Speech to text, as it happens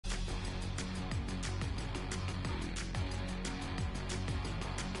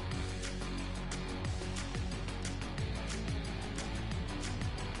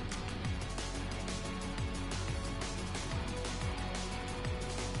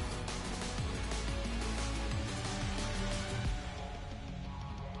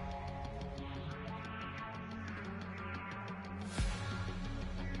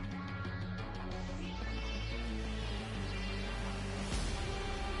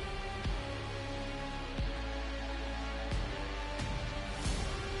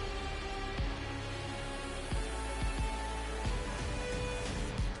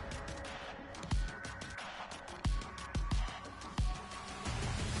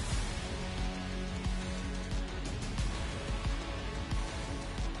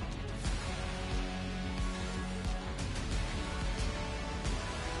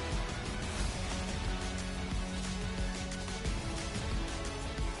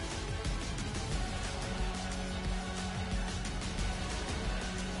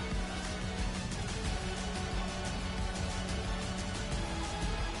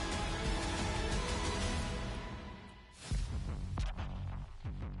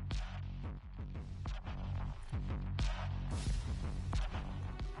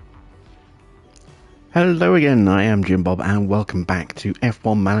Hello again, I am Jim Bob and welcome back to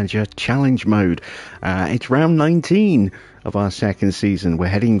F1 Manager Challenge Mode. It's round 19 of our second season. We're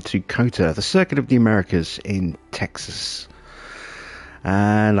heading to COTA, the Circuit of the Americas in Texas.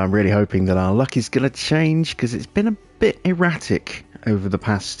 And I'm really hoping that our luck is going to change because it's been a bit erratic over the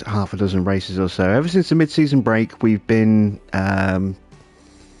past half a dozen races or so. Ever since the mid-season break, we've been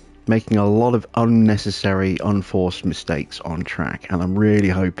making a lot of unnecessary, unforced mistakes on track. And I'm really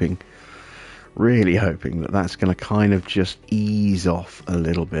hoping that that's going to kind of just ease off a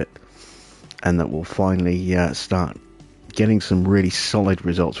little bit and that we'll finally start getting some really solid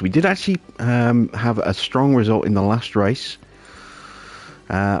results. We did actually have a strong result in the last race.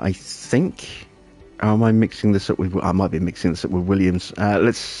 I think... am I mixing this up with... I might be mixing this up with Williams.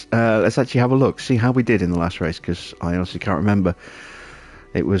 Let's actually have a look, see how we did in the last race, because I honestly can't remember.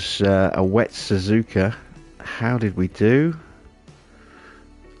 It was a wet Suzuka. How did we do?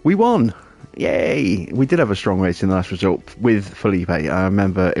 We won! Yay! We did have a strong race in the last result with Felipe. I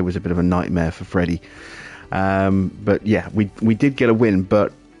remember it was a bit of a nightmare for Freddie. But yeah, we did get a win,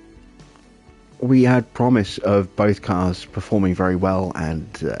 but we had promise of both cars performing very well, and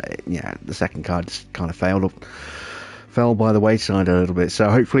yeah, the second car just kind of fell by the wayside a little bit. So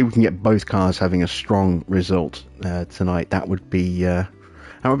hopefully we can get both cars having a strong result tonight. That would be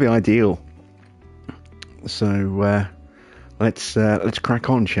ideal. So let's crack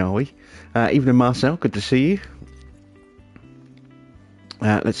on, shall we? Evening, Marcel. Good to see you.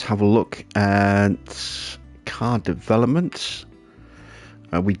 Let's have a look at car development.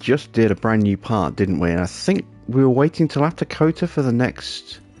 We just did a brand new part, didn't we? And I think we were waiting till after COTA for the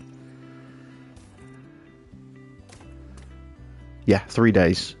next... 3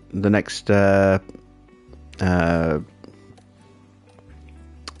 days. The next hours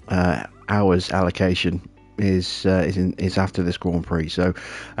allocation is after this Grand Prix. So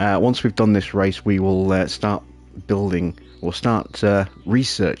once we've done this race, we will start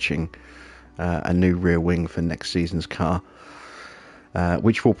researching a new rear wing for next season's car,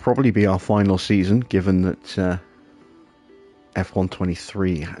 which will probably be our final season, given that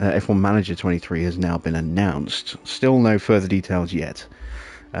F1 Manager 23 has now been announced. Still no further details yet,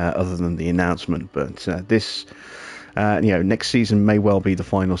 other than the announcement, but this next season may well be the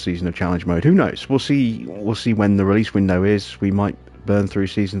final season of Challenge Mode. Who knows? We'll see when the release window is. We might burn through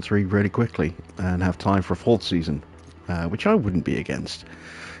Season 3 really quickly and have time for a fourth season, which I wouldn't be against.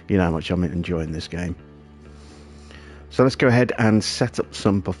 You know how much I'm enjoying this game. So let's go ahead and set up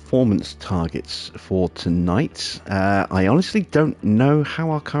some performance targets for tonight. I honestly don't know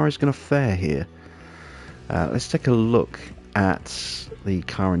how our car is going to fare here. Let's take a look at the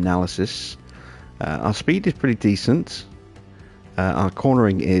car analysis. Our speed is pretty decent. Our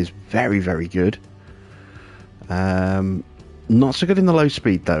cornering is very, very good. Not so good in the low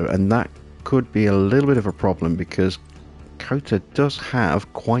speed though, and that could be a little bit of a problem because COTA does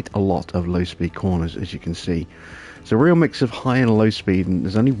have quite a lot of low speed corners, as you can see. It's a real mix of high and low speed, and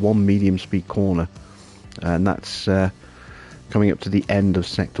there's only one medium speed corner, and that's coming up to the end of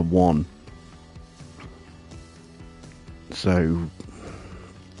Sector 1. So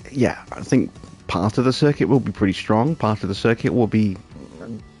yeah, I think part of the circuit will be pretty strong, part of the circuit will be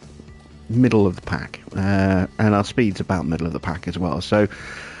middle of the pack, and our speed's about middle of the pack as well. So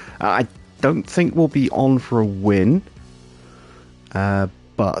I don't think we'll be on for a win,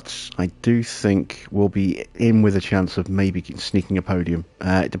 but I do think we'll be in with a chance of maybe sneaking a podium.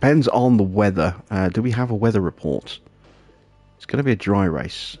 It depends on the weather. Do we have a weather report? It's going to be a dry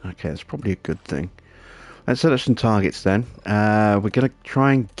race. Okay, that's probably a good thing. Let's set up some targets then. We're going to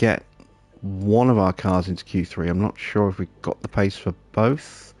try and get one of our cars into Q3. I'm not sure if we've got the pace for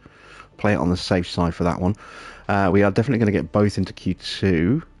both. Play it on the safe side for that one. We are definitely going to get both into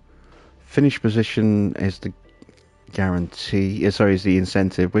Q2. Finish position is the guarantee. Is the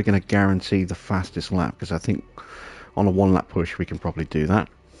incentive. We're going to guarantee the fastest lap because I think on a one lap push we can probably do that.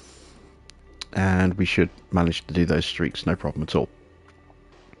 And we should manage to do those streaks, no problem at all.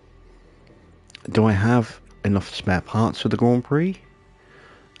 Do I have enough spare parts for the Grand Prix?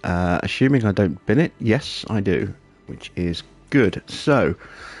 Assuming I don't bin it, yes I do, which is good. So,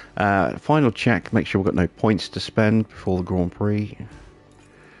 final check, make sure we've got no points to spend before the Grand Prix.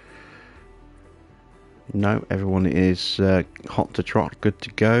 No, everyone is hot to trot, good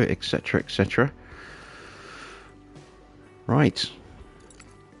to go, etc, etc. Right,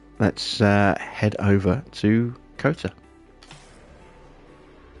 let's head over to COTA.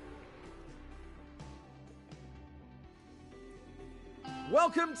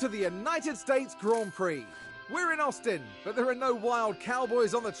 Welcome to the United States Grand Prix. We're in Austin, but there are no wild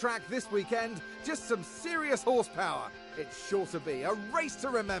cowboys on the track this weekend, just some serious horsepower. It's sure to be a race to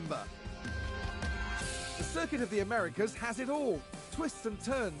remember. The Circuit of the Americas has it all. Twists and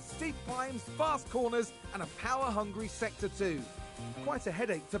turns, steep climbs, fast corners, and a power-hungry Sector 2. Quite a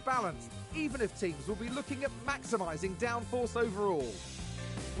headache to balance, even if teams will be looking at maximising downforce overall.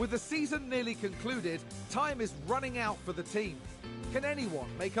 With the season nearly concluded, time is running out for the teams. Can anyone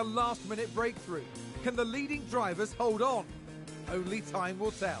make a last-minute breakthrough? Can the leading drivers hold on? Only time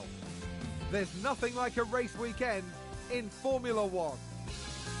will tell. There's nothing like a race weekend in Formula One.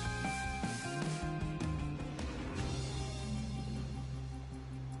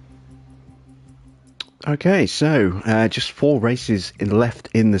 Okay, so just 4 races left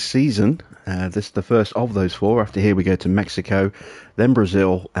in the season. This is the first of those 4. After here we go to Mexico, then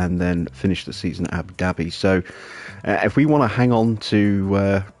Brazil, and then finish the season at Abu Dhabi. So if we want to hang on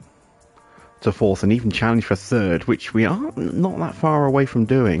to 4th and even challenge for 3rd, which we are not that far away from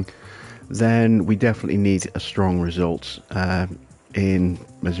doing, then we definitely need a strong result in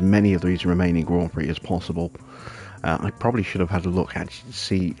as many of these remaining Grand Prix as possible. I probably should have had a look actually to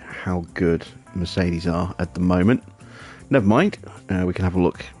see how good Mercedes are at the moment. Never mind, we can have a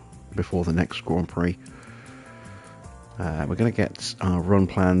look before the next Grand Prix. We're going to get our run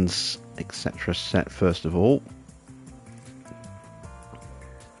plans, etc. set first of all.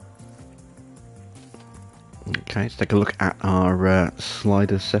 Okay, let's take a look at our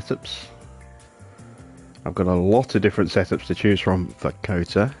slider setups. I've got a lot of different setups to choose from for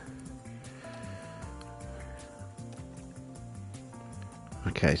COTA.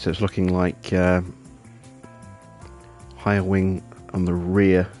 Okay, so it's looking like higher wing on the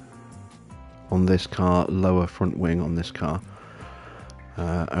rear on this car, lower front wing on this car.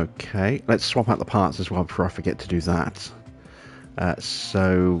 Okay, let's swap out the parts as well before I forget to do that.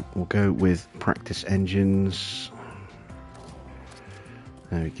 So we'll go with practice engines.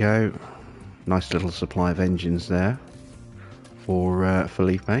 There we go. Nice little supply of engines there for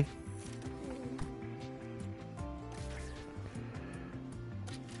Felipe.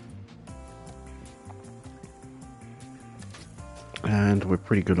 And we're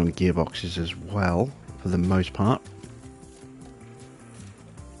pretty good on gearboxes as well, for the most part.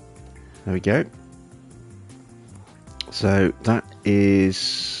 There we go. So that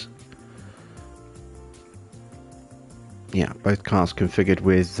is, yeah, both cars configured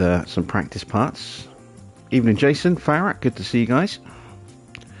with some practice parts. Evening, Jason, Farah, good to see you guys.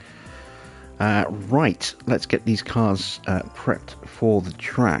 Right, let's get these cars prepped for the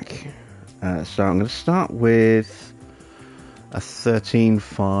track. So I'm going to start with a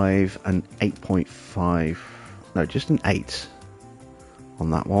 13.5 and 8.5. No, just an 8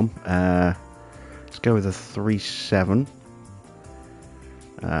 on that one. Let's go with a 3.7,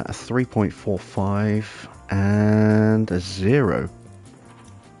 a 3.45, and a 0.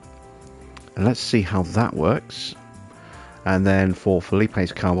 And let's see how that works. And then for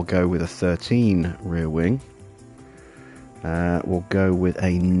Felipe's car, we'll go with a 13 rear wing. We'll go with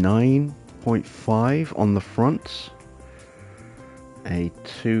a 9.5 on the front, a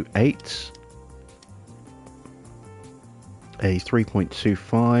 2.8, a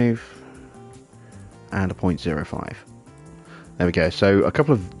 3.25, and a 0.05. There we go. So a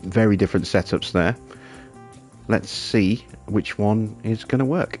couple of very different setups there. Let's see which one is going to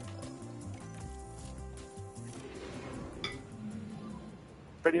work.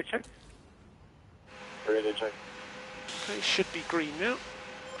 Radio check. Radio check. Okay, should be green now.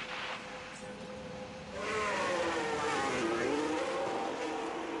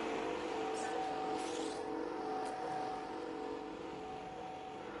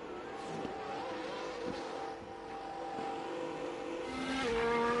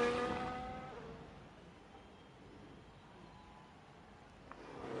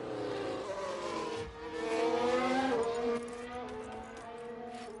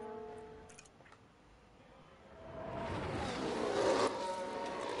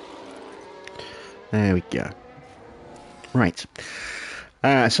 There we go. Right.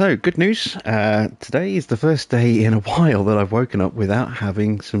 So, good news. Today is the first day in a while that I've woken up without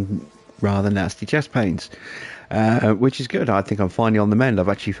having some rather nasty chest pains, which is good. I think I'm finally on the mend. I've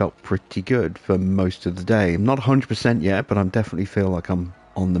actually felt pretty good for most of the day. I'm not 100% yet, but I definitely feel like I'm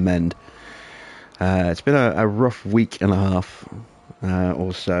on the mend. It's been a rough week and a half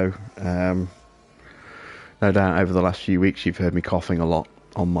or so. No doubt over the last few weeks you've heard me coughing a lot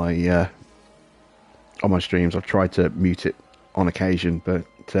on my streams. I've tried to mute it on occasion, but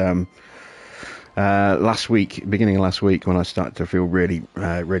beginning of last week, when I started to feel really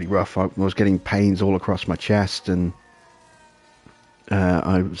rough, I was getting pains all across my chest, and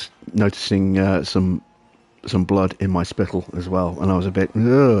I was noticing some blood in my spittle as well, and I was a bit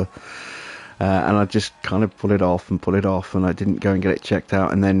ugh. And I just kind of put it off, and I didn't go and get it checked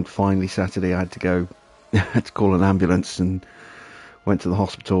out, and then finally Saturday I had to go had to call an ambulance and went to the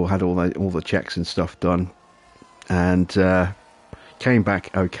hospital, had all the checks and stuff done, and came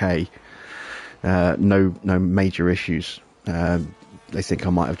back okay. No major issues. They think I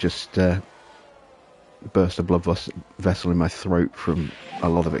might have just burst a blood vessel in my throat from a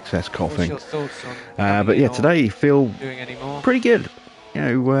lot of excess coughing. What's your thoughts on But yeah, today feel doing any more? pretty good. You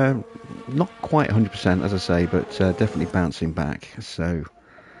know, not quite 100% as I say, but definitely bouncing back. So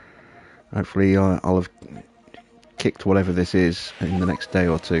hopefully I'll have kicked whatever this is in the next day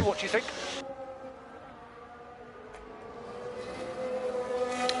or two. What do you think?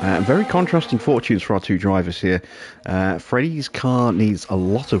 Very contrasting fortunes for our two drivers here. Freddie's car needs a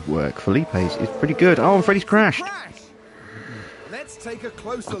lot of work. Felipe's is pretty good. Oh, and Freddie's crashed. Let's take a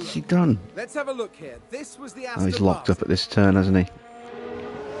closer What's look. he done? Let's have a look here. This was the Oh, he's Aston locked Martin. up at this turn, hasn't he?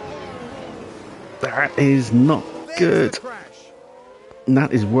 That is not There's good. the crash. And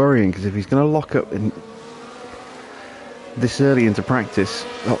that is worrying, because if he's going to lock up in this early into practice...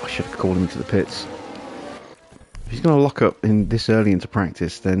 Oh, I should have called him to the pits. If he's going to lock up in this early into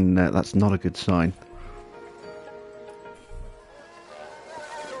practice, then that's not a good sign.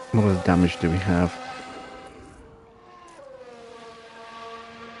 What other damage do we have?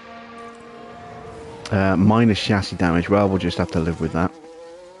 Minus chassis damage. Well, we'll just have to live with that.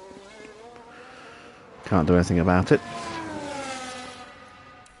 Can't do anything about it.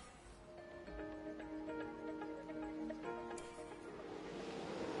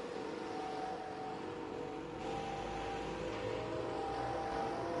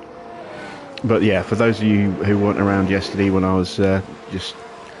 But yeah, for those of you who weren't around yesterday when I was just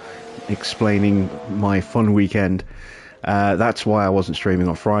explaining my fun weekend, that's why I wasn't streaming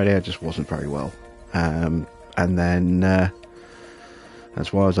on Friday. I just wasn't very well. And then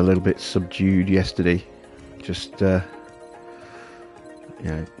that's why I was a little bit subdued yesterday. Just, you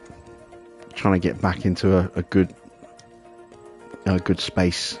know, trying to get back into a good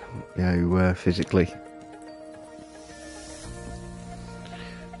space, you know, physically.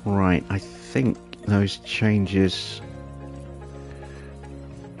 Right, I think those changes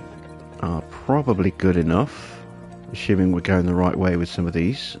are probably good enough, assuming we're going the right way with some of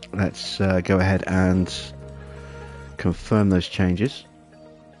these. Let's go ahead and confirm those changes.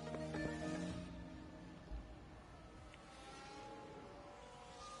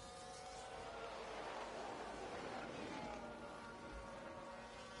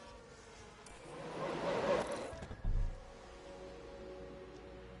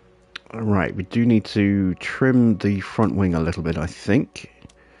 Right, we do need to trim the front wing a little bit, I think,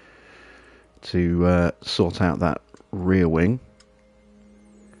 to sort out that rear wing.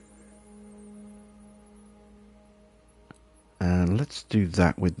 And let's do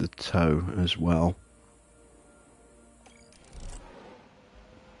that with the toe as well.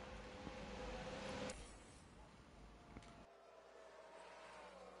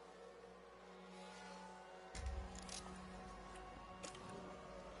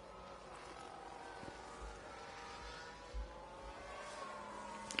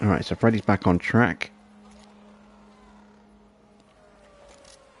 Alright, so Freddie's back on track.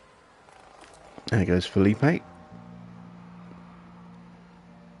 There goes Felipe.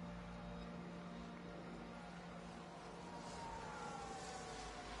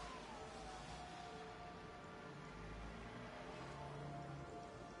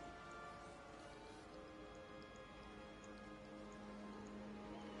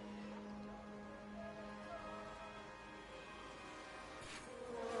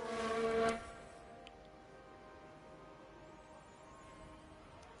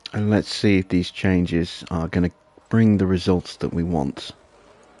 And let's see if these changes are going to bring the results that we want.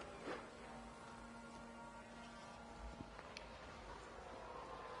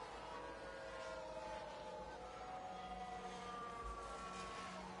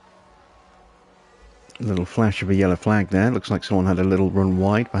 A little flash of a yellow flag there. Looks like someone had a little run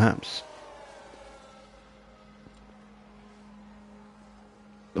wide, perhaps.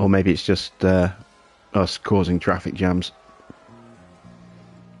 Or maybe it's just us causing traffic jams.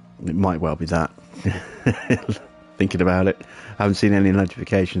 It might well be that. Thinking about it. I haven't seen any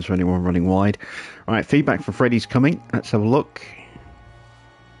notifications for anyone running wide. Alright, feedback from Freddie's coming. Let's have a look.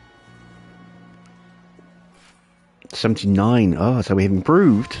 79. Oh, so we've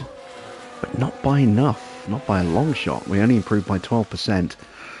improved. But not by enough. Not by a long shot. We only improved by 12%.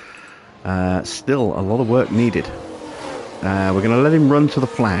 Still a lot of work needed. We're going to let him run to the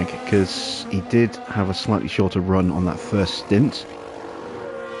flag, because he did have a slightly shorter run on that first stint.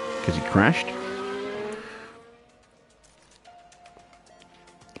 Because he crashed.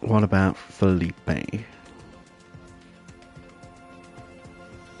 What about Felipe?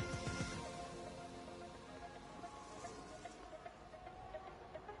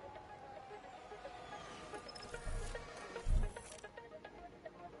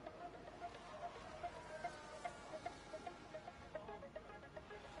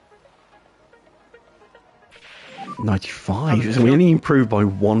 95. So we only improved by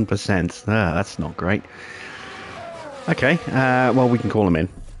 1%. That's not great. Okay, well, we can call him in.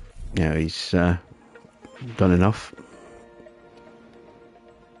 He's done enough.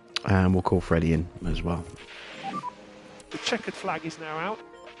 And we'll call Freddie in as well. The checkered flag is now out.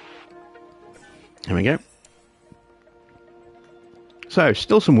 There we go. So,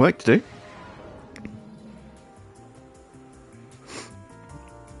 still some work to do.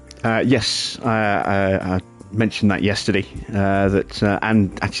 Yes, I mentioned that yesterday.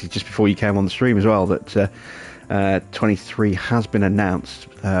 And actually just before you came on the stream as well, that 23 has been announced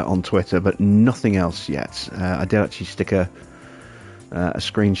on Twitter, but nothing else yet. I did actually stick a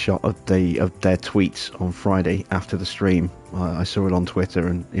screenshot of their tweets on Friday after the stream. I saw it on Twitter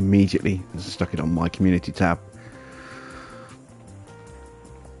and immediately stuck it on my community tab.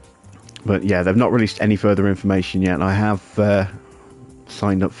 But yeah, they've not released any further information yet. I have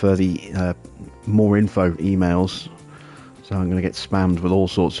signed up for the more info emails, so I'm going to get spammed with all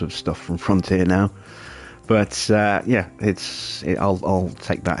sorts of stuff from Frontier now. But yeah, I'll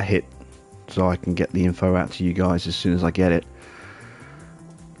take that hit so I can get the info out to you guys as soon as I get it.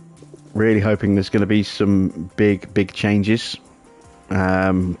 Really hoping there's going to be some big changes.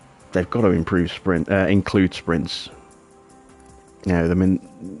 They've got to include sprints. I mean,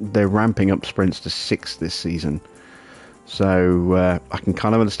 they're ramping up sprints to 6 this season. So I can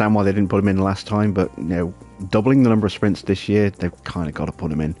kind of understand why they didn't put them in last time, but doubling the number of sprints this year, they've kind of got to put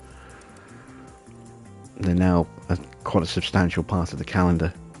them in. They're now quite a substantial part of the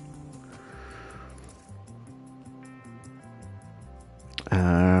calendar.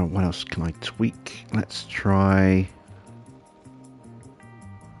 What else can I tweak? Let's try...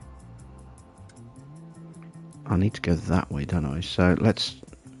 I need to go that way, don't I? So let's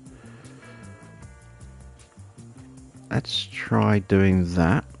try doing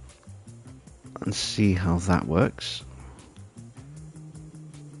that and see how that works.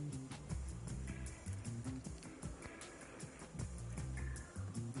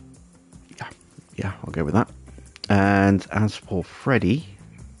 Yeah, I'll go with that. And as for Freddie,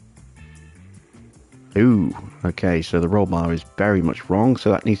 ooh, okay, so the roll bar is very much wrong,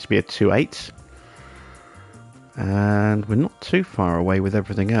 so that needs to be a 2.8. And we're not too far away with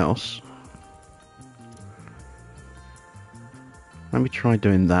everything else. Let me try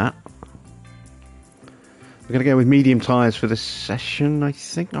doing that. We're going to go with medium tyres for this session, I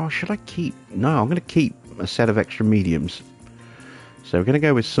think. Oh, should I keep... No, I'm going to keep a set of extra mediums. So we're going to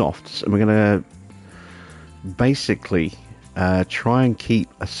go with softs, and we're going to basically try and keep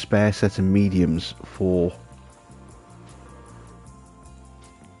a spare set of mediums for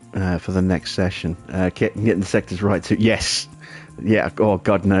the next session. Getting the sectors right too. Yes. Yeah, oh,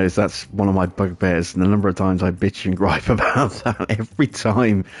 God knows, that's one of my bugbears. And the number of times I bitch and gripe about that every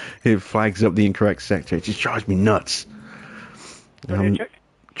time it flags up the incorrect sector, it just drives me nuts. I'm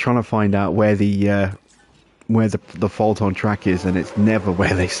trying to find out where the fault on track is, and it's never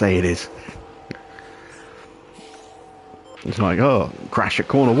where they say it is. It's like, oh, crash at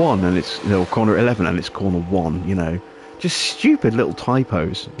corner 1, and it's corner 11, and it's corner 1. Just stupid little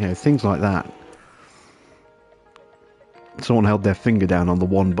typos, things like that. Someone held their finger down on the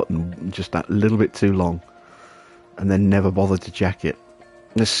 1 button just that little bit too long, and then never bothered to check it.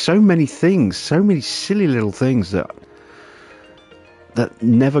 There's so many things, so many silly little things that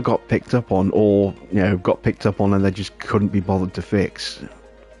never got picked up on, or got picked up on and they just couldn't be bothered to fix.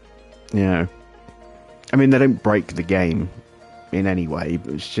 I mean, they don't break the game in any way,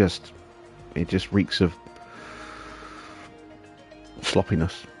 but it just reeks of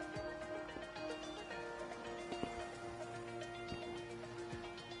sloppiness.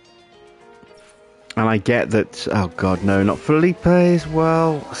 And I get that, oh God, no, not Felipe as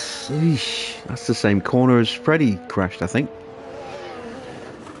well. Eesh, that's the same corner as Freddie crashed, I think.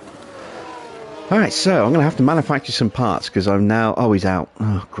 Alright, so I'm going to have to manufacture some parts because I'm now... Oh, he's out.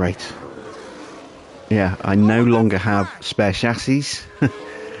 Oh, great. Yeah, I no longer have spare chassis.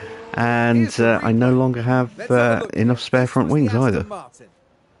 And I no longer have enough spare front wings either.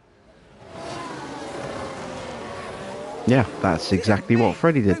 Yeah, that's exactly what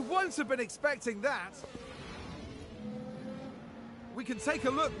Freddie did. They won't have been expecting that. We can take a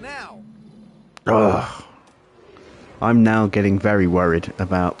look now. Ugh. I'm now getting very worried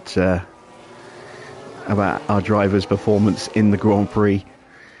about our driver's performance in the Grand Prix.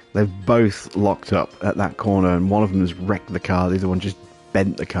 They've both locked up at that corner, and one of them has wrecked the car, the other one just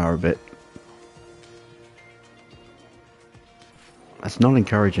bent the car a bit. That's not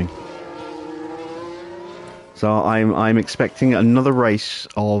encouraging. So I'm expecting another race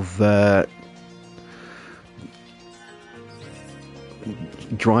of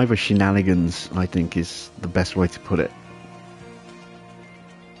driver shenanigans, I think, is the best way to put it.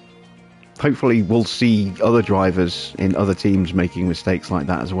 Hopefully we'll see other drivers in other teams making mistakes like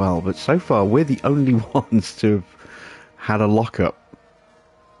that as well, but so far we're the only ones to have had a lockup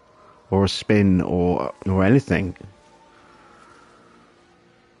or a spin or anything.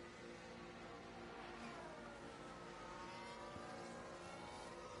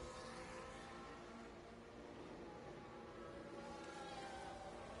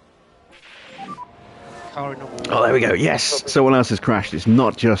 Car in the wall. Oh, there we go. Yes, someone else has crashed. It's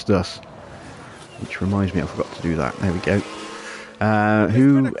not just us. Which reminds me, I forgot to do that. There we go.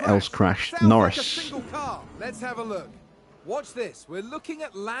 Who else crashed? Sounds Norris. Like a single car. Let's have a look. Watch this. We're looking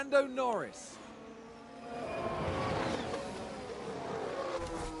at Lando Norris.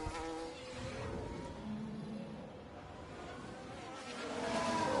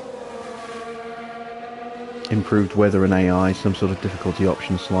 Improved weather and AI, some sort of difficulty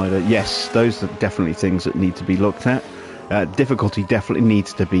option slider. Yes, those are definitely things that need to be looked at. Difficulty definitely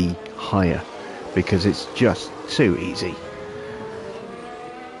needs to be higher because it's just too easy.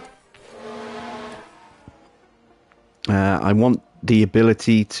 I want the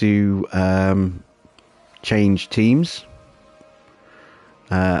ability to change teams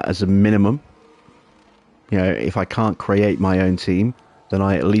as a minimum. You know, if I can't create my own team, then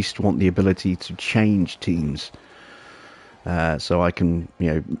I at least want the ability to change teams. So I can,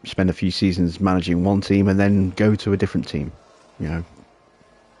 you know, spend a few seasons managing one team and then go to a different team, you know.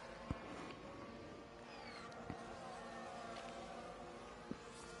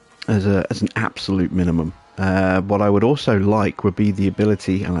 As an absolute minimum. What I would also like would be the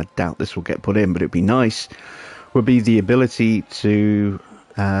ability, and I doubt this will get put in, but it'd be nice, would be the ability to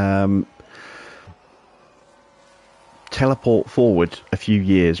teleport forward a few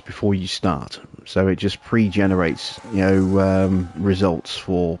years before you start. So it just pre-generates, you know, results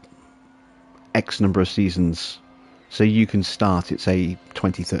for X number of seasons. So you can start at, say,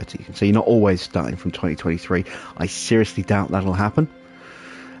 2030. So you're not always starting from 2023. I seriously doubt that'll happen.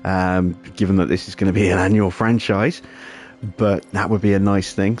 Given that this is going to be an annual franchise, but that would be a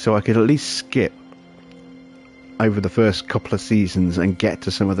nice thing. So I could at least skip over the first couple of seasons and get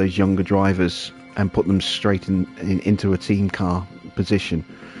to some of those younger drivers and put them straight into a team car position,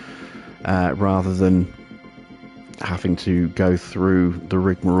 rather than having to go through the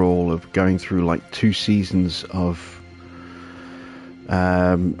rigmarole of going through like 2 seasons of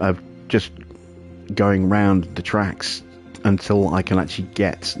just going round the tracks until I can actually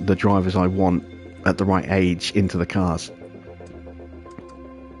get the drivers I want at the right age into the cars.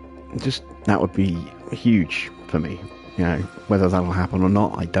 Just that would be huge for me. You know, whether that'll happen or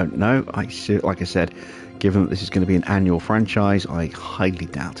not, I don't know. Like I said, given that this is going to be an annual franchise, I highly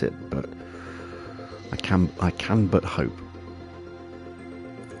doubt it, but I can but hope.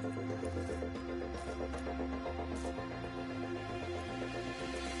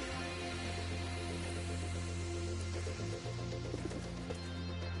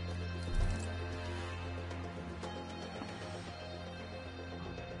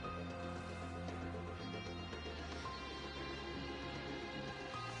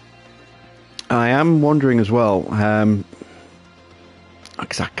 I am wondering as well,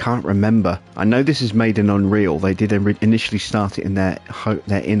 because I can't remember. I know this is made in Unreal. They did initially start it in their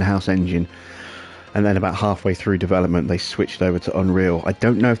in-house engine, and then about halfway through development they switched over to Unreal. I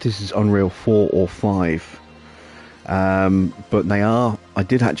don't know if this is Unreal 4 or 5, but they are. I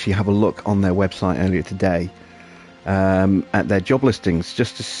did actually have a look on their website earlier today at their job listings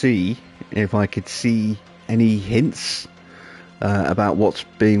just to see if I could see any hints about what's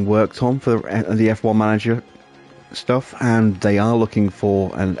being worked on for the F1 Manager stuff, and they are looking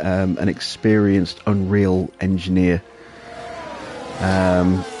for an experienced Unreal engineer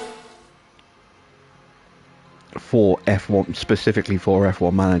for F1, specifically for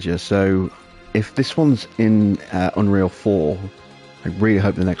F1 Manager. So if this one's in Unreal 4, I really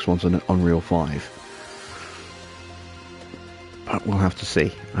hope the next one's in Unreal 5. But we'll have to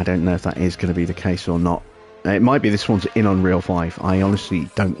see. I don't know if that is going to be the case or not. It might be this one's in Unreal 5. I honestly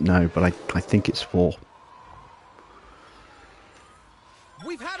don't know, but I think it's 4.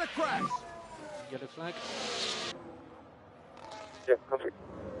 We've had a crash. Yellow flag. Yeah, perfect.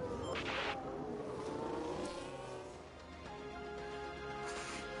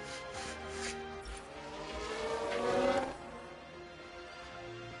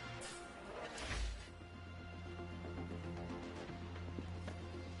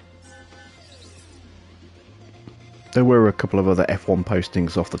 There were a couple of other F1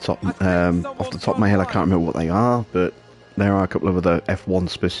 postings off the top of my head. I can't remember what they are, but there are a couple of other F1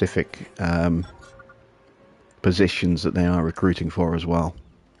 specific positions that they are recruiting for as well.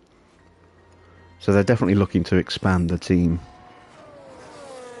 So they're definitely looking to expand the team,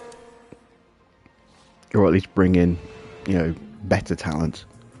 or at least bring in, you know, better talent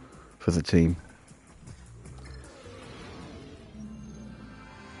for the team.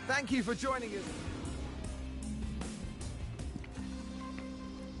 Thank you for joining us.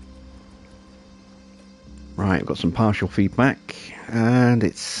 Right, I've got some partial feedback, and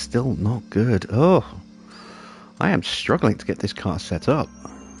it's still not good. Oh, I am struggling to get this car set up.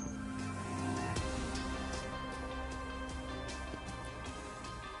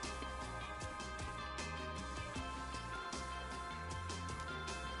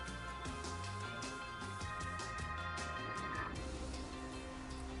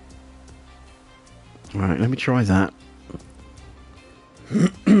 Right, let me try that.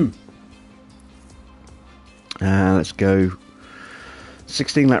 Let's go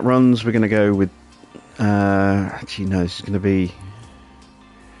 16 lap runs. We're going to go with actually no, this is going to be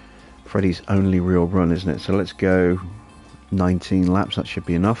Freddie's only real run, isn't it? So let's go 19 laps. That should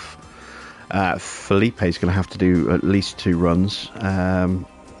be enough. Felipe's going to have to do at least 2 runs. I'm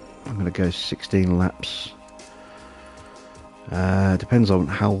going to go 16 laps. Depends on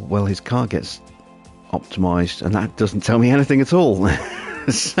how well his car gets optimized, and that doesn't tell me anything at all.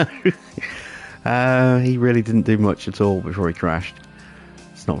 So he really didn't do much at all before he crashed.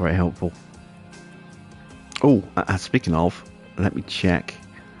 It's not very helpful. Oh, speaking of, let me check.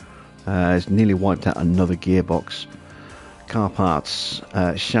 It's nearly wiped out another gearbox. Car parts,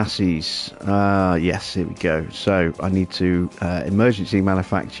 chassis. Yes, here we go. So I need to emergency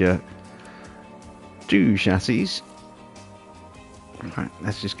manufacture 2 chassis. Right,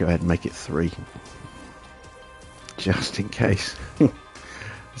 let's just go ahead and make it 3. Just in case.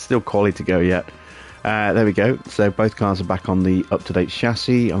 Still quality to go yet. There we go. So both cars are back on the up-to-date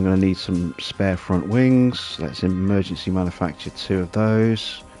chassis. I'm going to need some spare front wings. Let's emergency manufacture 2 of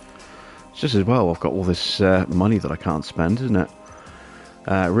those. Just as well, I've got all this money that I can't spend, isn't it?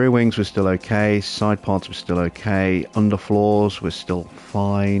 Rear wings were still okay. Side pods were still okay. Underfloors were still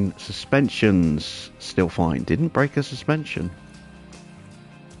fine. Suspensions still fine. Didn't break a suspension.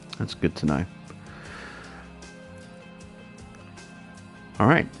 That's good to know.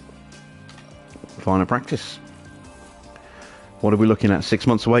 Alright. Final practice. What are we looking at? 6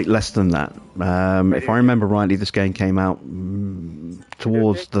 months away? Less than that. If I remember rightly, this game came out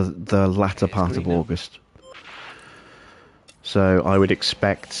towards the latter part of August. So I would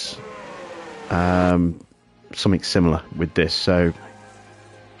expect something similar with this. So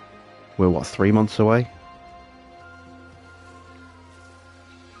we're what, 3 months away?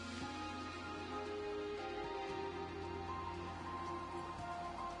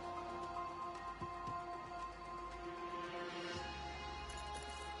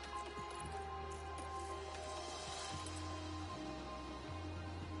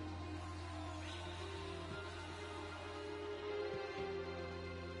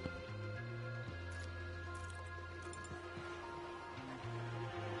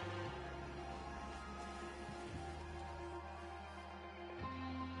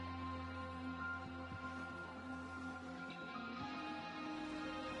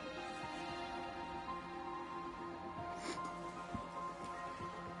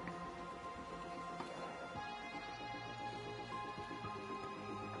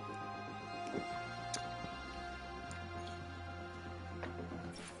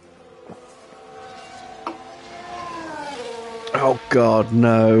 Oh God,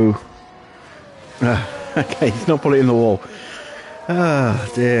 no. Okay, he's not put it in the wall. Ah,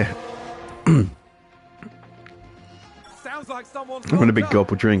 dear. Sounds like someone's I'm having a big locked up.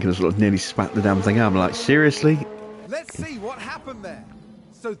 gulp of drink and I sort of nearly spat the damn thing out. I'm like, seriously? Let's see what happened there.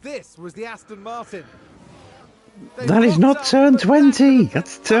 So this was the Aston Martin. They That is locked not up, turn but 20. that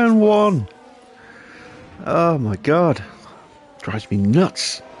That's much turn worse. 1. Oh my God. Drives me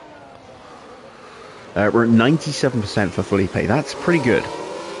nuts. We're at 97% for Felipe. That's pretty good.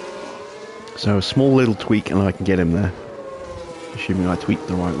 So a small little tweak and I can get him there. Assuming I tweaked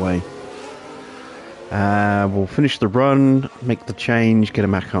the right way. We'll finish the run, make the change, get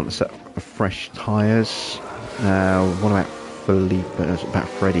him back on to set of fresh tyres. What about Felipe? It's about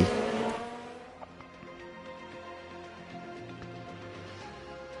Freddie.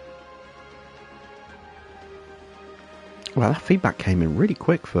 Well, that feedback came in really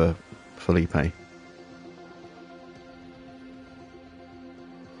quick for Felipe.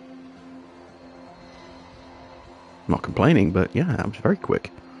 Not complaining, but yeah, that was very quick.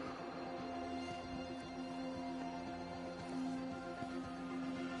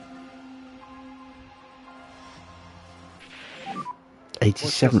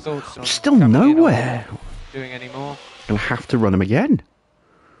 What's your 87. thoughts on Still coming in nowhere. doing any more. I'll have to run them again.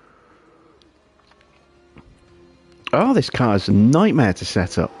 Oh, this car is a nightmare to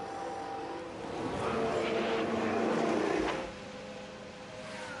set up.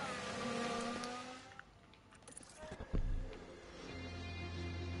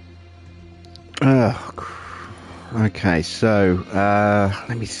 Okay, so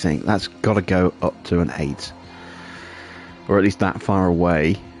let me think. That's got to go up to an 8, or at least that far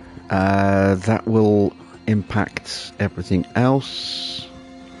away. That will impact everything else.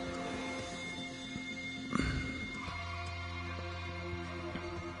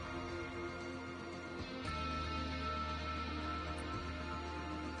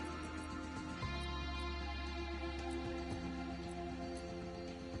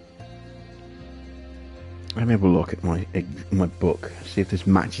 Let me have a look at my book, see if this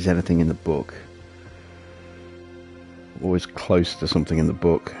matches anything in the book. Always close to something in the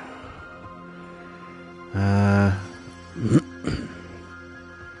book.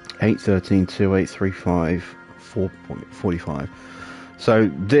 8132835 4.45.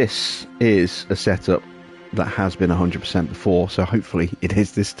 So this is a setup that has been 100% before, so hopefully it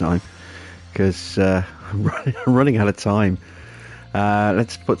is this time, because I'm running out of time.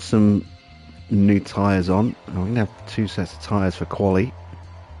 Let's put some new tyres on. I'm going to have 2 sets of tyres for quali.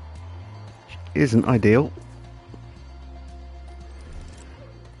 Which isn't ideal.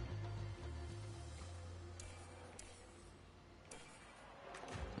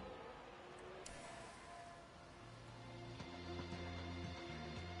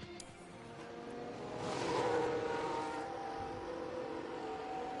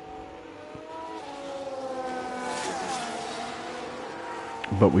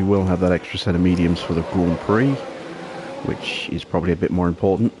 But we will have that extra set of mediums for the Grand Prix, which is probably a bit more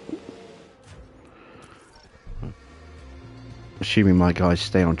important. Assuming my guys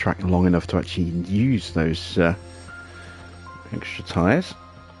stay on track long enough to actually use those extra tyres.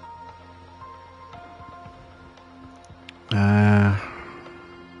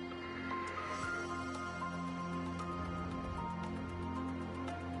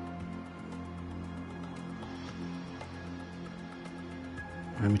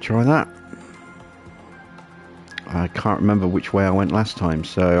 Let me try that. I can't remember which way I went last time,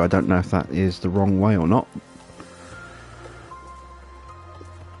 so I don't know if that is the wrong way or not.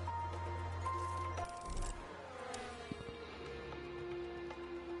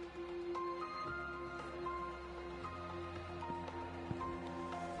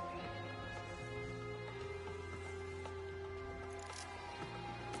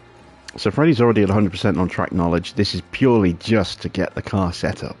 So Freddy's already at 100% on track knowledge. This is purely just to get the car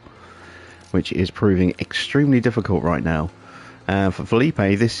set up, which is proving extremely difficult right now. For Felipe,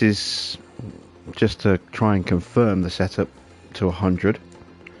 this is just to try and confirm the setup to 100,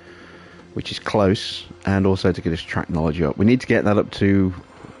 which is close, and also to get his track knowledge up. We need to get that up to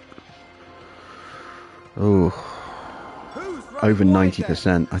over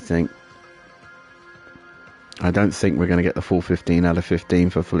 90%, I think. I don't think we're going to get the full 15 out of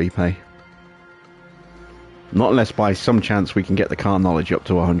 15 for Felipe. Not unless by some chance we can get the car knowledge up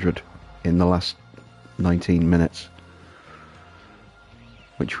to 100 in the last 19 minutes.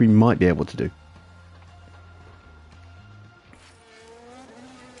 Which we might be able to do.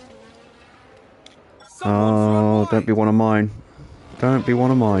 Oh, don't be one of mine. Don't be one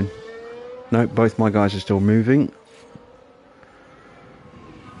of mine. No, both my guys are still moving.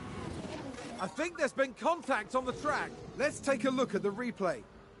 I think there's been contact on the track. Let's take a look at the replay.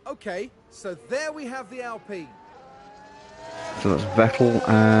 Okay, so there we have the Alpine. So that's Vettel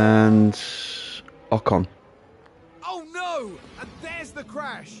and Ocon. Oh no! And there's the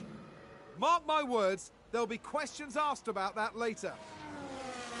crash. Mark my words, there'll be questions asked about that later.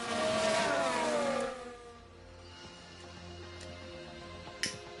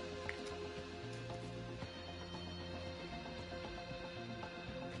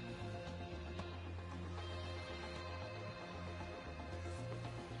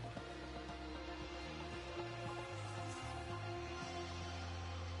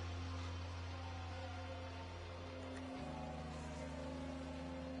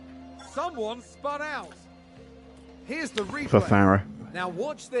 Someone spun out. Here's the replay. For Farah. Now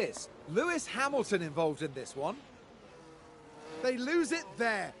watch this. Lewis Hamilton involved in this one. They lose it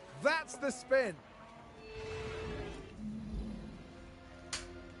there. That's the spin.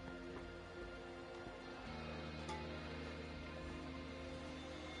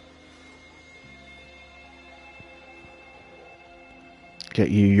 Get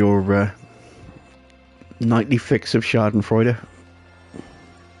you your nightly fix of Schadenfreude.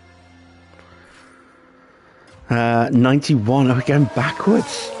 91, we're going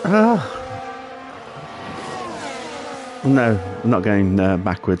backwards. No, we're not going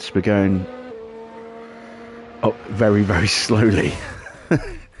backwards. We're going up very, very slowly.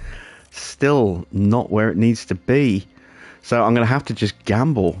 Still not where it needs to be. So I'm going to have to just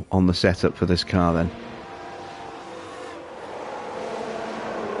gamble on the setup for this car then.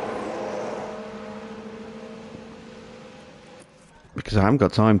 Because I haven't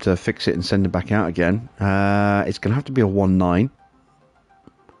got time to fix it and send it back out again. It's going to have to be a 1.9.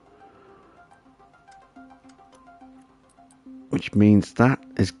 Which means that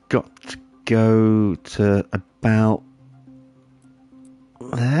has got to go to about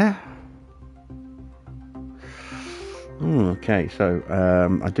there. Okay, so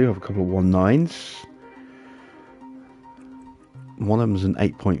I do have a couple of 1.9s. One of them's an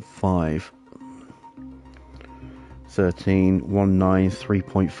 8.5. 13, 1.9,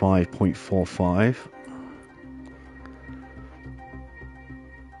 3.5, 0.45.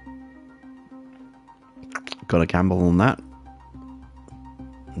 Got a gamble on that.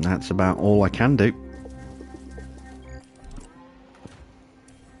 And that's about all I can do.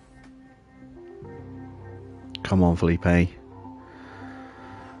 Come on, Felipe.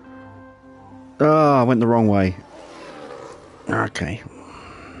 Oh, I went the wrong way. Okay.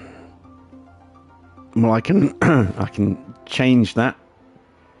 Well, I can I can change that.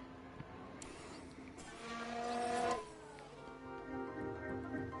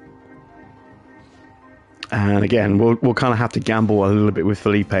 And again, we'll kind of have to gamble a little bit with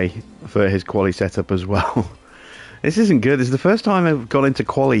Felipe for his quali setup as well. This isn't good. This is the first time I've got into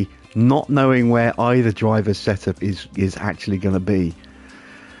quali not knowing where either driver's setup is actually going to be.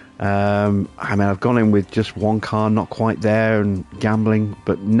 I mean, I've gone in with just one car, not quite there, and gambling,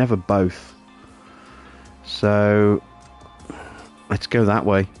 but never both. So let's go that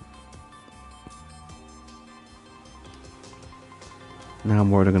way. Now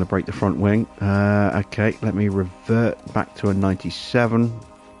I'm worried I'm going to break the front wing. Okay, let me revert back to a 97.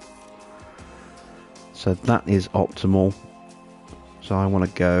 So that is optimal. So I want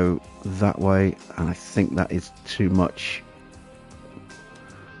to go that way, and I think that is too much.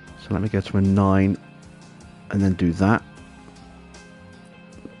 So let me go to a 9 and then do that.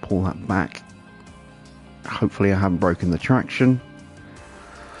 Pull that back. Hopefully I haven't broken the traction.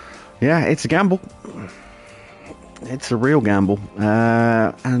 Yeah, it's a gamble. It's a real gamble.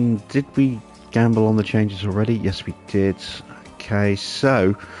 And did we gamble on the changes already? Yes, we did. Okay,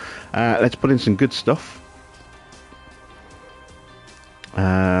 so let's put in some good stuff.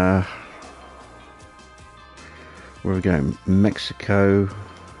 Where are we going? Mexico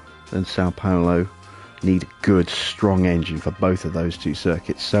and Sao Paulo need a good, strong engine for both of those two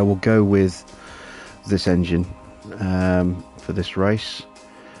circuits. So we'll go with this engine for this race,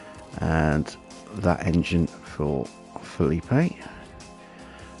 and that engine for Felipe.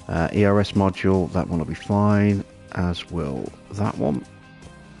 ERS module, that one will be fine, as will that one.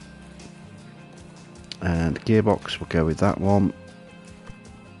 And gearbox, we'll go with that one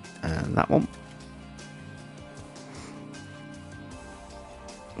and that one.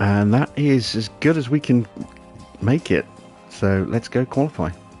 And that is as good as we can make it. So let's go qualify.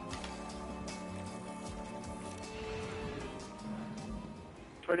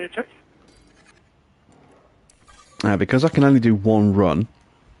 Check. Because I can only do one run,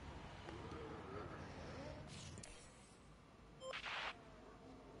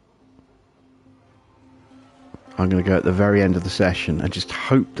 I'm going to go at the very end of the session and just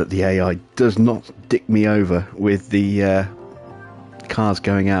hope that the AI does not dick me over with the cars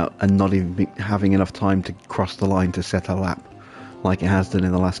going out and not even having enough time to cross the line to set a lap like it has done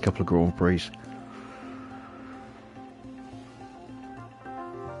in the last couple of Grand Prix.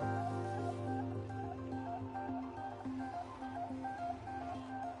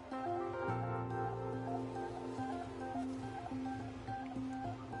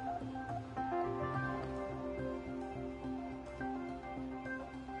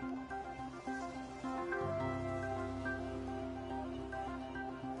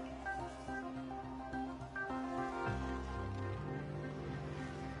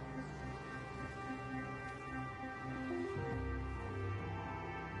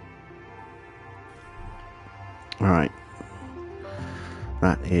 Alright,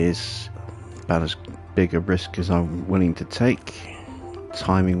 that is about as big a risk as I'm willing to take,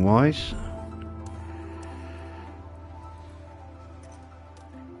 timing wise.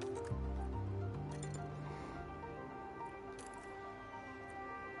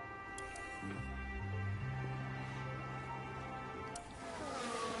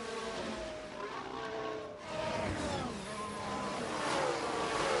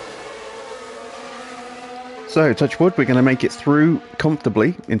 So, touch wood, we're going to make it through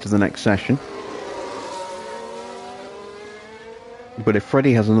comfortably into the next session. But if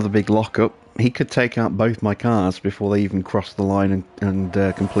Freddie has another big lockup, he could take out both my cars before they even cross the line and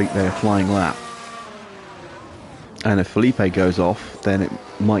complete their flying lap. And if Felipe goes off, then it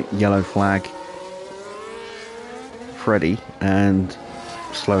might yellow flag Freddie and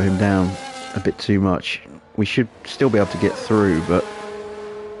slow him down a bit too much. We should still be able to get through, but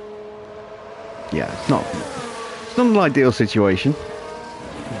yeah, it's not an ideal situation.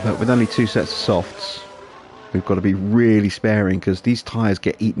 But with only 2 sets of softs, we've got to be really sparing because these tyres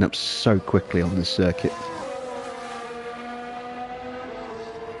get eaten up so quickly on this circuit.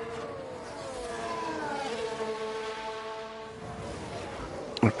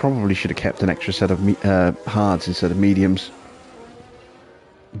 I probably should have kept an extra set of hards instead of mediums,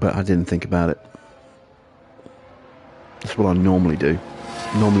 but I didn't think about it. That's what I normally do.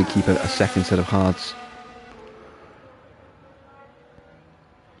 Normally keep a second set of hards.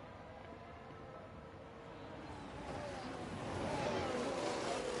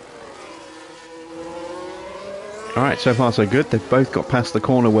 Alright, so far so good. They've both got past the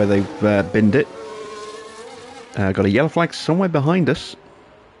corner where they've binned it. Got a yellow flag somewhere behind us.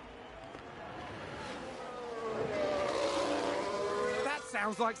 That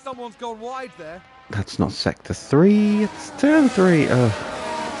sounds like someone's gone wide there. That's not sector 3, it's turn 3.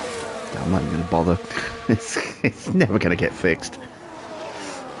 I'm not even going to bother. It's never going to get fixed.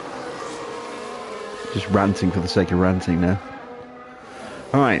 Just ranting for the sake of ranting now.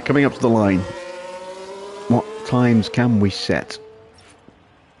 Alright, coming up to the line. What times can we set?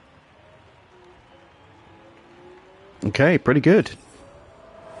 Okay, pretty good.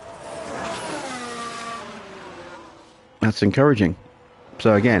 That's encouraging.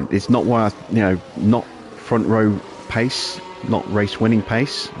 So again, it's not why not front row pace, not race winning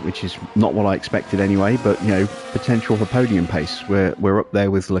pace, which is not what I expected anyway, but potential for podium pace. We're up there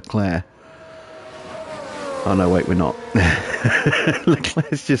with Leclerc. Oh no, wait, we're not.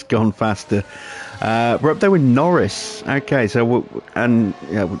 Leclerc's just gone faster. We're up there with Norris. Okay, so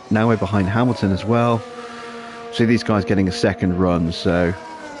now we're behind Hamilton as well. See these guys getting a second run, so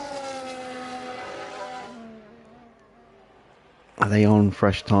are they on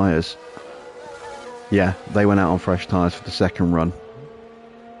fresh tyres? Yeah, they went out on fresh tyres for the second run.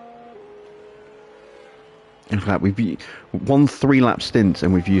 In fact, we've won 3-lap stint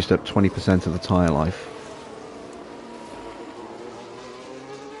and we've used up 20% of the tyre life.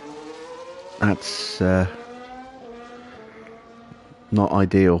 That's not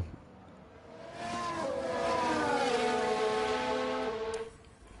ideal.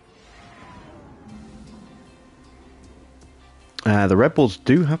 The Red Bulls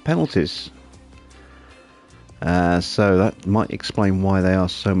do have penalties. So that might explain why they are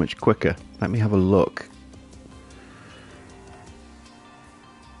so much quicker. Let me have a look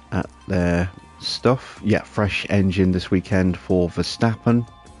at their stuff. Yeah, fresh engine this weekend for Verstappen.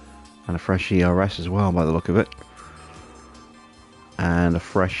 And a fresh ERS as well, by the look of it. And a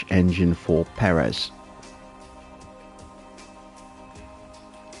fresh engine for Perez.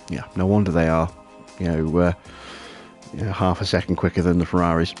 Yeah, no wonder they are, half a second quicker than the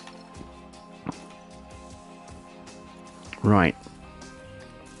Ferraris. Right.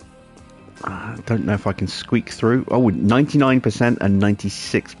 I don't know if I can squeak through. Oh, 99% and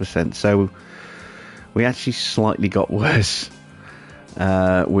 96%. So we actually slightly got worse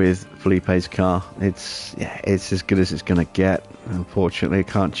with Felipe's car. It's as good as it's going to get. Unfortunately, I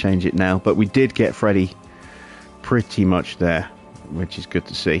can't change it now. But we did get Freddie pretty much there, which is good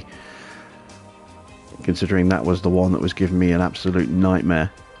to see. Considering that was the one that was giving me an absolute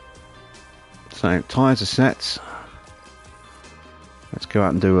nightmare. So, tyres are set. Let's go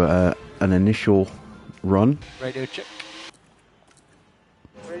out and do an initial run. Radio check.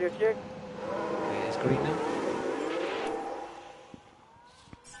 Radio check. Okay, it's green now.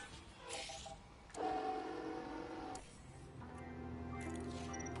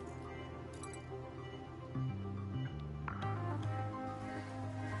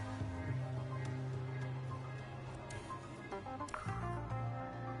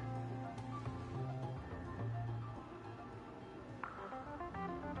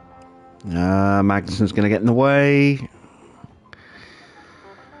 Magnussen's going to get in the way.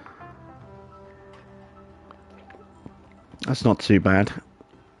 That's not too bad.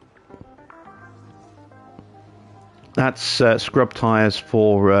 That's scrub tyres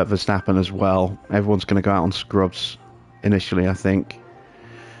for Verstappen as well. Everyone's going to go out on scrubs initially, I think.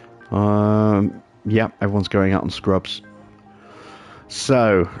 Yeah, everyone's going out on scrubs.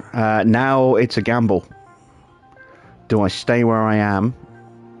 So, now it's a gamble. Do I stay where I am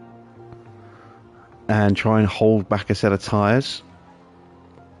and try and hold back a set of tyres,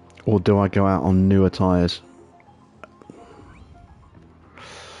 or do I go out on newer tyres?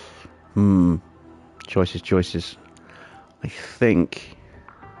 Choices. I think,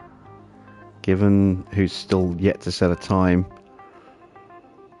 given who's still yet to set a time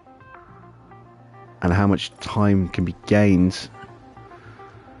and how much time can be gained,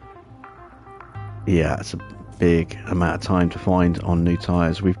 yeah, it's a big amount of time to find on new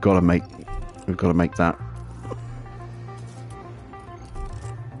tyres. We've got to make that.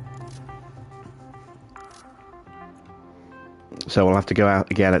 So we'll have to go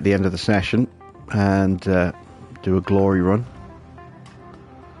out again at the end of the session and do a glory run.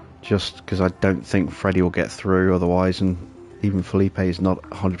 Just because I don't think Freddie will get through otherwise, and even Felipe is not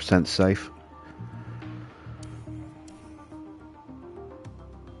 100% safe.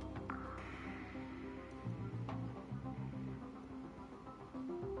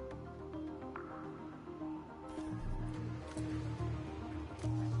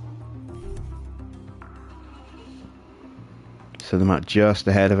 So them out just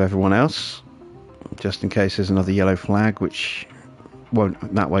ahead of everyone else, just in case there's another yellow flag, which won't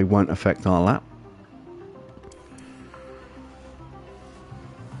affect our lap.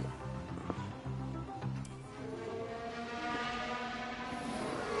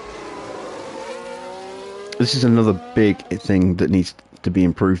 This is another big thing that needs to be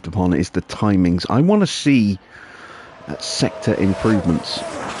improved upon, is the timings. I want to see sector improvements.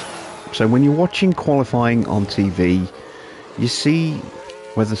 So when you're watching qualifying on TV, you see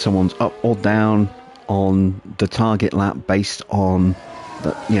whether someone's up or down on the target lap based on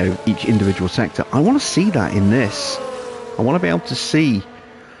each individual sector. I want to see that in this. I want to be able to see,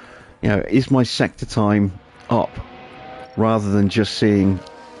 is my sector time up, rather than just seeing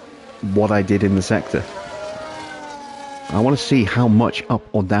what I did in the sector. I want to see how much up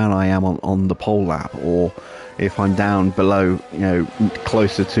or down I am on the pole lap, or if I'm down below,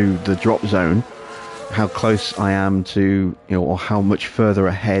 closer to the drop zone, how close I am to, or how much further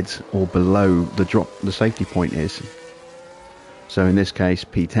ahead or below the safety point is. So in this case,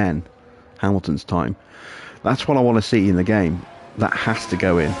 P10, Hamilton's time. That's what I want to see in the game. That has to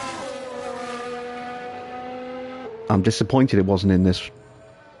go in. I'm disappointed it wasn't in this.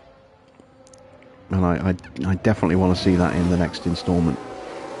 And I definitely want to see that in the next instalment.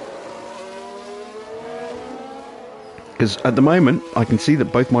 Because at the moment, I can see that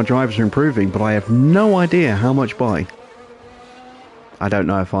both my drivers are improving, but I have no idea how much by. I don't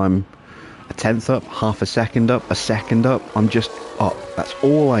know if I'm a tenth up, half a second up, a second up. I'm just up. That's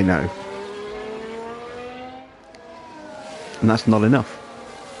all I know. And that's not enough.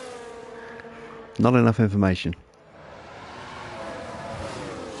 Not enough information.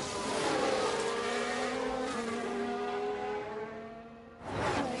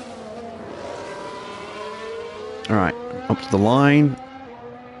 Alright, up to the line.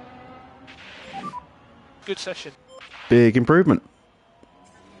 Good session. Big improvement.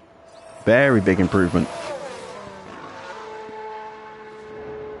 Very big improvement.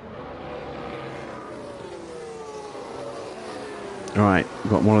 Alright,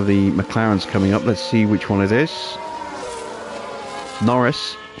 we've got one of the McLarens coming up. Let's see which one it is.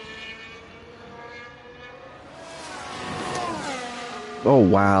 Norris. Oh,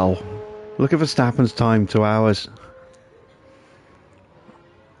 wow. Look at Verstappen's time to ours.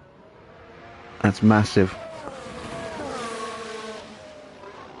 That's massive.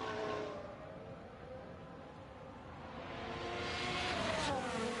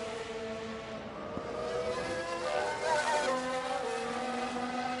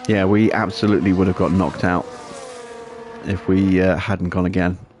 Yeah, we absolutely would have got knocked out if we hadn't gone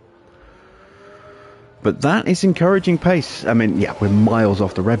again. But that is encouraging pace. I mean, yeah, we're miles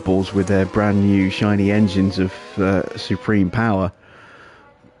off the Red Bulls with their brand new shiny engines of supreme power.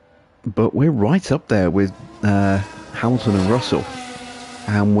 But we're right up there with Hamilton and Russell.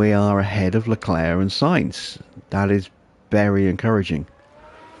 And we are ahead of Leclerc and Sainz. That is very encouraging.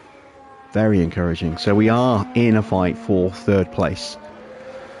 Very encouraging. So we are in a fight for third place.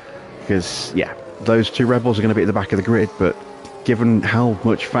 Because, yeah, those two Red Bulls are going to be at the back of the grid, but given how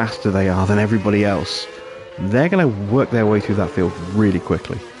much faster they are than everybody else, they're going to work their way through that field really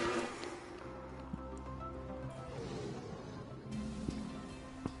quickly.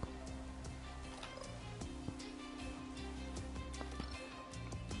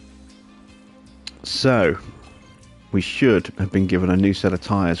 So, we should have been given a new set of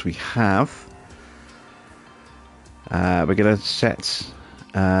tyres. We have. We're going to set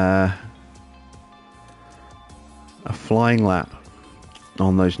a flying lap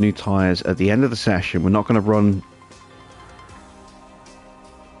on those new tyres at the end of the session. We're not going to run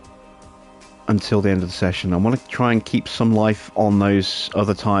until the end of the session. I want to try and keep some life on those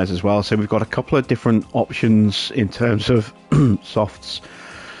other tyres as well. So we've got a couple of different options in terms of softs.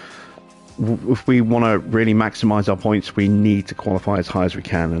 if we want to really maximise our points, we need to qualify as high as we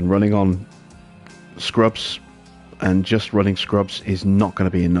can. And running on scrubs and just running scrubs is not going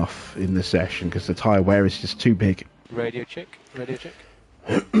to be enough in this session because the tyre wear is just too big. Radio check. Radio check.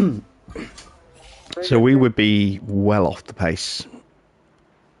 So we would be well off the pace.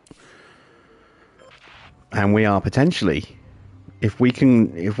 And we are potentially, if we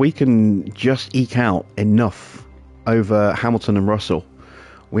can just eke out enough over Hamilton and Russell,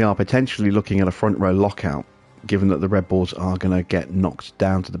 we are potentially looking at a front row lockout, given that the Red Bulls are going to get knocked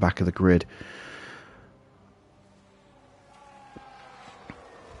down to the back of the grid.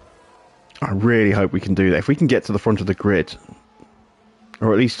 I really hope we can do that. If we can get to the front of the grid,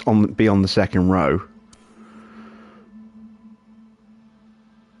 or at least be on the second row,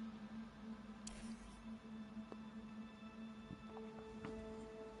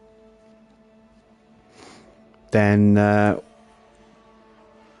 then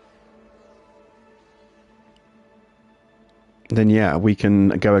yeah, we can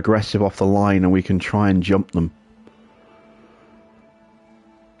go aggressive off the line and we can try and jump them.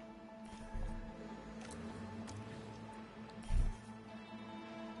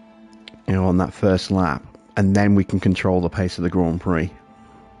 You know, on that first lap, and then we can control the pace of the Grand Prix.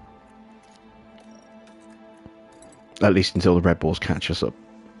 At least until the Red Bulls catch us up.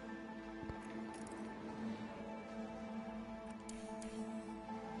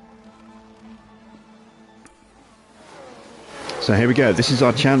 So here we go. This is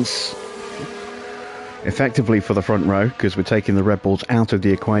our chance, effectively, for the front row, because we're taking the Red Bulls out of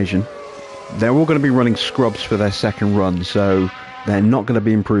the equation. They're all going to be running scrubs for their second run, so they're not going to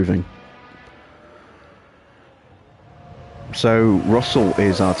be improving. So Russell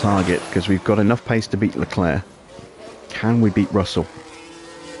is our target, because we've got enough pace to beat Leclerc. Can we beat Russell?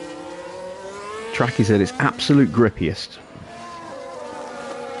 Track is at its absolute grippiest.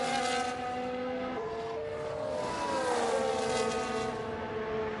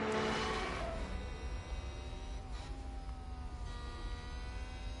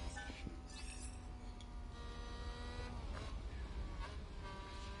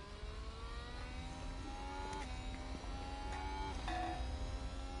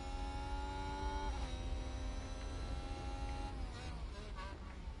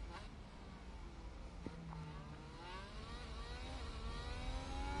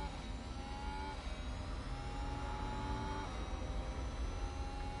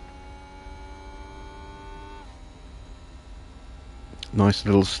 Nice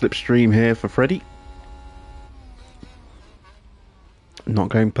little slipstream here for Freddie. Not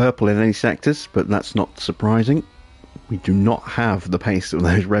going purple in any sectors, but that's not surprising. We do not have the pace of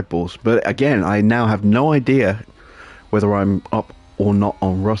those Red Bulls. But again, I now have no idea whether I'm up or not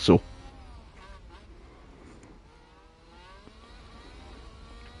on Russell.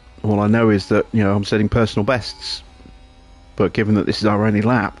 All I know is that, you know, I'm setting personal bests. But given that this is our only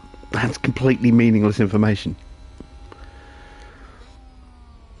lap, that's completely meaningless information.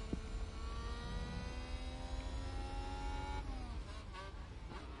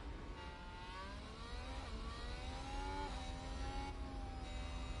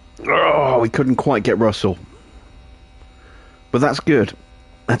 Oh, we couldn't quite get Russell. But that's good.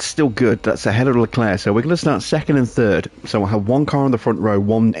 That's still good. That's ahead of Leclerc. So we're going to start second and third. So we'll have one car on the front row,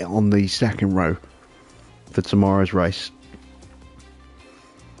 one on the second row for tomorrow's race.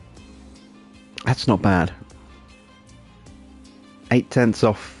 That's not bad. 8/10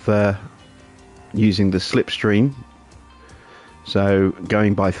 off using the slipstream. So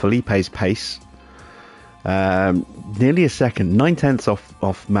going by Felipe's pace. Nearly a second, 9/10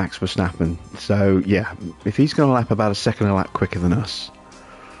 off Max Verstappen. So yeah, if he's going to lap about a second a lap quicker than us,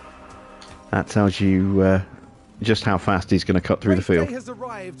 that tells you just how fast he's going to cut through the field. Race day has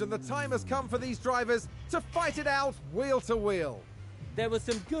arrived and the time has come for these drivers to fight it out wheel to wheel. There was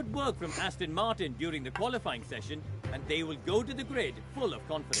some good work from Aston Martin during the qualifying session, and they will go to the grid full of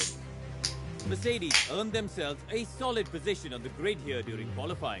confidence. Mercedes earned themselves a solid position on the grid here during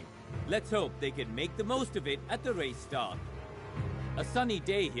qualifying. Let's hope they can make the most of it at the race start. A sunny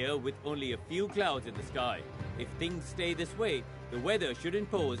day here with only a few clouds in the sky. If things stay this way, the weather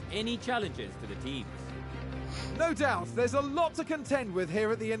shouldn't pose any challenges to the teams. No doubt, there's a lot to contend with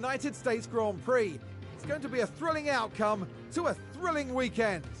here at the United States Grand Prix. It's going to be a thrilling outcome to a thrilling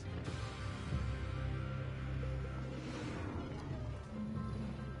weekend.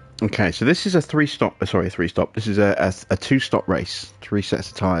 Okay, so this is a three-stop. This is a two-stop race. 3 sets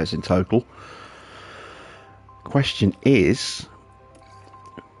of tyres in total. Question is,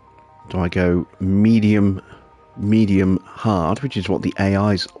 do I go medium, hard, which is what the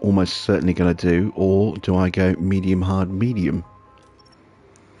AI is almost certainly going to do, or do I go medium, hard, medium?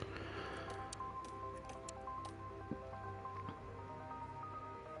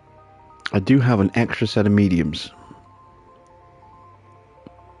 I do have an extra set of mediums.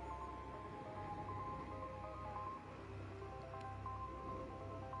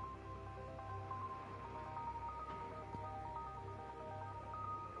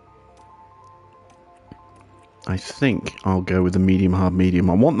 I think I'll go with the medium, hard medium.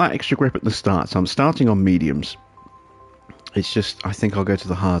 I want that extra grip at the start, so I'm starting on mediums. It's just, I think I'll go to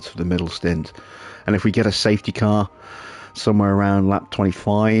the hards for the middle stint. And if we get a safety car somewhere around lap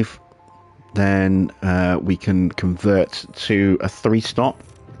 25, then we can convert to a 3-stop.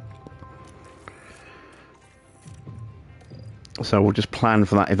 So we'll just plan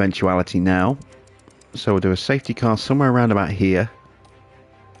for that eventuality now. So we'll do a safety car somewhere around about here.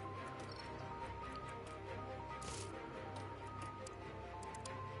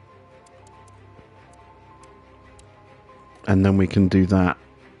 And then we can do that.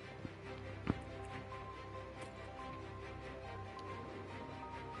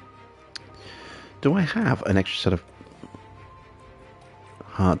 Do I have an extra set of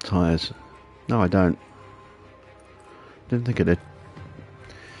hard tyres? No, I don't. Didn't think I did.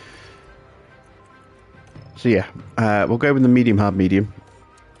 So yeah, we'll go with the medium, hard medium.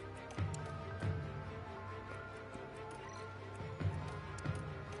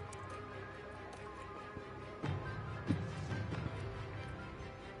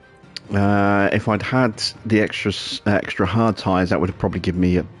 If I'd had the extra hard tyres, that would have probably given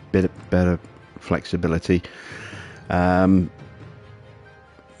me a bit better flexibility. It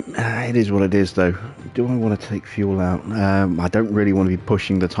is what it is, though. Do I want to take fuel out? I don't really want to be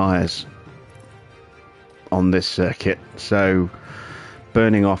pushing the tyres on this circuit, so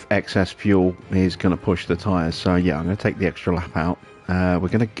burning off excess fuel is going to push the tyres. So yeah, I'm going to take the extra lap out. We're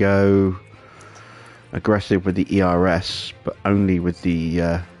going to go aggressive with the ERS, but only with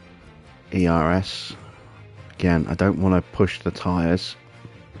the ERS. Again, I don't want to push the tyres.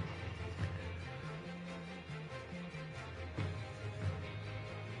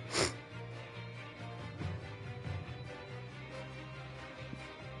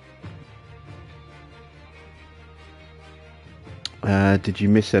 Did you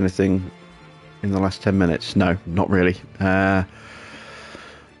miss anything in the last 10 minutes? No, not really. The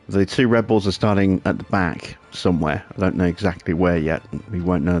two Red Bulls are starting at the back somewhere. I don't know exactly where yet. We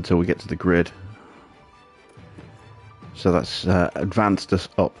won't know until we get to the grid. So that's advanced us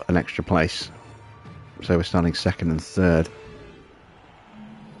up an extra place. So we're starting second and third.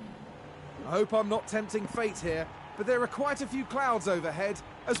 I hope I'm not tempting fate here, but there are quite a few clouds overhead.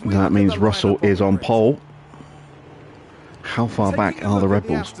 As we That means Russell is on pole. How far back are the Red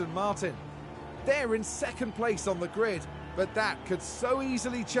Bulls? Aston Martin. They're in second place on the grid, but that could so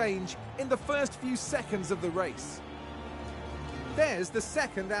easily change in the first few seconds of the race. There's the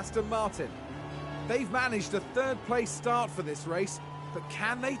second Aston Martin. They've managed a third-place start for this race, but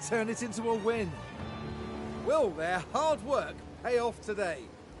can they turn it into a win? Will their hard work pay off today?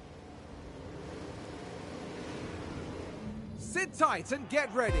 Sit tight and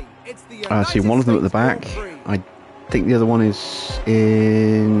get ready. It's the I see one of them at the back. I think the other one is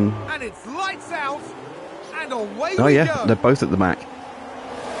in... And it's lights out, and away oh we yeah, go. they're both at the back.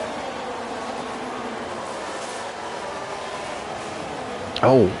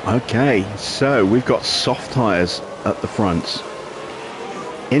 Oh, okay. So we've got soft tyres at the front.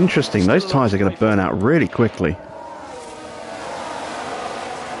 Interesting. Those tyres are going to burn out really quickly.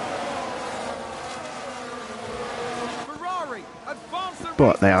 Ferrari advance the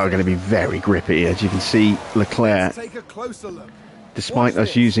But they are going to be very grippy. As you can see, Leclerc, Take a closer look. despite Watch us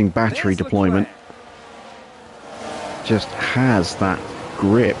this. using battery There's deployment, Leclerc. just has that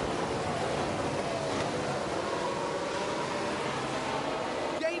grip.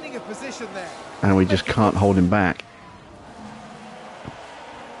 Gaining a position there. And we just can't hold him back.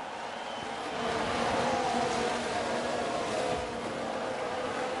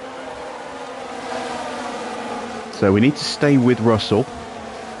 So we need to stay with Russell.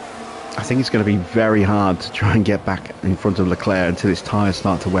 I think it's going to be very hard to try and get back in front of Leclerc until his tyres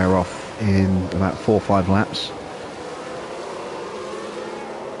start to wear off in about 4 or 5 laps.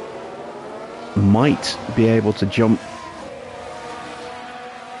 Might be able to jump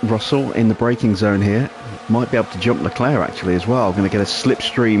Russell in the braking zone here. Might be able to jump Leclerc actually as well. I'm going to get a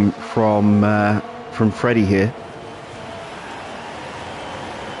slipstream from Freddie here.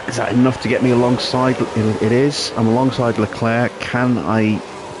 Is that enough to get me alongside? It is. I'm alongside Leclerc. Can I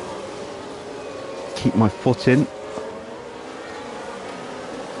keep my foot in?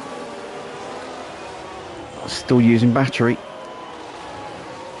 Still using battery.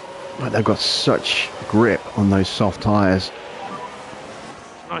 But they've got such grip on those soft tyres.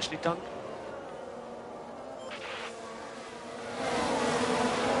 Nicely done.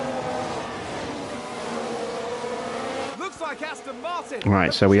 Martin.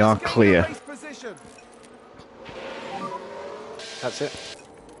 Right, so we are Just gained a clear. race position. That's it.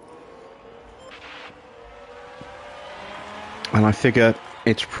 And I figure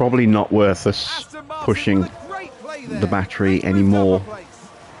it's probably not worth us Aston Martin pushing with a great play there. the battery They've moved anymore up a place.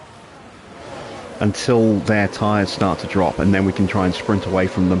 until their tyres start to drop, and then we can try and sprint away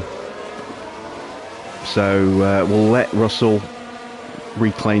from them. So we'll let Russell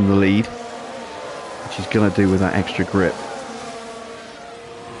reclaim the lead, which he's going to do with that extra grip.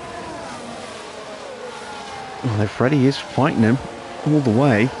 Oh, Freddie is fighting him all the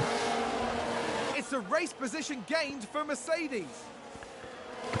way. It's a race position gained for Mercedes.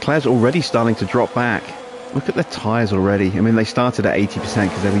 Leclerc's already starting to drop back. Look at their tyres already. I mean, they started at 80%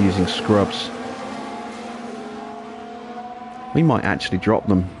 because they were using scrubs. We might actually drop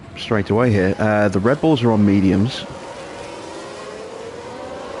them straight away here. The Red Bulls are on mediums.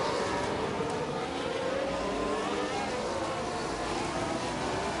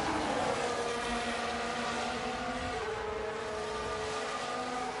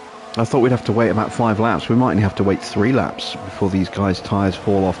 I thought we'd have to wait about 5 laps. We might only have to wait 3 laps before these guys' tyres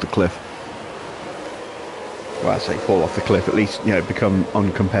fall off the cliff. Well, I say fall off the cliff, at least, you know, become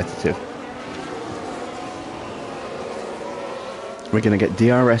uncompetitive. We're going to get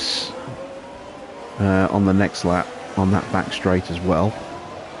DRS on the next lap, on that back straight as well.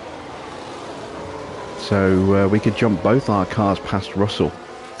 So we could jump both our cars past Russell,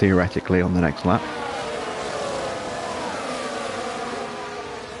 theoretically, on the next lap.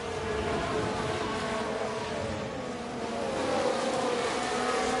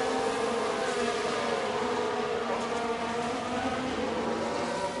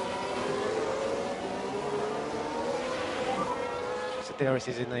 DRS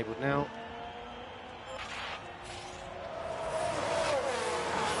is enabled now.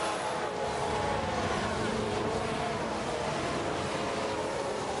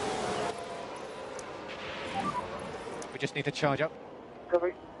 We just need to charge up.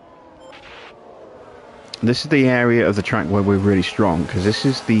 This is the area of the track where we're really strong, because this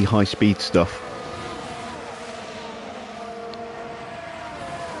is the high speed stuff.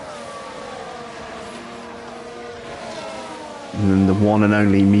 And then the one and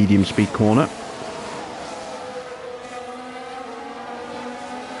only medium speed corner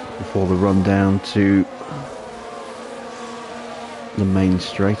before the run down to the main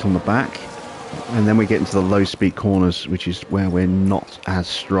straight on the back, and then we get into the low speed corners, which is where we're not as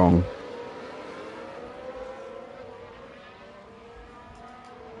strong.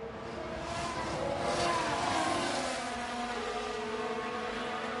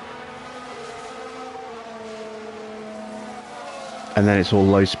 And then it's all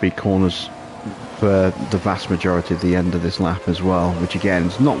low speed corners for the vast majority of the end of this lap as well, which again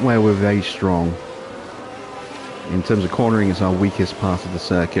is not where we're very strong. In terms of cornering, it's our weakest part of the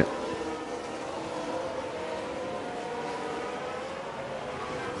circuit.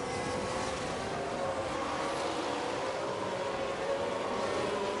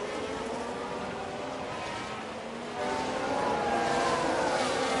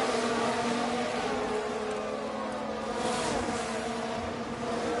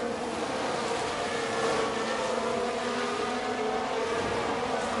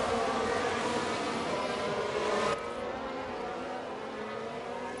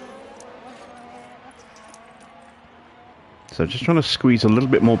 So just trying to squeeze a little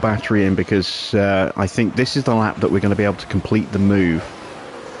bit more battery in, because I think this is the lap that we're going to be able to complete the move.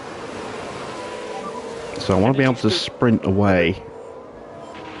 So I want to be able to sprint away.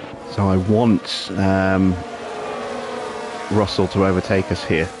 So I want Russell to overtake us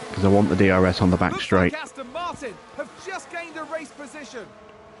here, because I want the DRS on the back straight. Looks like Aston Martin have just gained a race position.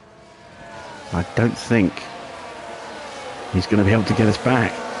 I don't think he's going to be able to get us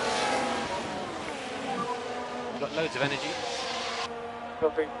back. Got loads of energy.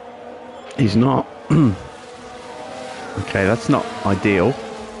 Copy. He's not. Okay, that's not ideal.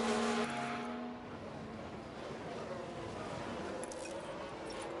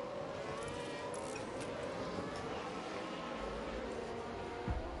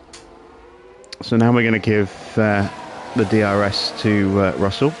 So now we're going to give the DRS to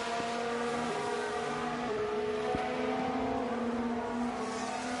Russell.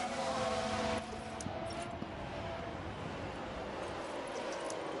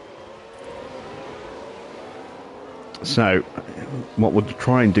 So what we'll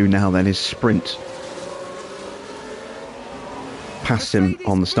try and do now then is sprint past him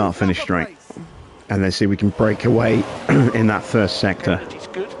on the start-finish straight, and then see if we can break away in that first sector. Energy's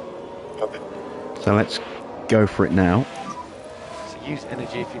good. Copy. So let's go for it now. So use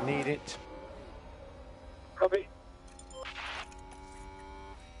energy if you need it. Copy.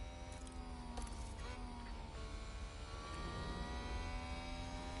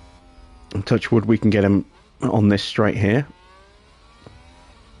 And touch wood, we can get him on this straight here.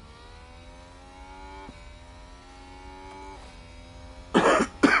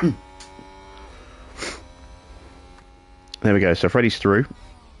 There we go, so Freddy's through.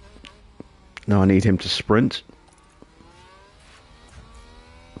 Now I need him to sprint.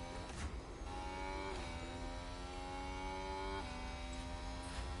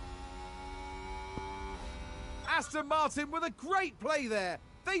 Aston Martin with a great play there.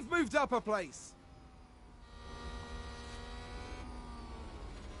 They've moved up a place.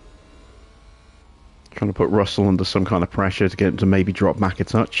 Trying to put Russell under some kind of pressure to get him to maybe drop back a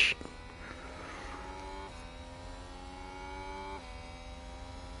touch.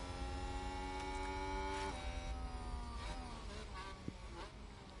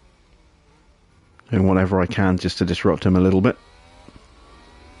 Doing whatever I can just to disrupt him a little bit.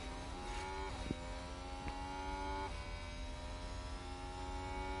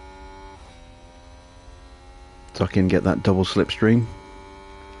 So I can get that double slipstream.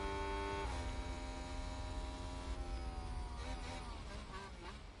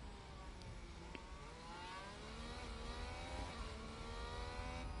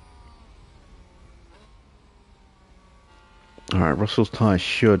 Alright, Russell's tyres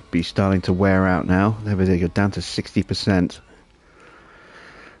should be starting to wear out now. There we go, down to 60%.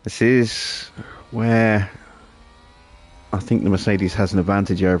 This is where I think the Mercedes has an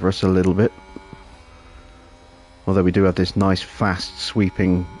advantage over us a little bit. Although we do have this nice, fast,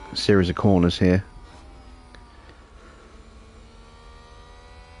 sweeping series of corners here.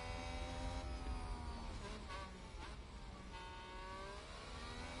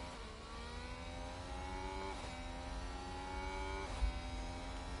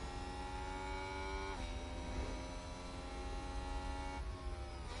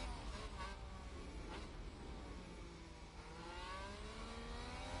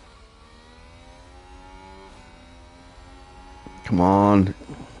 Come on.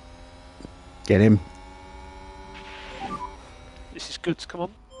 Get him. This is good, come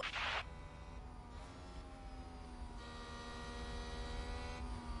on.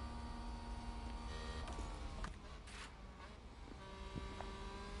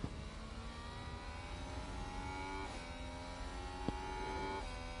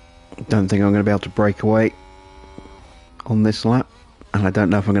 Don't think I'm going to be able to break away on this lap. And I don't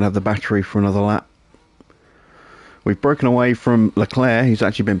know if I'm going to have the battery for another lap. We've broken away from Leclerc, who's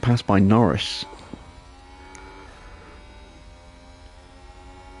actually been passed by Norris.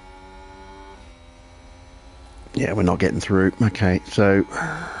 Yeah, we're not getting through. Okay, so...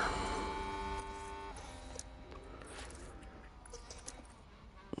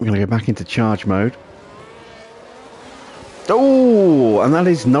 I'm going to go back into charge mode. Oh, and that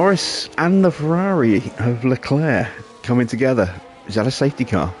is Norris and the Ferrari of Leclerc coming together. Is that a safety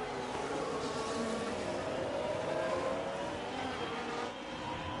car?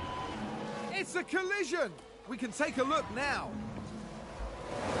 It's a collision. We can take a look now.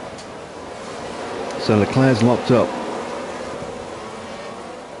 So Leclerc's locked up.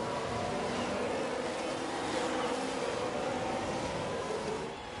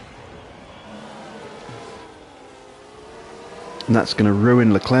 And that's going to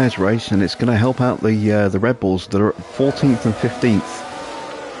ruin Leclerc's race, and it's going to help out the Red Bulls that are at 14th and 15th,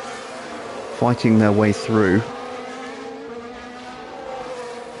 fighting their way through.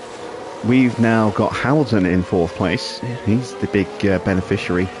 We've now got Hamilton in 4th place. He's the big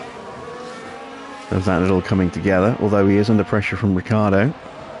beneficiary of that little coming together, although he is under pressure from Ricciardo.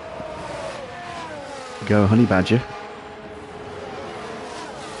 Go Honey Badger.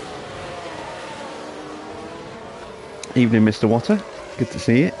 Evening, Mr. Water. Good to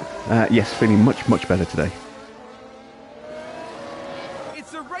see you. Yes, feeling much, much better today.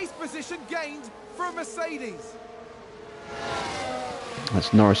 It's a race position gained for a Mercedes.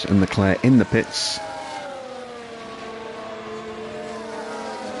 That's Norris and Leclerc in the pits.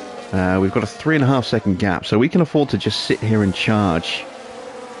 We've got a 3.5 second gap, so we can afford to just sit here and charge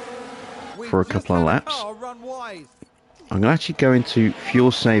for a couple of laps. I'm going to actually go into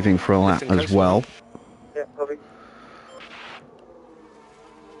fuel saving for a lap as well. Yeah, probably.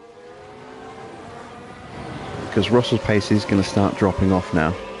 Because Russell's pace is going to start dropping off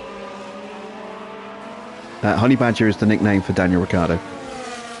now. Honey Badger is the nickname for Daniel Ricciardo.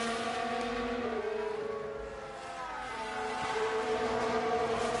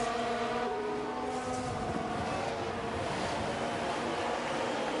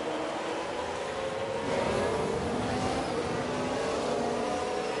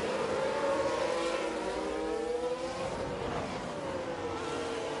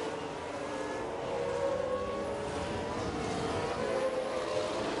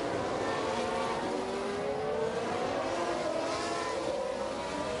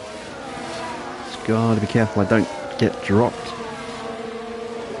 Gotta be careful I don't get dropped.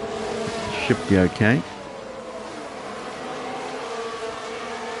 Should be okay.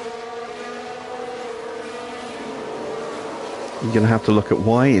 You're gonna have to look at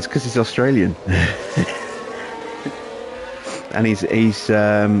why. It's because he's Australian. And he's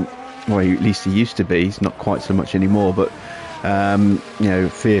well, at least he used to be. He's not quite so much anymore, but you know,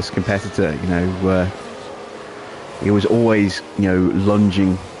 fierce competitor. You know, he was always, you know,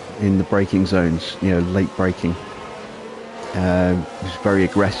 lunging in the braking zones. You know, late braking. He was very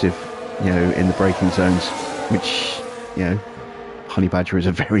aggressive, you know, in the braking zones, which, you know, honey badger is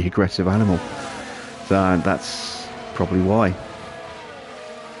a very aggressive animal. So that's probably why.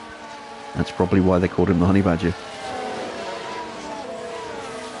 That's probably why they called him the honey badger.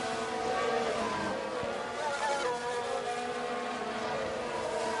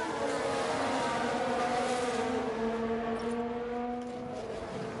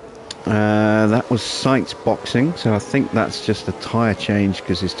 That was Sykes boxing, so I think that's just a tyre change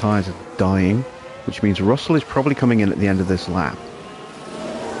because his tyres are dying, which means Russell is probably coming in at the end of this lap.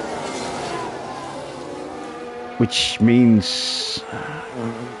 Which means,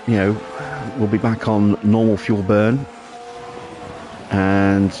 you know, we'll be back on normal fuel burn,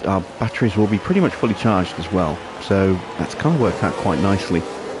 and our batteries will be pretty much fully charged as well. So that's kind of worked out quite nicely.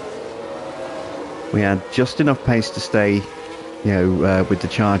 We had just enough pace to stay, you know, with the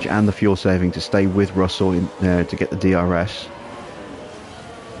charge and the fuel saving to stay with Russell in, to get the DRS.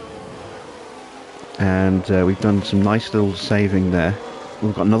 And we've done some nice little saving there.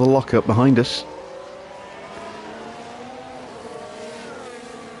 We've got another lockup behind us.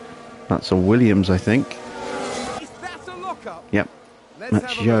 That's a Williams, I think. Is that a lockup? Yep. Let's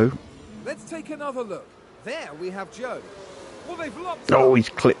That's have a Joe. look. Let's take another look. There we have Joe. Well, they've locked Oh, up. he's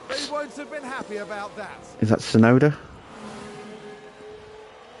clipped. They won't have been happy about that. Is that Sonoda?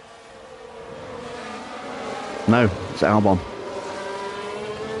 No, it's Albon.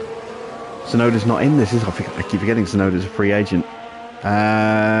 Sonoda's not in this, is I keep forgetting Sonoda's a free agent.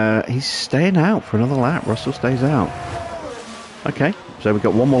 He's staying out for another lap. Russell stays out. Okay, so we've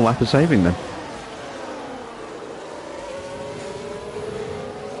got one more lap of saving then.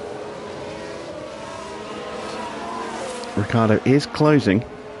 Ricardo is closing.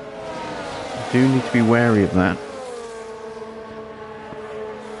 Do need to be wary of that.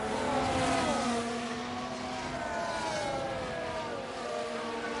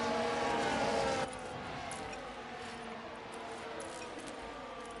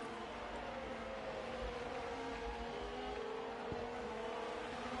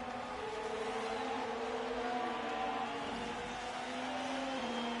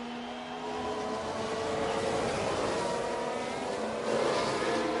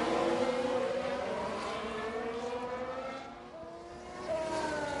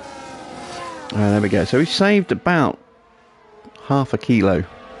 There we go. So we saved about half a kilo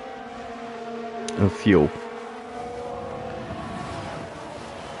of fuel.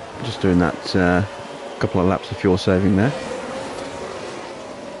 Just doing that couple of laps of fuel saving there.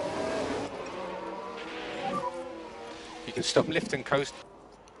 You can stop, lift and coast.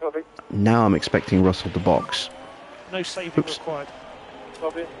 Copy. Now I'm expecting Russell to box. No saving Oops. required.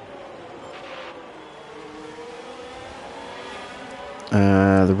 Copy.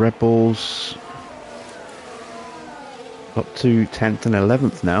 The Red Bulls up to 10th and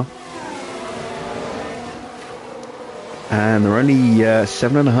 11th now. And they're only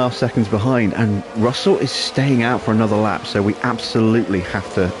 7.5 seconds behind, and Russell is staying out for another lap, so we absolutely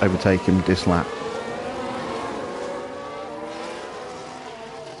have to overtake him this lap.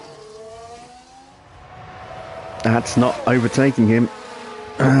 That's not overtaking him.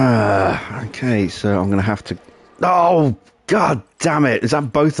 Okay, so I'm going to have to... Oh, God damn it. Is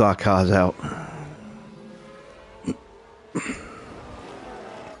that both our cars out?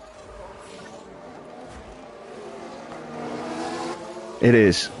 It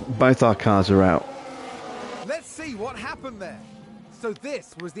is. Both our cars are out. Let's see what happened there. So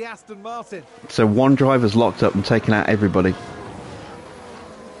this was the Aston Martin. So one driver's locked up and taken out everybody.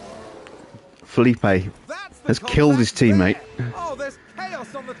 Felipe That's the has killed his teammate there. Oh, there's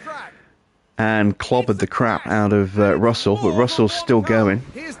chaos on the track. and clobbered the crap out of Russell, but Russell's still going.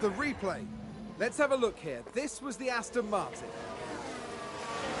 Here's the replay. Let's have a look here. This was the Aston Martin.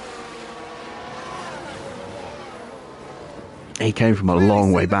 He came from a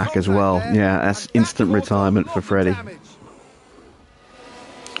long way back as well. Yeah, that's instant retirement for Freddie.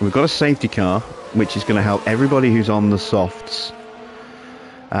 We've got a safety car, which is going to help everybody who's on the softs.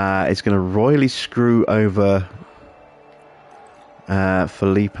 It's going to royally screw over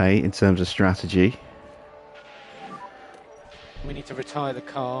Felipe in terms of strategy. We need to retire the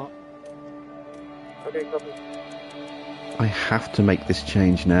car. Okay, copy. I have to make this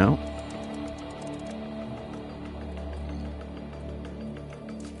change now.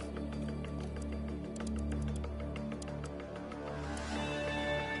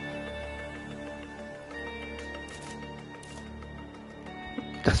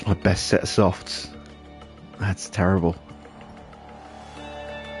 That's my best set of softs. That's terrible.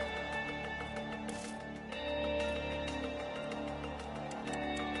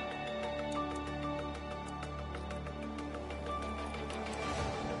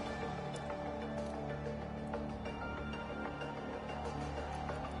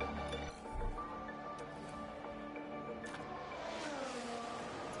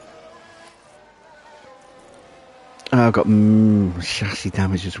 I've got chassis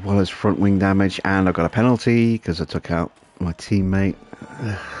damage as well as front wing damage, and I've got a penalty because I took out my teammate.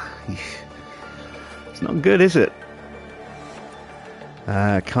 It's not good, is it?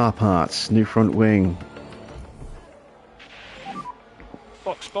 Car parts, new front wing.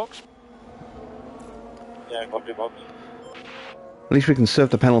 Box. Yeah, copy, box. At least we can serve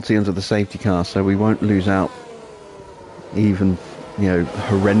the penalty under the safety car, so we won't lose out even,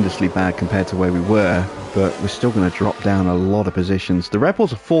 horrendously bad compared to where we were, but we're still going to drop down a lot of positions. The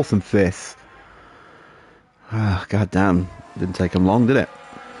Rebels are 4th and 5th. Ah, god damn. Didn't take them long, did it?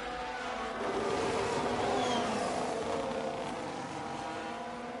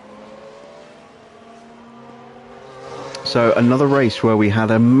 So another race where we had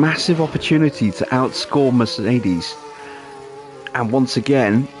a massive opportunity to outscore Mercedes, and once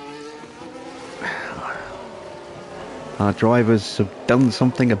again our drivers have done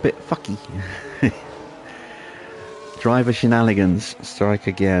something a bit fucky. Driver shenanigans strike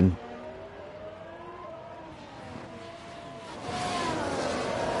again.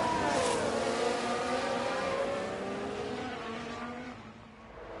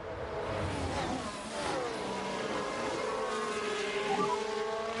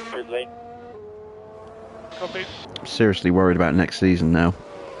 Copy. I'm seriously worried about next season now,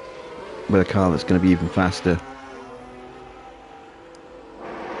 with a car that's going to be even faster.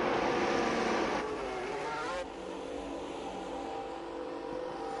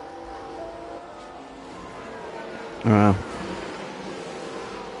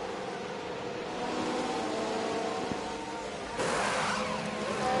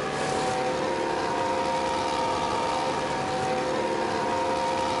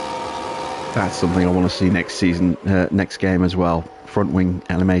 That's something I want to see next season, next game as well. Front wing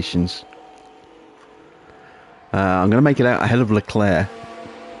animations. I'm going to make it out ahead of Leclerc.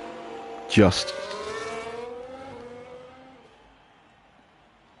 Just.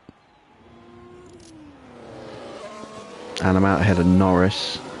 And I'm out ahead of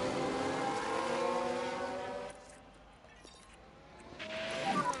Norris.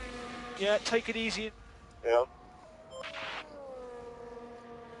 Yeah, take it easy. Yeah.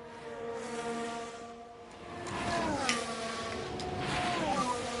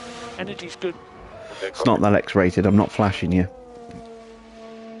 Energy's good. Okay, It's not that X-rated, I'm not flashing you.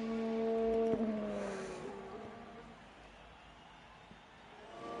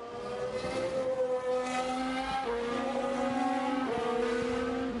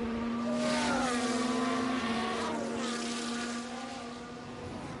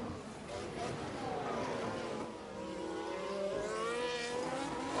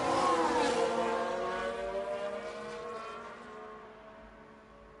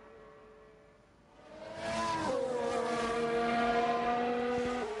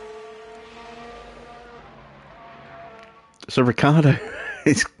 So Ricardo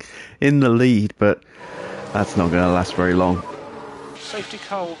is in the lead, but that's not going to last very long. Safety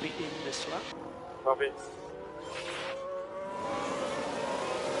car will be in this lap. Copy.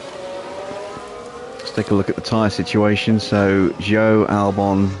 Let's take a look at the tyre situation. So Zhou,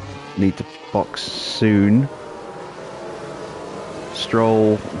 Albon need to box soon.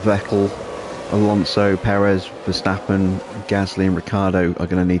 Stroll, Vettel, Alonso, Perez, Verstappen, Gasly and Ricardo are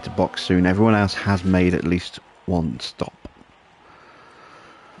going to need to box soon. Everyone else has made at least one stop.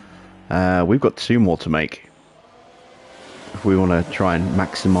 We've got 2 more to make if we want to try and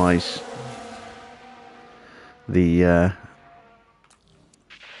maximise the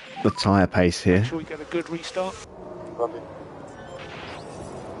tyre pace here. Make sure we get a good restart. Copy.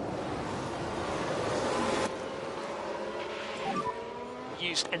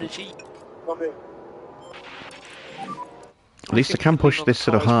 Use energy. Copy. At least I can push this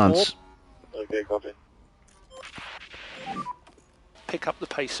sort of hard. Okay, copy. Pick up the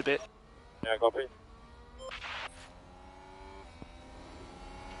pace a bit. Yeah, copy.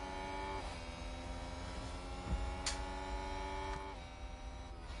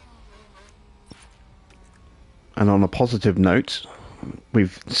 And on a positive note,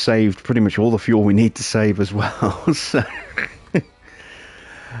 we've saved pretty much all the fuel we need to save as well. So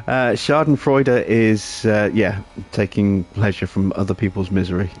Schadenfreude is, taking pleasure from other people's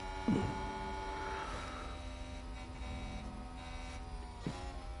misery.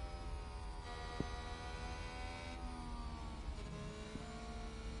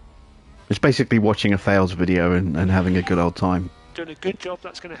 It's basically watching a fails video and having a good old time. Doing a good job,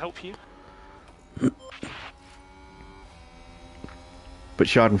 that's going to help you. But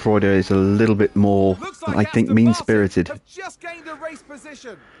Schadenfreude is a little bit more, Like I think, Aston mean-spirited Martin have just gained a race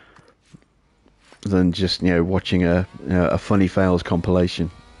position. than just, watching a funny fails compilation.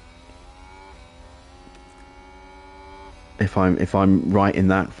 If I'm right in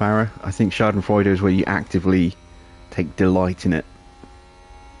that, Farah, I think Schadenfreude is where you actively take delight in it.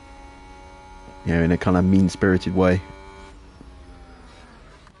 In a kind of mean-spirited way.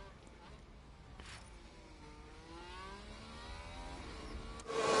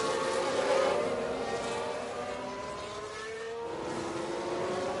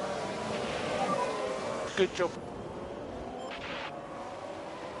 Good job.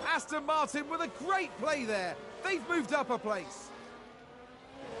 Aston Martin with a great play there. They've moved up a place.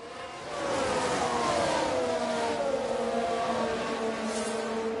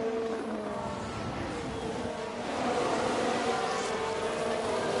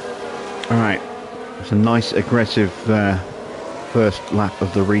 Alright, it's a nice aggressive first lap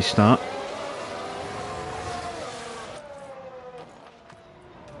of the restart.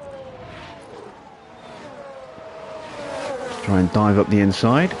 Let's try and dive up the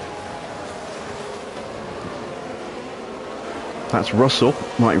inside. That's Russell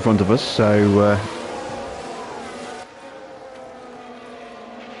right in front of us, so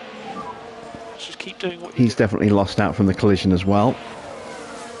Just keep doing what you he's definitely lost out from the collision as well.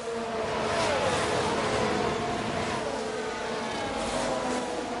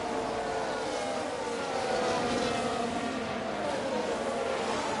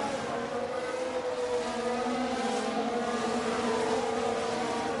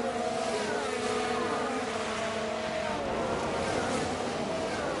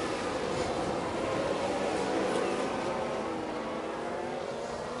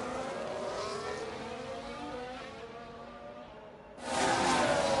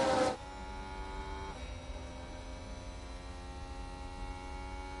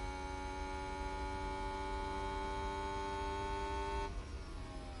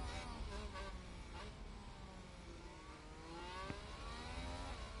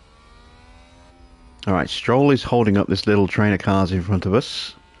 Alright, Stroll is holding up this little train of cars in front of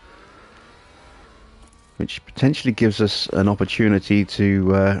us, which potentially gives us an opportunity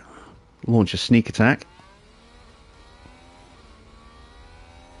to launch a sneak attack.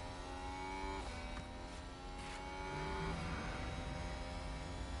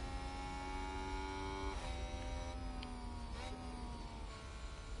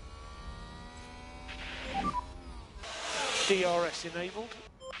 DRS enabled.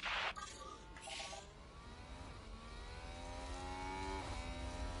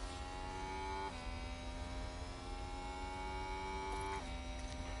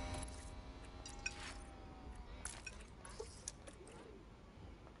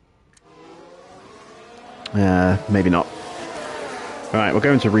 Maybe not. Alright, we're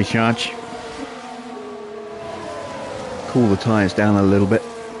going to recharge. Cool the tyres down a little bit.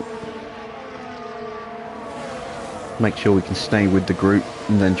 Make sure we can stay with the group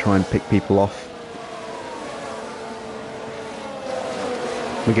and then try and pick people off.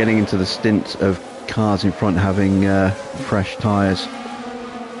 We're getting into the stint of cars in front having fresh tyres.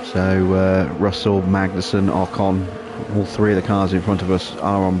 So Russell, Magnussen, Ocon, all three of the cars in front of us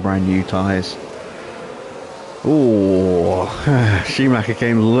are on brand new tyres. Oh, Schumacher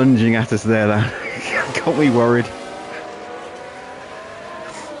came lunging at us there. That got me worried.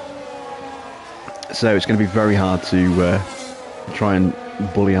 So it's going to be very hard to try and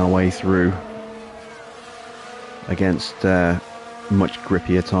bully our way through against much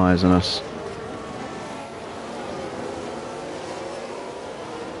grippier tyres than us.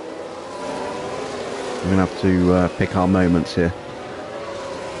 We're going to have to pick our moments here.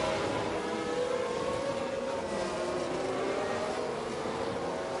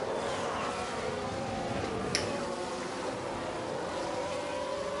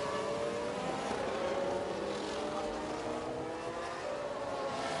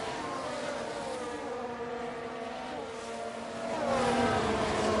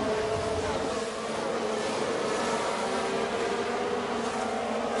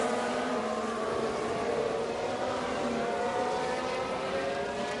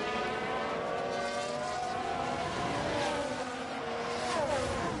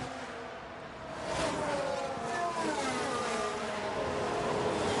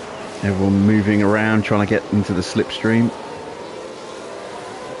 Everyone moving around, trying to get into the slipstream.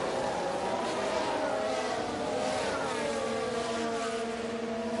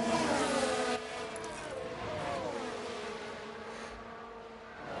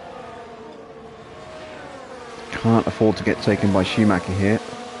 Can't afford to get taken by Schumacher here.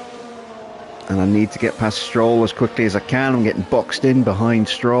 And I need to get past Stroll as quickly as I can. I'm getting boxed in behind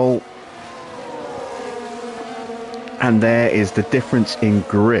Stroll. And there is the difference in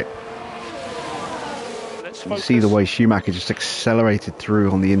grip. You see the way Schumacher just accelerated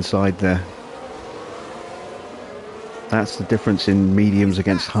through on the inside there. That's the difference in mediums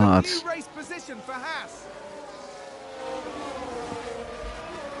against hards. Race position for Haas.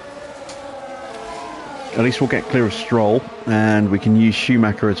 At least we'll get clear of Stroll, and we can use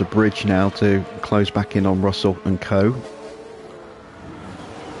Schumacher as a bridge now to close back in on Russell and co.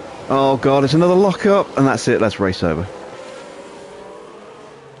 Oh god, it's another lock-up, and that's it, let's race over.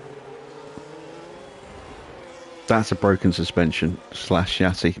 That's a broken suspension /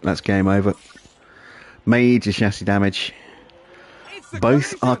 chassis. That's game over. Major chassis damage.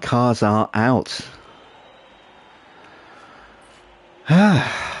 Both our cars are out.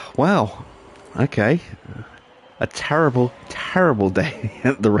 Wow. Okay. A terrible, terrible day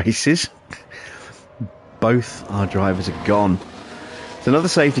at the races. Both our drivers are gone. It's another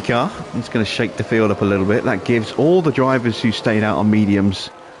safety car. It's going to shake the field up a little bit. That gives all the drivers who stayed out on mediums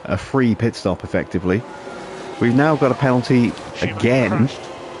a free pit stop, effectively. We've now got a penalty again.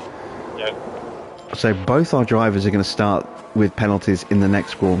 Yeah. So both our drivers are going to start with penalties in the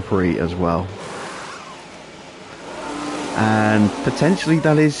next Grand Prix as well. And potentially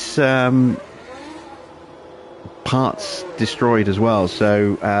that is parts destroyed as well.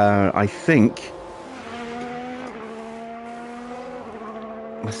 So I think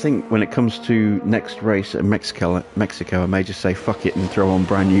when it comes to next race at Mexico, I may just say fuck it and throw on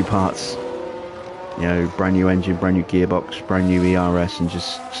brand new parts. You know, brand new engine, brand new gearbox, brand new ERS, and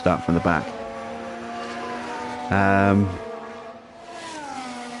just start from the back.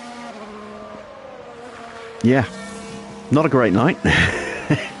 Yeah, not a great night.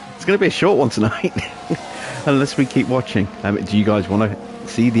 It's going to be a short one tonight, unless we keep watching. Do you guys want to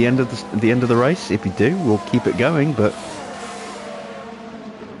see the end of the race? If you do, we'll keep it going. But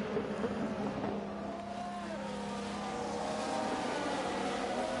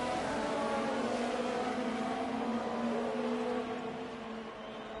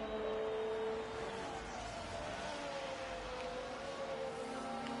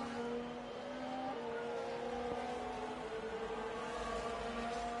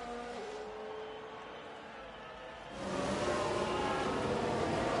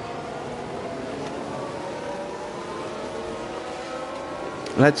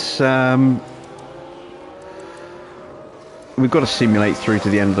let's we've got to simulate through to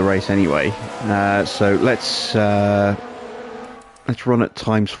the end of the race anyway, so let's run at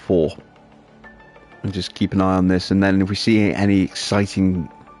 ×4 and just keep an eye on this, and then if we see any exciting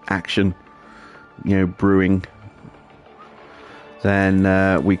action, you know, brewing,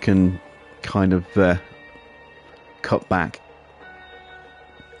 then we can kind of cut back.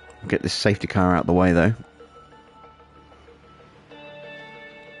 Get this safety car out of the way though.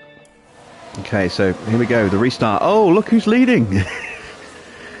 Okay, so here we go, the restart. Oh, look who's leading!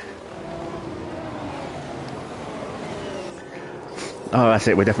 Oh, that's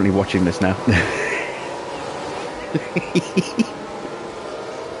it, we're definitely watching this now.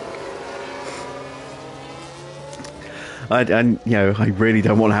 And you know, I really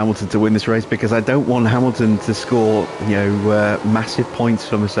don't want Hamilton to win this race, because I don't want Hamilton to score, you know, massive points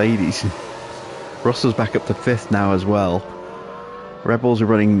for Mercedes. Russell's back up to 5th now as well. Red Bulls are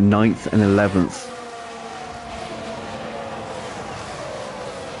running 9th and 11th.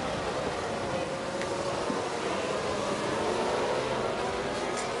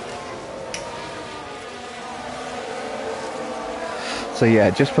 So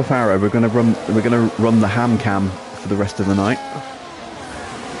yeah, just for Farrow, we're going to run the ham cam for the rest of the night.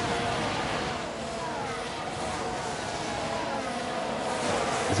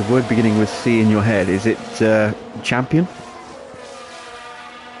 There's a word beginning with C in your head. Is it champion?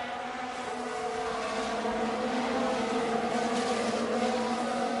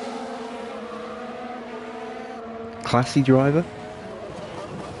 Classy driver?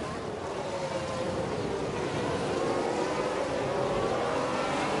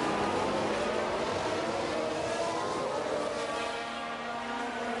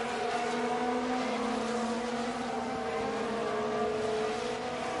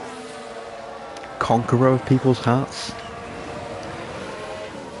 Conqueror of people's hearts?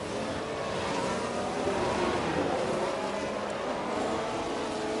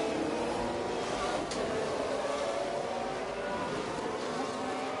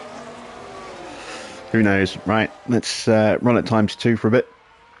 Who knows? Right, let's run at ×2 for a bit.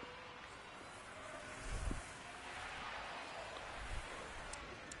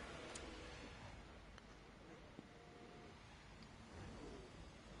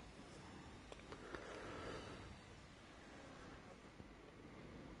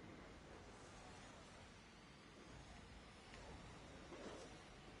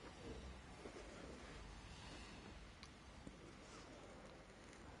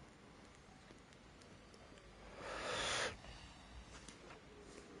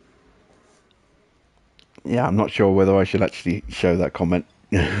 Yeah, I'm not sure whether I should actually show that comment.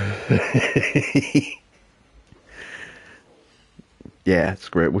 Yeah,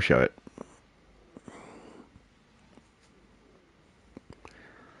 screw it, we'll show it.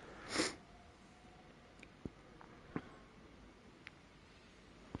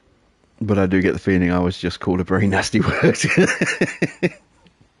 But I do get the feeling I was just called a very nasty word.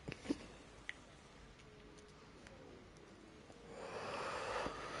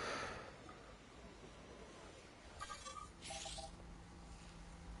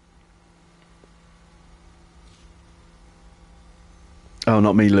 Oh,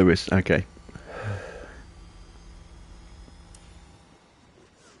 not me, Lewis. Okay.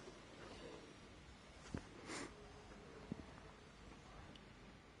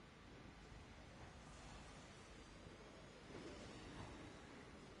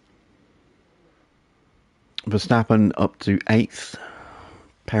 Verstappen up to 8th.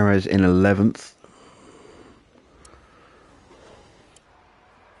 Perez in 11th.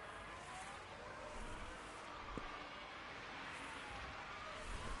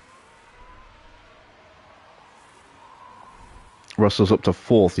 Russell's up to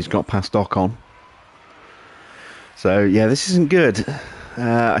 4th. He's got past Ocon. So, yeah, this isn't good.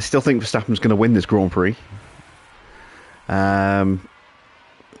 I still think Verstappen's going to win this Grand Prix.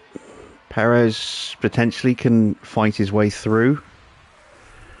 Perez potentially can fight his way through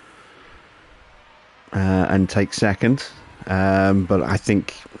and take second. But I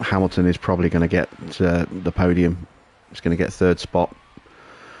think Hamilton is probably going to get the podium. He's going to get 3rd spot.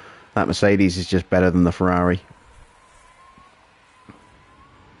 That Mercedes is just better than the Ferrari.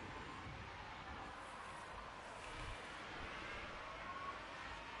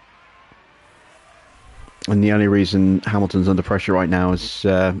 And the only reason Hamilton's under pressure right now is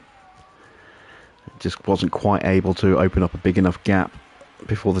just wasn't quite able to open up a big enough gap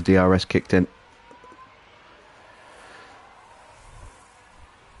before the DRS kicked in.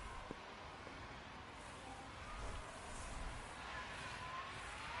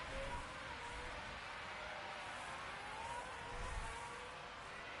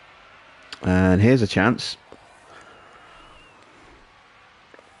 And here's a chance.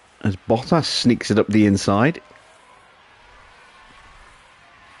 As Bottas sneaks it up the inside.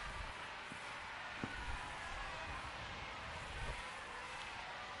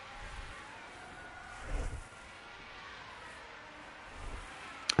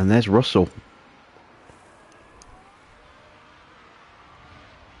 And there's Russell.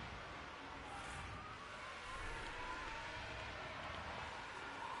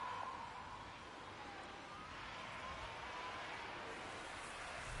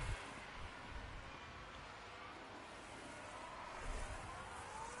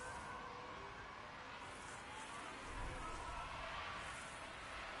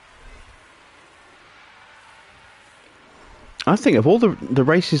 I think of all the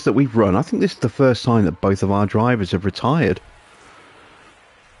races that we've run, I think this is the first time that both of our drivers have retired.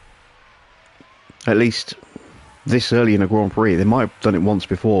 At least this early in a Grand Prix. They might have done it once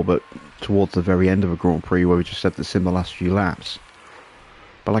before, but towards the very end of a Grand Prix where we just said this in the last few laps.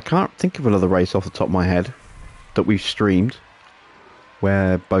 But I can't think of another race off the top of my head that we've streamed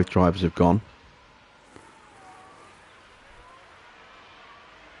where both drivers have gone.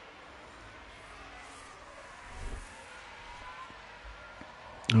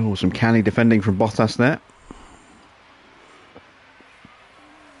 Oh, some canny defending from Bottas there.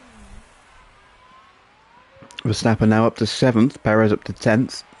 Verstappen now up to 7th, Perez up to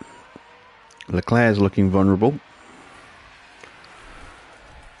 10th. Leclerc's looking vulnerable.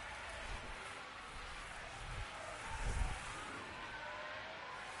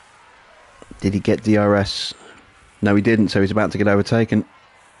 Did he get DRS? No, he didn't, so he's about to get overtaken.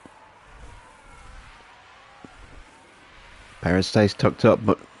 Perez stays tucked up,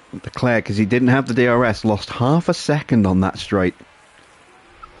 but Leclerc, because he didn't have the DRS, lost half a second on that straight.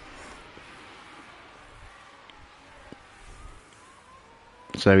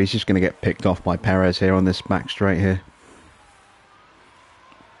 So he's just going to get picked off by Perez here on this back straight here.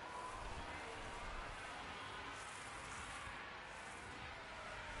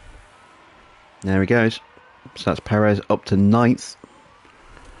 There he goes. So that's Perez up to 9th.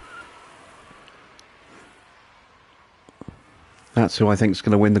 That's who I think is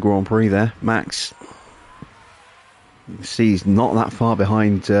going to win the Grand Prix there, Max. You can see he's not that far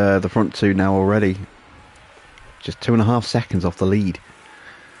behind the front two now already. Just 2.5 seconds off the lead.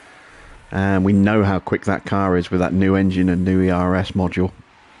 And we know how quick that car is with that new engine and new ERS module.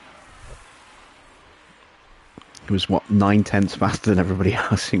 It was, what, 9/10 faster than everybody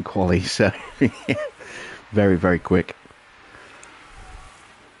else in quali, so very, very quick.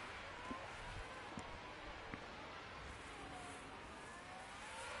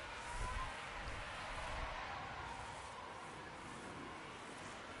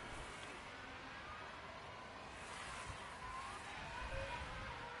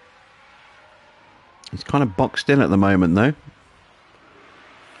 He's kind of boxed in at the moment, though.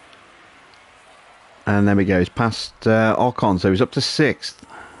 And there we go. He's past Ocon, so he's up to 6th.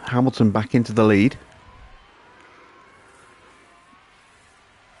 Hamilton back into the lead.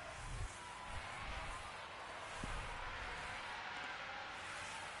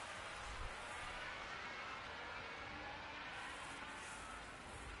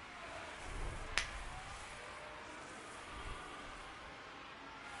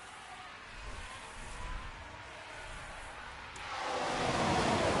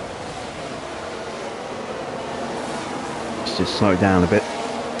 Just slow down a bit.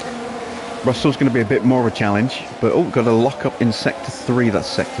 Russell's going to be a bit more of a challenge, but oh, got a lock up in sector 3. That's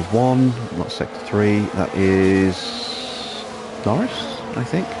sector 1, not sector 3. That is Norris, I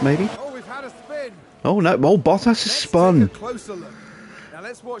think, maybe. Oh, we've had a spin. Oh no! Oh, Bottas has Let's spun. take a closer look. Now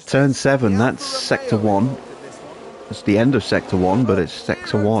let's watch Turn this. 7. The That's Alfa sector Romeo 1. did this one. It's the end of sector 1, but it's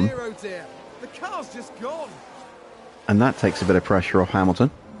sector 1, Dear. The car's just gone. and that takes a bit of pressure off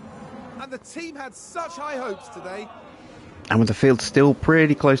Hamilton. And the team had such high hopes today. And with the field still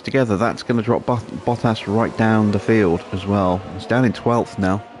pretty close together, that's going to drop Bottas right down the field as well. He's down in 12th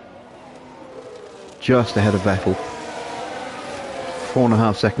now. Just ahead of Vettel.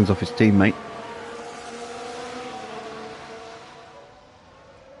 4.5 seconds off his teammate.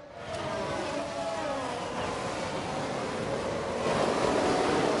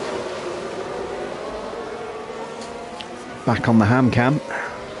 Back on the ham cam.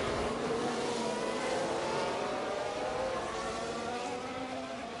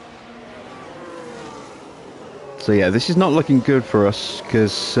 So yeah, this is not looking good for us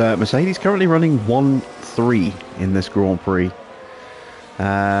because Mercedes currently running 1-3 in this Grand Prix.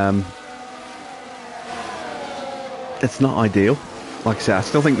 It's not ideal. Like I said, I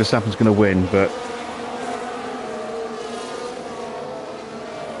still think Verstappen's going to win, but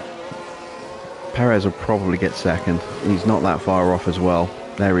Perez will probably get second. He's not that far off as well.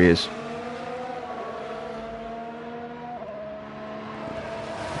 There he is.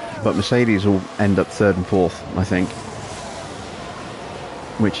 But Mercedes will end up 3rd and 4th, I think.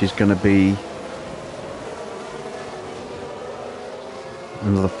 Which is going to be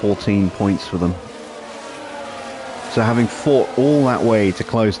another 14 points for them. So having fought all that way to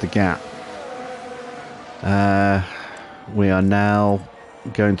close the gap, we are now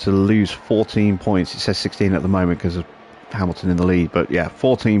going to lose 14 points. It says 16 at the moment because of Hamilton in the lead. But yeah,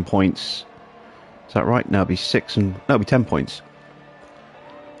 14 points. Is that right? No, it'll be 10 points.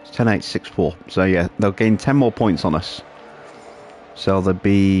 10-8, 6-4. So yeah, they'll gain 10 more points on us. So they'll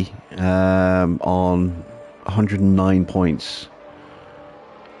be on 109 points.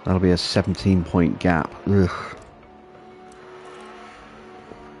 That'll be a 17-point gap. Ugh.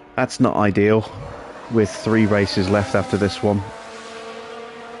 That's not ideal, with 3 races left after this one.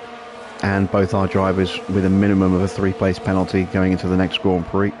 And both our drivers with a minimum of a 3-place penalty going into the next Grand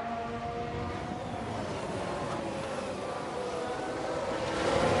Prix.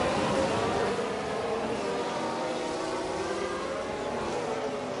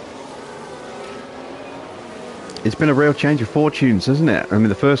 It's been a real change of fortunes, hasn't it? I mean,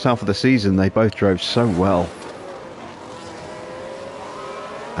 the first half of the season, they both drove so well.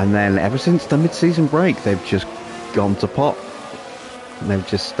 And then ever since the mid-season break, they've just gone to pot. And they've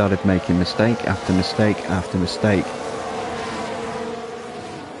just started making mistake after mistake after mistake.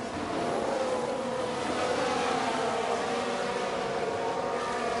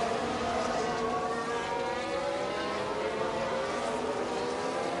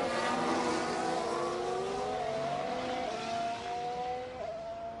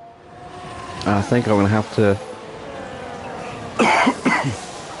 I think I'm going to have to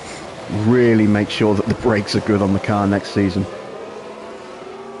really make sure that the brakes are good on the car next season.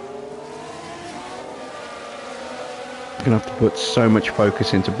 I'm going to have to put so much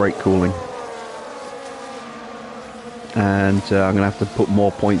focus into brake cooling. and I'm going to have to put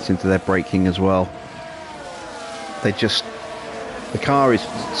more points into their braking as well. The car is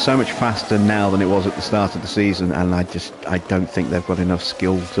so much faster now than it was at the start of the season, and I don't think they've got enough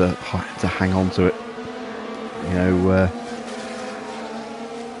skill to hang on to it. You know,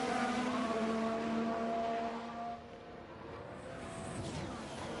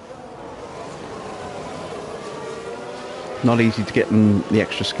 not easy to get them the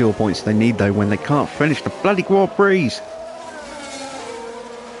extra skill points they need though when they can't finish the bloody Grand Prix.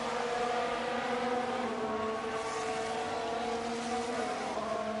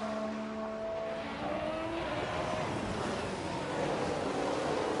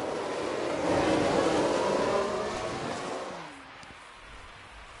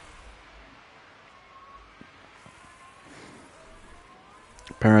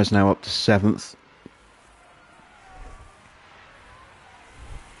 Perez now up to 7th.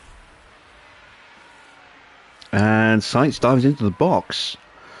 And Sainz dives into the box.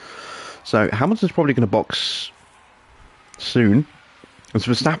 So Hamilton's probably going to box soon. As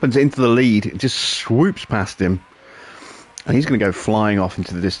Verstappen's into the lead, it just swoops past him. And he's going to go flying off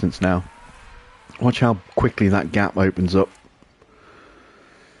into the distance now. Watch how quickly that gap opens up.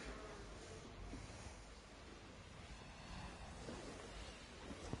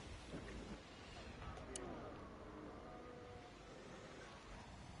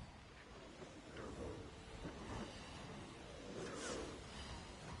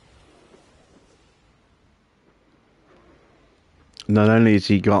 Not only has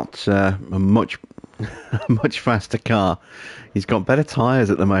he got a much faster car, he's got better tyres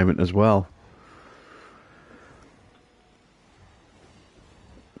at the moment as well.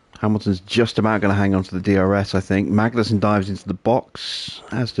 Hamilton's just about going to hang on to the DRS, I think. Magnussen dives into the box,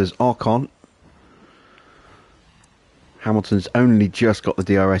 as does Ocon. Hamilton's only just got the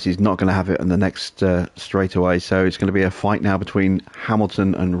DRS. He's not going to have it in the next straightaway, so it's going to be a fight now between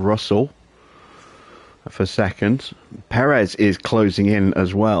Hamilton and Russell for second. Perez is closing in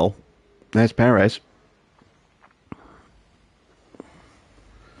as well. There's Perez.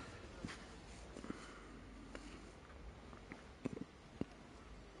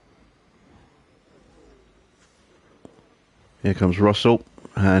 Here comes Russell,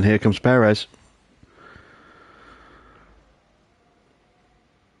 and here comes Perez.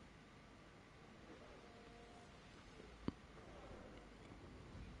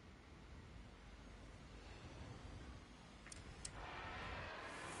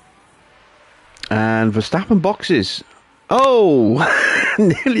 And Verstappen boxes. Oh!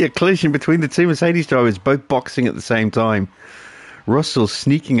 Nearly a collision between the two Mercedes drivers, both boxing at the same time. Russell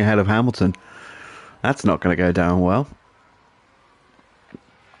sneaking ahead of Hamilton. That's not going to go down well.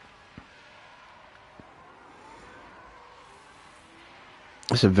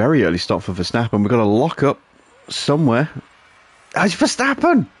 It's a very early stop for Verstappen. We've got a lock up somewhere. Oh, it's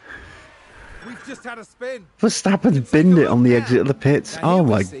Verstappen! We've just had a spin. Verstappen's binned it on the exit of the pits. Oh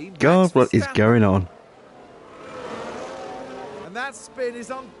my God, what is going on? And that spin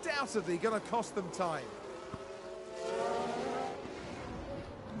is undoubtedly going to cost them time.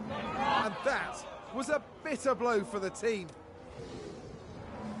 And that was a bitter blow for the team.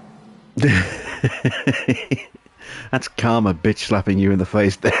 That's karma bitch slapping you in the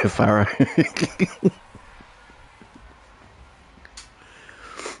face there, Farah.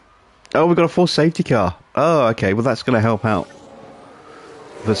 Oh, we've got a full safety car. Oh, okay. Well, that's going to help out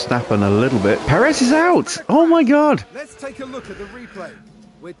Verstappen a little bit. Perez is out. Oh, my God. Let's take a look at the replay.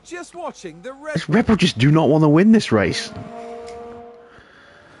 We're just watching the Red Bull just do not want to win this race.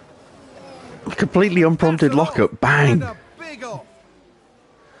 A completely unprompted lockup. Bang.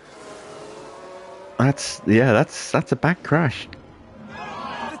 That's a back crash.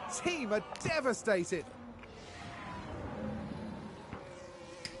 The team are devastated.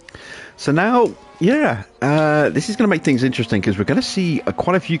 So now, this is going to make things interesting because we're going to see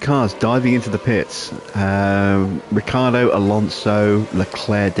quite a few cars diving into the pits. Ricciardo, Alonso,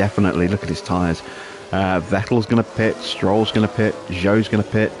 Leclerc definitely. Look at his tyres. Vettel's going to pit. Stroll's going to pit. Zhou's going to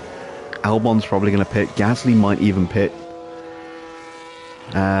pit. Albon's probably going to pit. Gasly might even pit.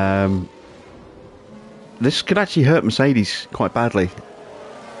 This could actually hurt Mercedes quite badly.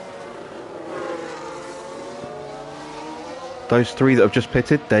 Those three that have just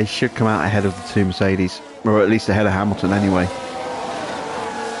pitted, they should come out ahead of the two Mercedes. Or at least ahead of Hamilton anyway.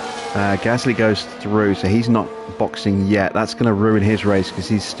 Gasly goes through, so he's not boxing yet. That's going to ruin his race because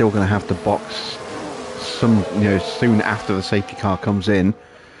he's still going to have to box soon after the safety car comes in.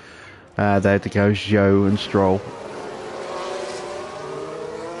 There to go Zhou and Stroll.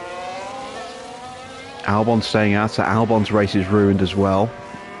 Albon's staying out, so Albon's race is ruined as well.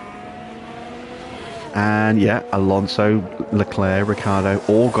 And yeah, Alonso, Leclerc, Ricciardo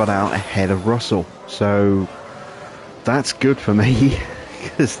all got out ahead of Russell. So that's good for me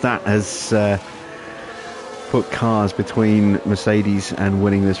because that has put cars between Mercedes and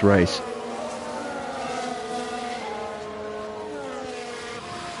winning this race.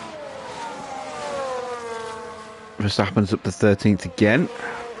 Verstappen's up to 13th again.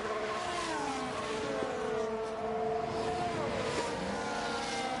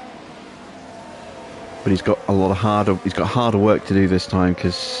 But he's got harder work to do this time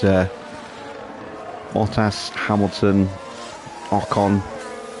because Bottas, Hamilton, Ocon,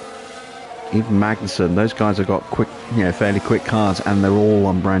 even Magnussen, those guys have got quick, fairly quick cars, and they're all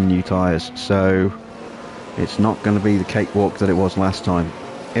on brand new tyres. So it's not going to be the cakewalk that it was last time.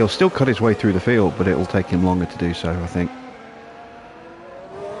 He'll still cut his way through the field, but it'll take him longer to do so, I think.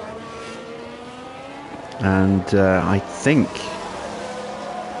 And I think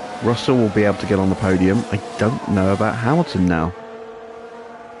Russell will be able to get on the podium. I don't know about Hamilton now.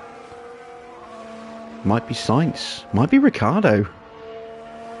 Might be Sainz. Might be Ricciardo.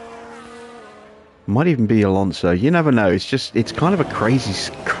 Might even be Alonso. You never know. It's kind of a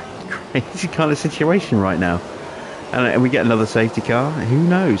crazy kind of situation right now. And we get another safety car. Who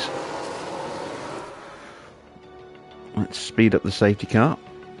knows? Let's speed up the safety car.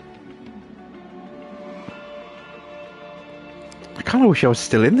 I kind of wish I was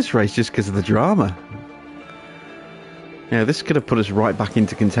still in this race just because of the drama. Yeah, this could have put us right back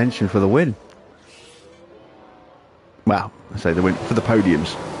into contention for the win. Well, I say the win for the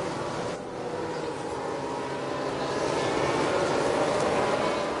podiums.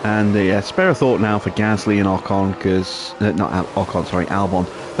 And spare a thought now for Gasly and Ocon, because not Ocon, sorry, Albon.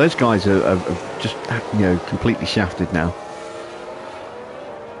 Those guys are just completely shafted now,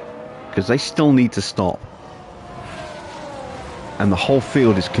 because they still need to stop, and the whole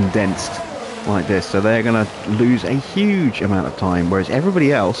field is condensed like this, so they're going to lose a huge amount of time, whereas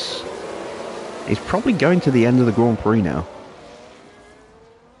everybody else is probably going to the end of the Grand Prix now.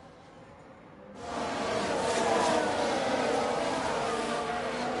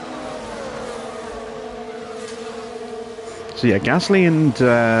 So yeah, Gasly and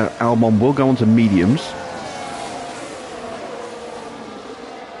Albon will go on to mediums.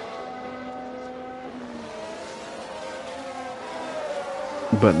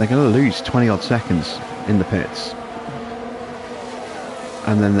 But they're going to lose 20 odd seconds in the pits.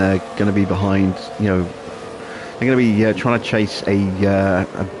 And then they're going to be behind, they're going to be trying to chase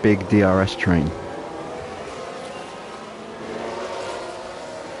a big DRS train.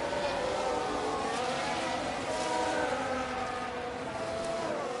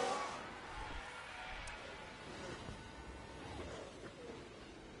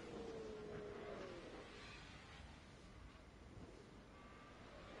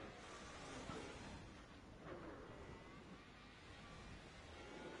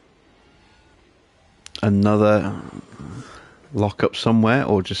 Another lock-up somewhere,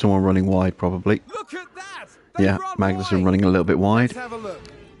 or just someone running wide, probably. Look at that! Yeah, Magnussen running a little bit wide. Let's have a look.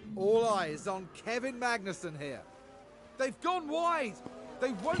 All eyes on Kevin Magnussen here. They've gone wide.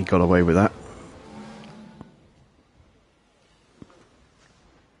 They won't. He got away with that.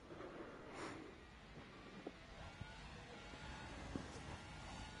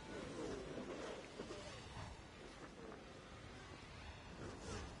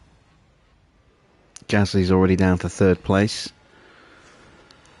 Gasly's already down to third place.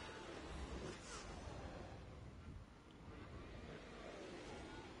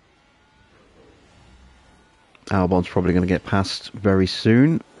 Albon's probably going to get past very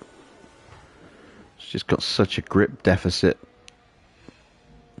soon. It's just got such a grip deficit.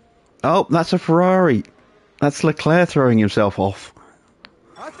 Oh, that's a Ferrari. That's Leclerc throwing himself off.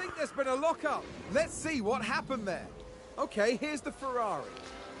 I think there's been a lock-up. Let's see what happened there. Okay, here's the Ferrari.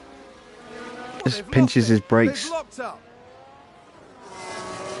 Just pinches his brakes.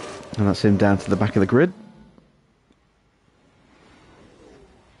 And that's him down to the back of the grid.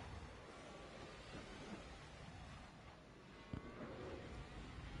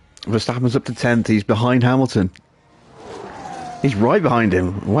 Verstappen's up to 10th. He's behind Hamilton. He's right behind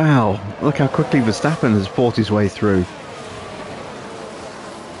him. Wow. Look how quickly Verstappen has fought his way through.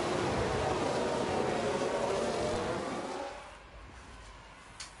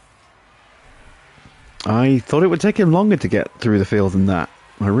 I thought it would take him longer to get through the field than that.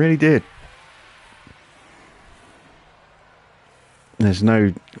 I really did. There's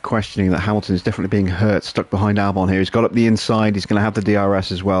no questioning that Hamilton is definitely being hurt, stuck behind Albon here. He's got up the inside. He's going to have the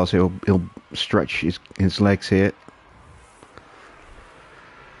DRS as well, so he'll stretch his legs here.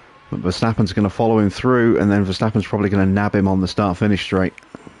 But Verstappen's going to follow him through, and then Verstappen's probably going to nab him on the start-finish straight.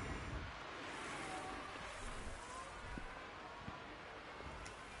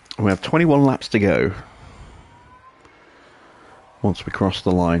 We have 21 laps to go once we cross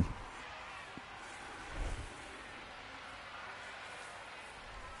the line.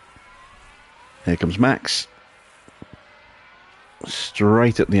 Here comes Max.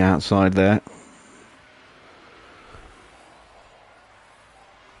 Straight at the outside there.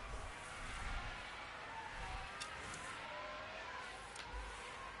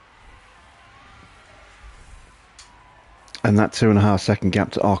 And that 2.5 second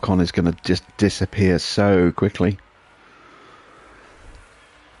gap to Ocon is going to just disappear so quickly.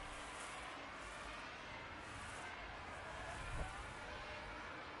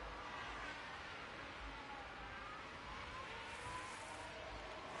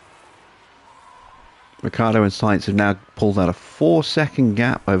 Ricciardo and Sainz have now pulled out a 4-second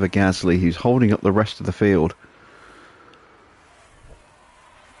gap over Gasly, who's holding up the rest of the field.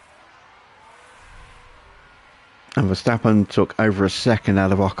 And Verstappen took over a second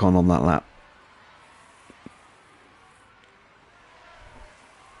out of Ocon on that lap.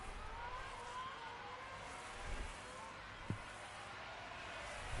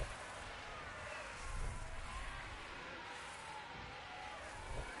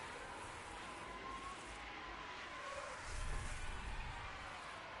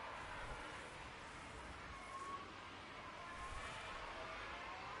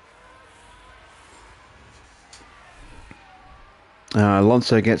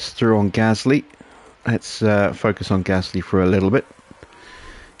 Alonso gets through on Gasly. Let's focus on Gasly for a little bit.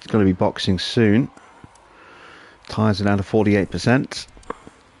 He's going to be boxing soon. Tyres are down to 48%.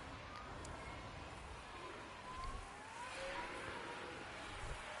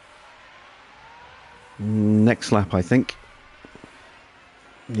 Next lap, I think.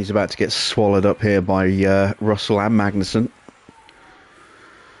 He's about to get swallowed up here by Russell and Magnussen.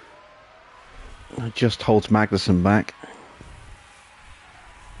 Just holds Magnussen back.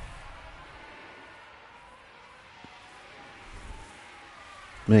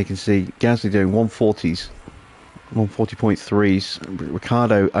 There you can see Gasly doing 140s, 140.3s.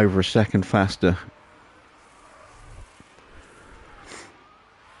 Ricciardo over a second faster.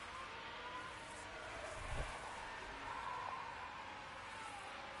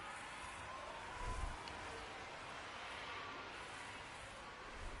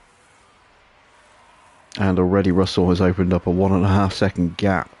 And already Russell has opened up a 1.5 second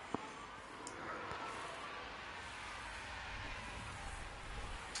gap.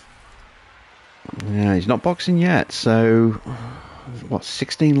 Yeah, he's not boxing yet, so what,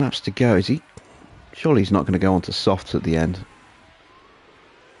 16 laps to go, is he? Surely he's not going to go on to softs at the end.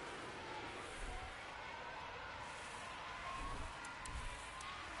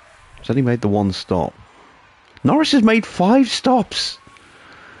 He's only made the one stop. Norris has made 5 stops.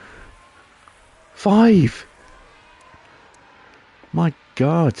 5. My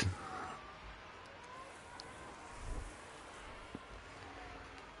God.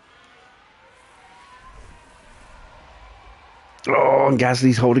 Oh, and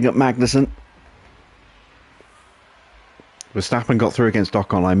Gasly's holding up Magnussen. Verstappen got through against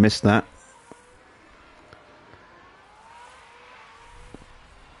Ocon. I missed that.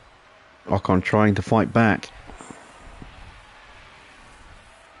 Ocon trying to fight back.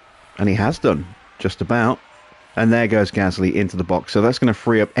 And he has done, just about. And there goes Gasly into the box. So that's going to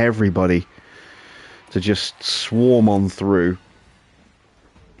free up everybody to just swarm on through.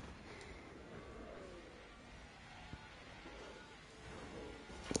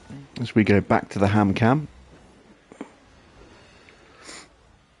 As we go back to the ham cam.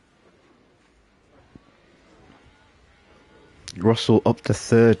 Russell up to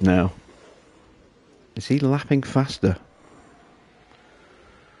 3rd now. Is he lapping faster?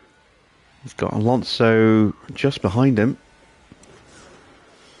 He's got Alonso just behind him.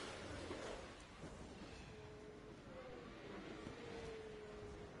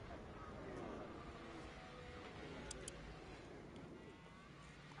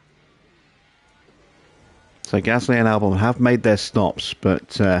 So Gasly and Albon have made their stops,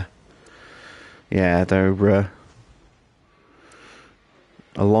 but yeah, they're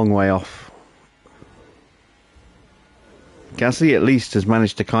a long way off. Gasly at least has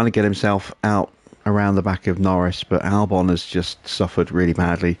managed to kind of get himself out around the back of Norris, but Albon has just suffered really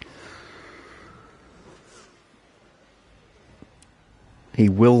badly. He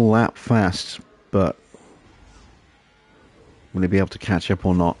will lap fast, but will he be able to catch up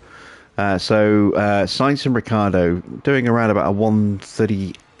or not? So Sainz and Ricciardo doing around about a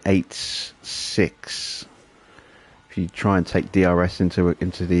 138.6. If you try and take DRS into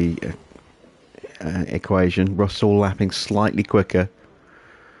the equation, Russell lapping slightly quicker.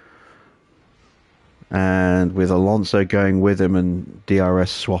 And with Alonso going with him and DRS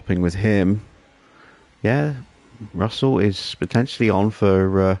swapping with him, yeah, Russell is potentially on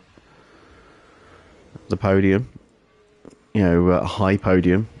for the podium. You know, a high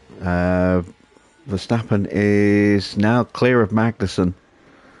podium. Verstappen is now clear of Magnussen.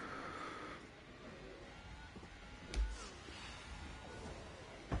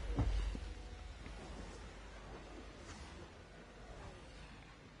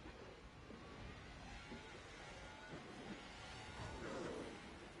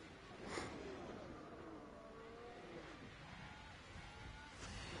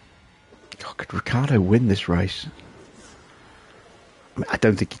 God, could Ricciardo win this race? I mean, I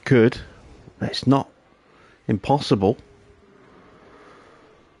don't think he could. It's not impossible.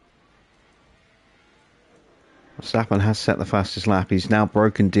 Verstappen has set the fastest lap. He's now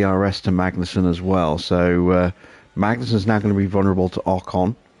broken DRS to Magnussen as well. So Magnussen's now going to be vulnerable to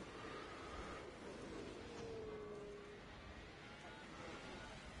Ocon.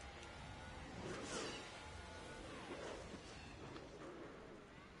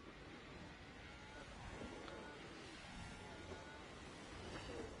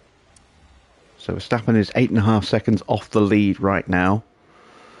 So Verstappen is 8.5 seconds off the lead right now.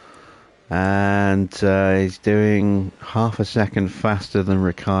 And he's doing half a second faster than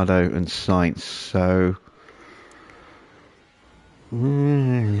Ricciardo and Sainz. So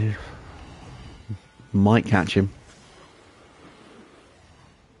might catch him.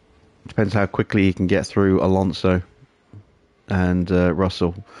 Depends how quickly he can get through Alonso and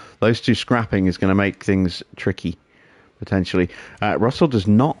Russell. Those two scrapping is going to make things tricky. Potentially. Russell does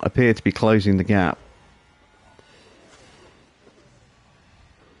not appear to be closing the gap.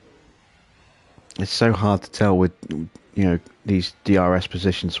 It's so hard to tell with, you know, these DRS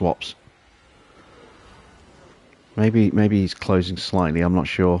position swaps. Maybe he's closing slightly, I'm not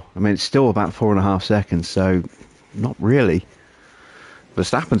sure. I mean, it's still about 4.5 seconds, so not really.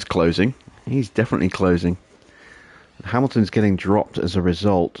 Verstappen's closing. He's definitely closing. Hamilton's getting dropped as a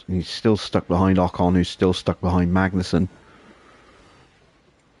result. He's still stuck behind Ocon, who's still stuck behind Magnussen.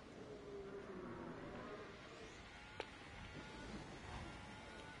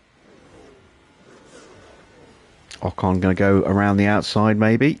 Ocon going to go around the outside,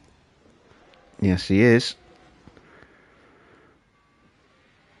 maybe. Yes, he is.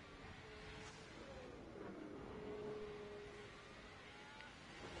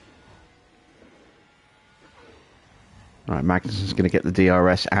 Right, Magnussen's going to get the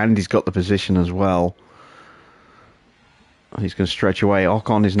DRS, and he's got the position as well. He's going to stretch away.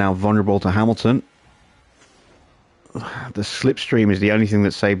 Ocon is now vulnerable to Hamilton. The slipstream is the only thing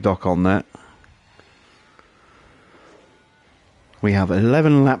that saved Ocon there. We have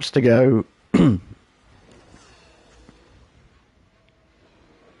 11 laps to go.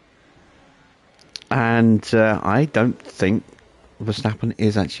 And I don't think Verstappen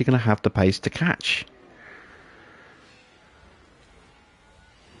is actually going to have the pace to catch.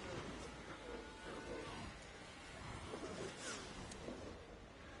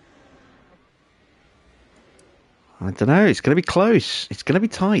 I don't know. It's going to be close. It's going to be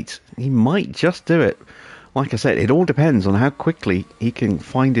tight. He might just do it. Like I said, it all depends on how quickly he can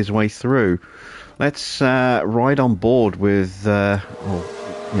find his way through. Let's ride on board with,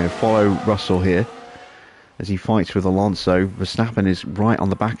 follow Russell here as he fights with Alonso. Verstappen is right on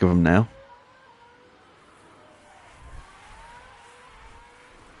the back of him now.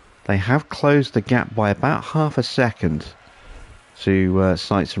 They have closed the gap by about half a second to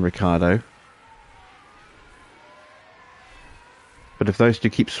Sainz and Ricciardo. But if those two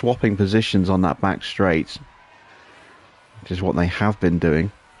keep swapping positions on that back straight, which is what they have been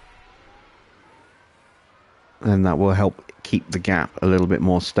doing, then that will help keep the gap a little bit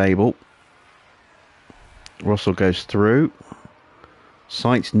more stable. Russell goes through.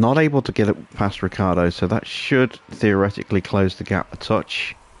 Sainz not able to get it past Ricciardo, so that should theoretically close the gap a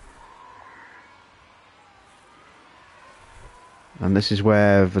touch. And this is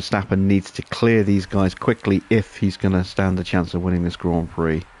where Verstappen needs to clear these guys quickly if he's going to stand a chance of winning this Grand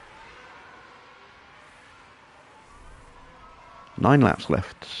Prix. 9 laps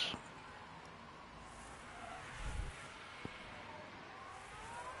left.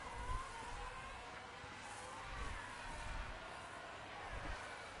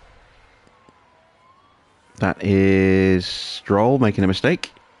 That is Stroll making a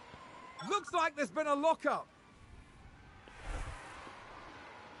mistake. Looks like there's been a lockup.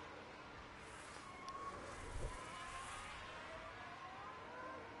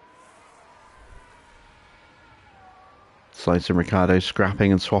 Sainz and Ricciardo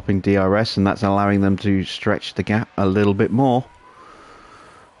scrapping and swapping DRS, and that's allowing them to stretch the gap a little bit more.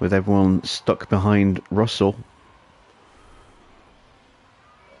 with everyone stuck behind Russell.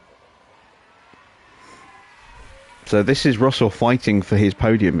 So this is Russell fighting for his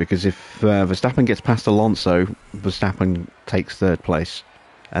podium, because if Verstappen gets past Alonso, Verstappen takes third place,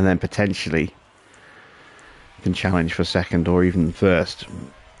 and then potentially can challenge for second or even first.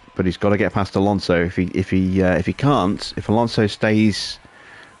 But he's got to get past Alonso. If he can't, if Alonso stays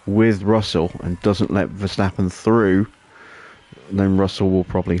with Russell and doesn't let Verstappen through, then Russell will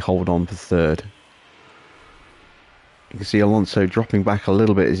probably hold on for third. You can see Alonso dropping back a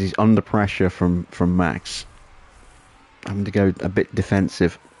little bit as he's under pressure from Max, having to go a bit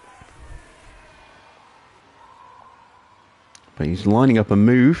defensive. But he's lining up a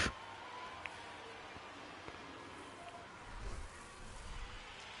move.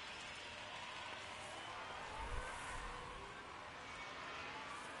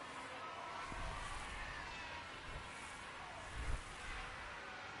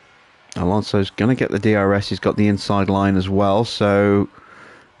 Alonso's going to get the DRS. He's got the inside line as well. So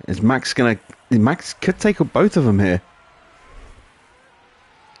is Max going to... Max could take up both of them here.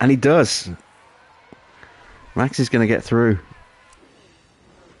 And he does. Max is going to get through.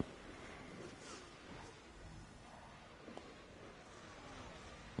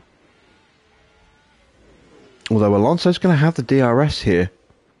 Although Alonso's going to have the DRS here.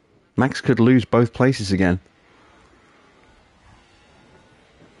 Max could lose both places again.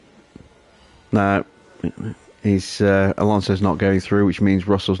 No, Alonso's not going through, which means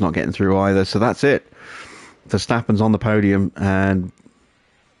Russell's not getting through either. So that's it. Verstappen's on the podium, and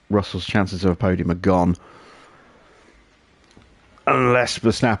Russell's chances of a podium are gone. Unless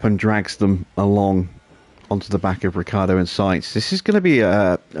Verstappen drags them along onto the back of Ricciardo and Sainz. This is going to be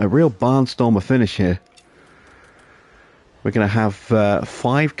a real barnstormer finish here. We're going to have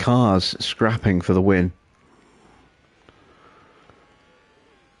 5 cars scrapping for the win.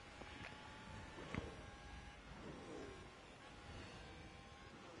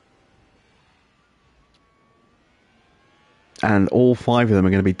 And all 5 of them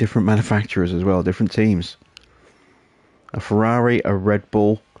are going to be different manufacturers as well, different teams. A Ferrari, a Red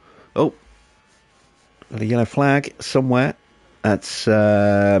Bull. Oh, a yellow flag somewhere. That's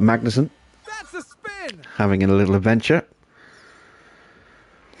Magnussen. That's a spin! Having a little adventure.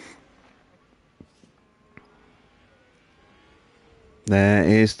 There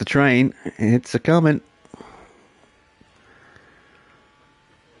is the train. It's a-coming.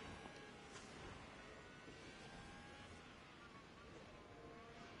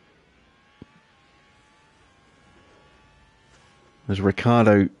 As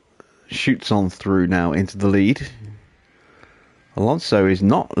Ricciardo shoots on through now into the lead. Alonso is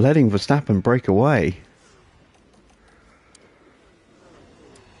not letting Verstappen break away.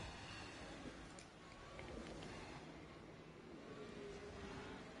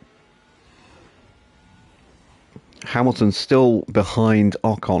 Hamilton's still behind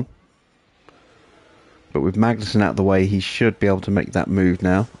Ocon. But with Magnussen out of the way, he should be able to make that move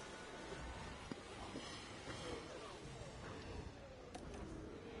now.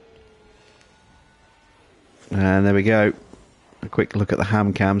 And there we go. A quick look at the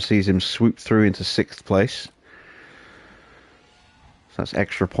ham cam sees him swoop through into 6th place. So that's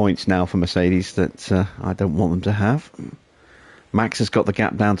extra points now for Mercedes that I don't want them to have. Max has got the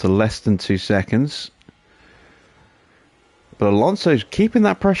gap down to less than 2 seconds. But Alonso's keeping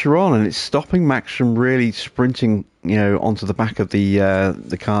that pressure on, and it's stopping Max from really sprinting, onto the back of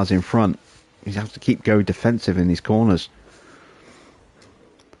the cars in front. He has to keep going defensive in these corners.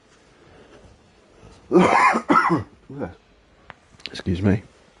 Excuse me.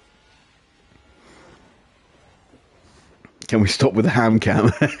 Can we stop with the ham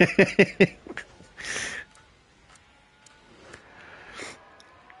cam?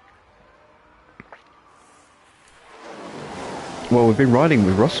 Well, we've been riding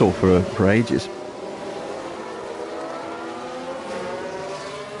with Russell for ages.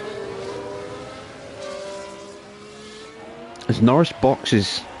 As Norris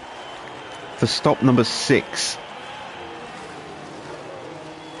boxes for stop number 6.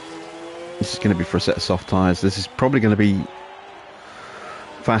 This is going to be for a set of soft tyres. This is probably going to be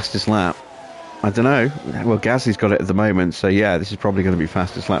fastest lap. I don't know. Well, Gasly's got it at the moment, so yeah, this is probably going to be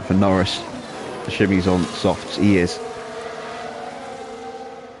fastest lap for Norris. Assuming he's on softs, he is.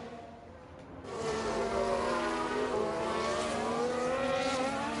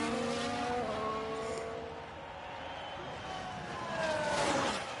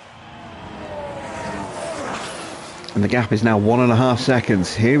 And the gap is now 1.5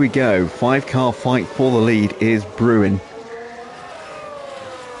 seconds. Here we go. 5-car fight for the lead is brewing.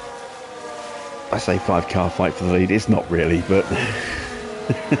 I say 5-car fight for the lead. It's not really, but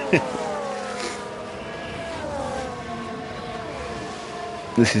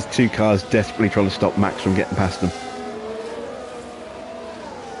This is two cars desperately trying to stop Max from getting past them.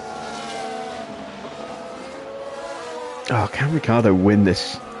 Oh, can Ricciardo win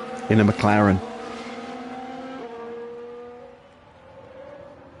this in a McLaren?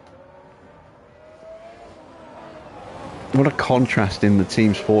 What a contrast in the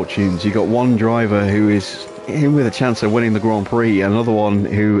team's fortunes. You got one driver who is in with a chance of winning the Grand Prix, and another one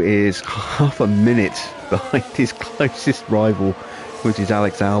who is half a minute behind his closest rival, which is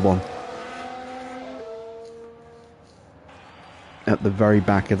Alex Albon, at the very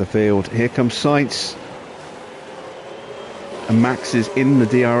back of the field. Here comes Sainz, and Max is in the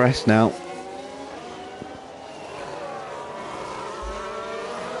DRS now.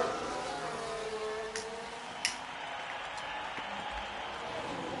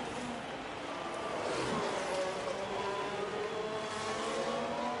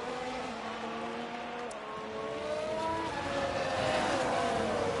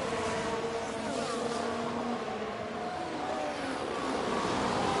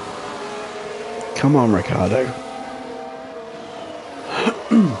 Come on, Ricciardo.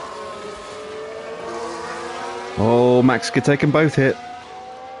 Oh, Max could take them both hit.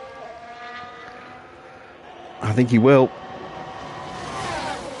 I think he will.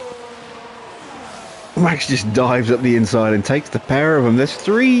 Max just dives up the inside and takes the pair of them. There's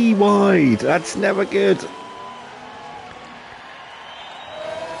 3 wide. That's never good.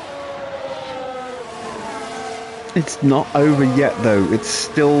 It's not over yet, though. It's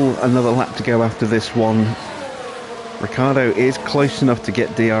still another lap to go after this one. Ricciardo is close enough to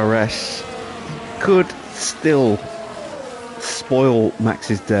get DRS. Could still spoil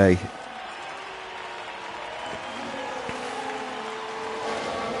Max's day.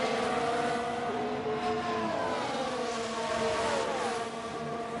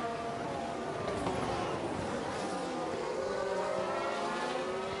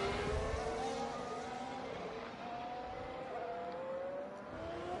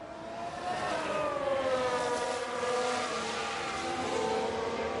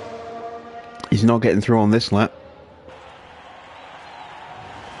 He's not getting through on this lap.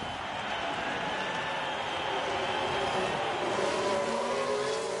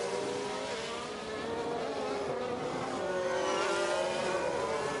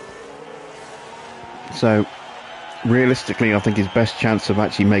 So, realistically, I think his best chance of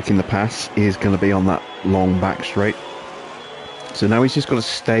actually making the pass is going to be on that long back straight. So now he's just got to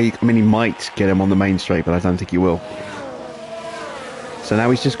stay. I mean, he might get him on the main straight, but I don't think he will. So now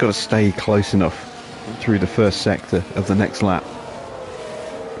he's just got to stay close enough through the first sector of the next lap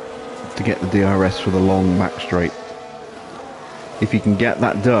to get the DRS for the long back straight. If he can get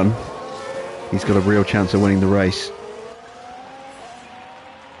that done, he's got a real chance of winning the race.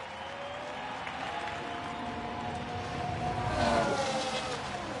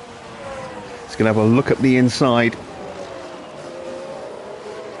 He's going to have a look at the inside.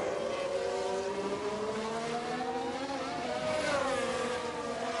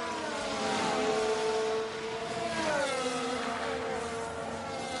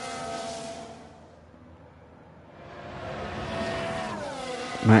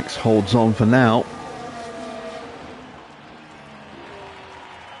 Max holds on for now.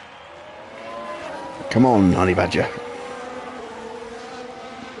 Come on, Honey Badger.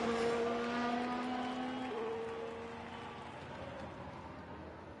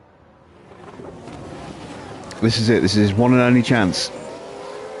 This is it. This is his one and only chance.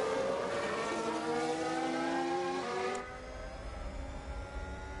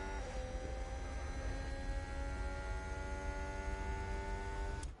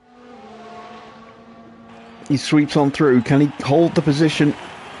 He sweeps on through. Can he hold the position?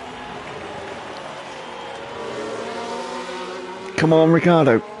 Come on,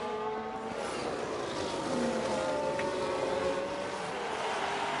 Ricciardo.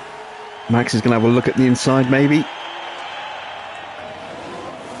 Max is going to have a look at the inside, maybe.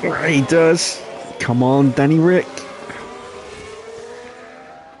 He does. Come on, Danny Rick.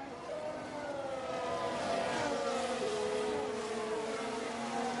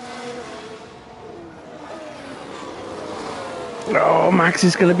 Oh, Max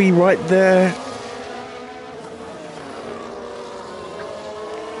is going to be right there.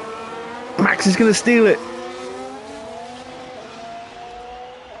 Max is going to steal it.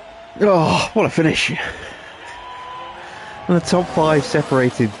 Oh, what a finish. And the top 5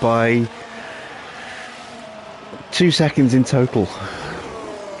 separated by 2 seconds in total.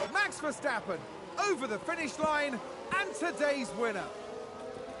 Max Verstappen over the finish line and today's winner.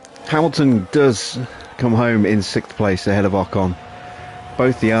 Hamilton does come home in 6th place ahead of Ocon.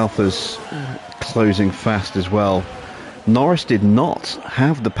 both the Alphas closing fast as well. Norris did not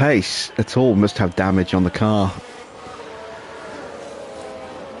have the pace at all. Must have damage on the car.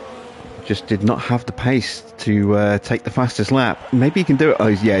 Just did not have the pace to take the fastest lap. Maybe he can do it. Oh,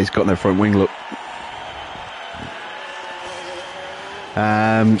 yeah, he's got no front wing, look.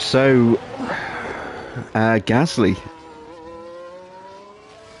 Gasly,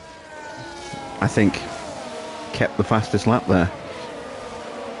 I think, kept the fastest lap there.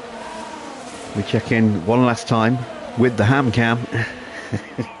 We check in one last time with the ham cam.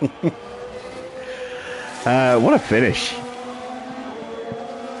 What a finish.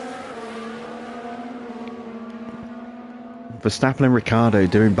 Verstappen and Ricciardo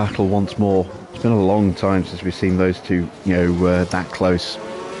doing battle once more. It's been a long time since we've seen those two, that close.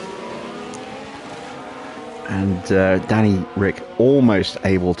 And Danny Rick almost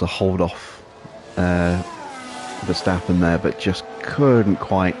able to hold off Verstappen there, but just couldn't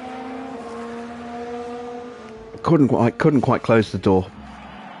quite close the door.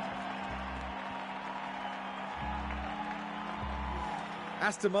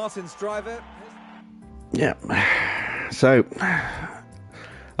 Aston Martin's driver. Yeah. So,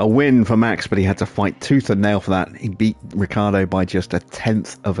 a win for Max, but he had to fight tooth and nail for that. He beat Ricciardo by just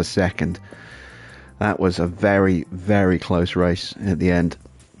 1/10 of a second. That was a very, very close race at the end.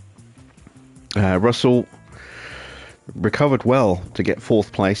 Russell recovered well to get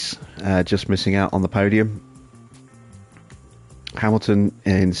 4th place, just missing out on the podium. Hamilton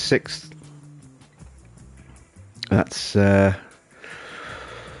in 6th. That's 8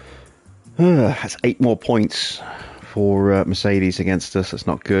 more points for Mercedes against us. That's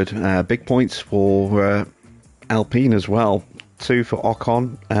not good. Big points for Alpine as well. 2 for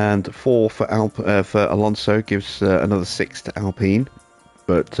Ocon and 4 for Alonso, gives another 6 to Alpine.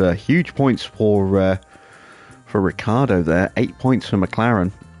 But huge points for Ricciardo there. 8 points for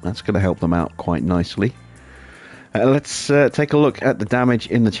McLaren. That's going to help them out quite nicely. Let's take a look at the damage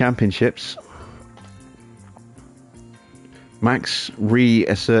in the championships. Max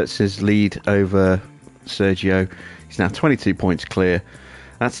reasserts his lead over Sergio. He's now 22 points clear.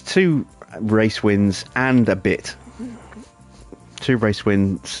 That's 2 race wins and a bit. 2 race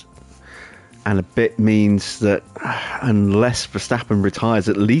wins and a bit means that unless Verstappen retires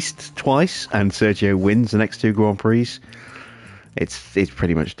at least twice and Sergio wins the next 2 Grand Prix, it's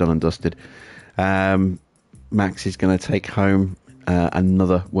pretty much done and dusted. Max is going to take home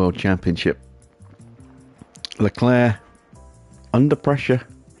another World Championship. Leclerc under pressure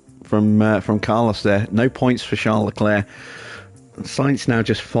from Carlos there. No points for Charles Leclerc. Sainz now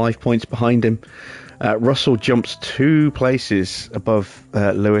just 5 points behind him. Russell jumps 2 places above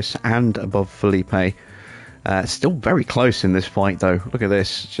Lewis and above Felipe. Still very close in this fight though. Look at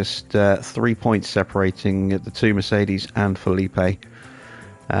this, just 3 points separating the 2 Mercedes and Felipe.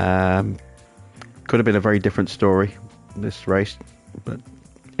 Could have been a very different story this race, but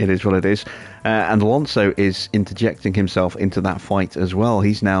it is what it is. And Alonso is interjecting himself into that fight as well.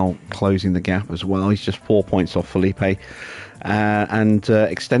 He's now closing the gap as well. He's just 4 points off Felipe and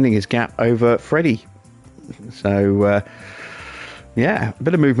extending his gap over Freddie. So, yeah, a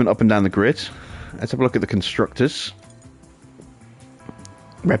bit of movement up and down the grid. Let's have a look at the constructors.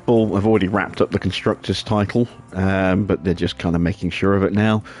 Red Bull have already wrapped up the constructors title, but they're just kind of making sure of it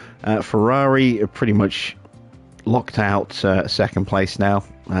now. Ferrari are pretty much locked out second place now.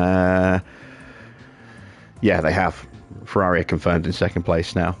 Yeah, they have. Ferrari are confirmed in second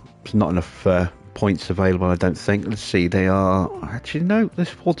place now. There's not enough points available, I don't think. Let's see, they are... Actually, no, there's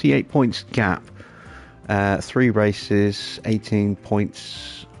 48 points gap. 3 races, 18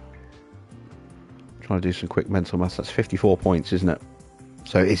 points. Trying to do some quick mental maths. That's 54 points, isn't it?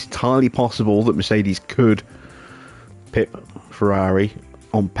 So it's entirely possible that Mercedes could pip Ferrari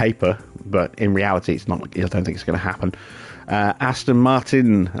on paper, but in reality, it's not. I don't think it's going to happen. Aston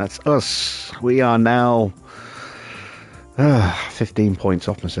Martin, that's us. We are now 15 points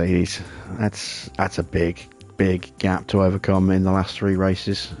off Mercedes. That's a big gap to overcome in the last 3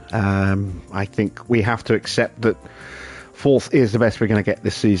 races. I think we have to accept that 4th is the best we're going to get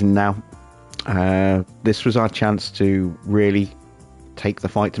this season now. This was our chance to really take the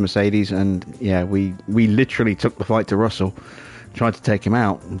fight to Mercedes, and yeah, we literally took the fight to Russell, tried to take him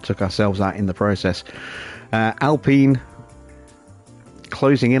out and took ourselves out in the process. Alpine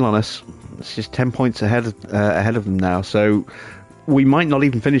closing in on us. It's just 10 points ahead of them now, so we might not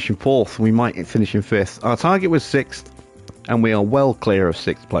even finish in 4th. We might finish in 5th. Our target was 6th, and we are well clear of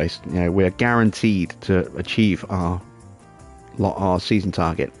 6th place. We are guaranteed to achieve our season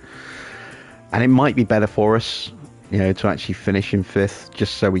target, and it might be better for us to actually finish in 5th,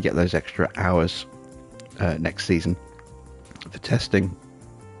 just so we get those extra hours next season for testing.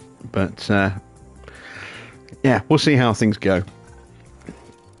 But yeah, we'll see how things go.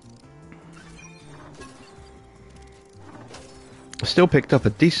 Still picked up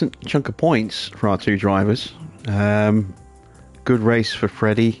a decent chunk of points for our two drivers. Good race for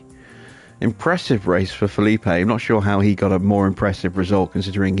Freddie. Impressive race for Felipe. I'm not sure how he got a more impressive result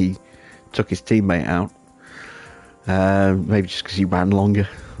considering he took his teammate out. Maybe just because he ran longer.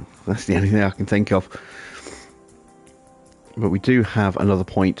 That's the only thing I can think of. But we do have another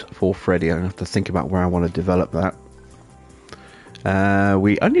point for Freddie. I have to think about where I want to develop that.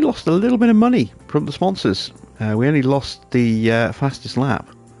 We only lost a little bit of money from the sponsors. We only lost the fastest lap.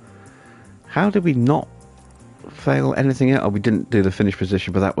 How did we not fail anything else? Oh, we didn't do the finish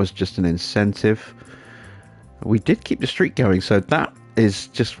position, but that was just an incentive. We did keep the streak going, so that is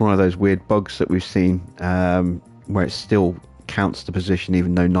just one of those weird bugs that we've seen, where it still counts the position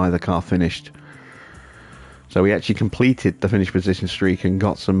even though neither car finished. So we actually completed the finish position streak and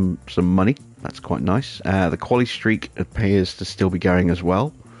got some money. That's quite nice. The quali streak appears to still be going as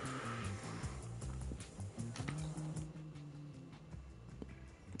well.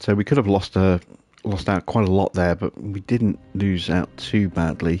 So we could have lost out quite a lot there, but we didn't lose out too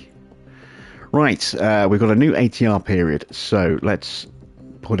badly. Right, we've got a new ATR period, so let's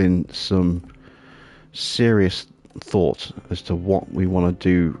put in some serious thought as to what we want to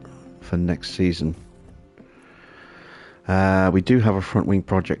do for next season. We do have a front wing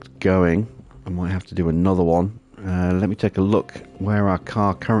project going. I might have to do another one. Let me take a look where our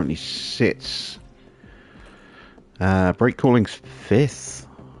car currently sits. Brake cooling's 5th,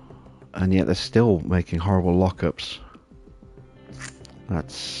 and yet they're still making horrible lockups.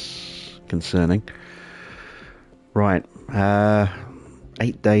 That's concerning. Right,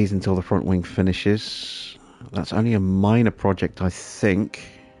 8 days until the front wing finishes. That's only a minor project, I think.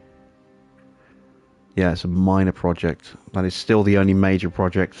 Yeah, it's a minor project. That is still the only major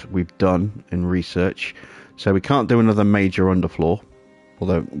project we've done in research. So we can't do another major underfloor.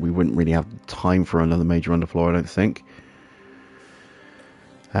 Although we wouldn't really have time for another major underfloor, I don't think.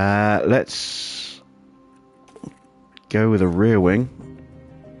 Let's go with a rear wing.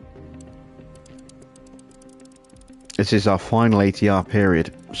 This is our final ATR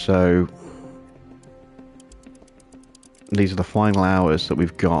period. So these are the final hours that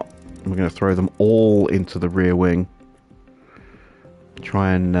we've got. We're going to throw them all into the rear wing.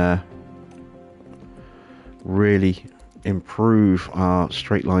 Try and really improve our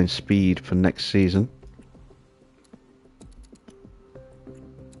straight line speed for next season.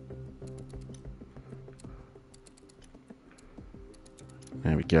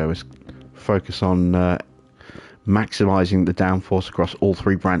 There we go. Let's focus on maximizing the downforce across all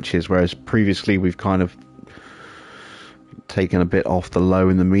 3 branches, whereas previously we've kind of taken a bit off the low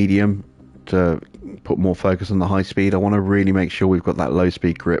and the medium to put more focus on the high speed. I want to really make sure we've got that low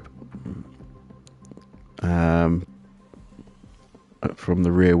speed grip from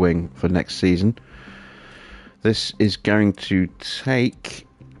the rear wing for next season. This is going to take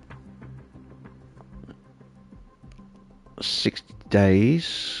 60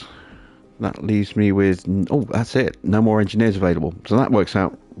 days. That leaves me with, oh, that's it, no more engineers available, so that works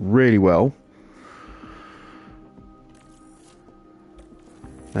out really well.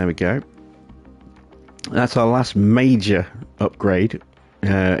 There we go. That's our last major upgrade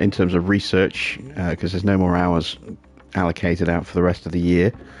in terms of research, because there's no more hours allocated out for the rest of the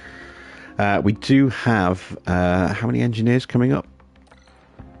year. We do have how many engineers coming up?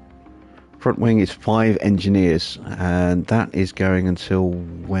 Front wing is 5 engineers, and that is going until,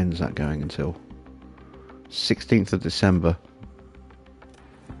 when's that going until? 16th of December.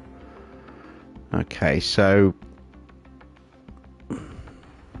 Okay, so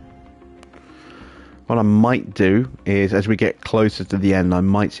what I might do is, as we get closer to the end, I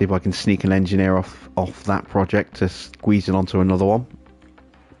might see if I can sneak an engineer off that project to squeeze it onto another one.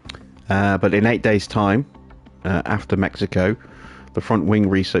 But in 8 days' time, after Mexico, the front wing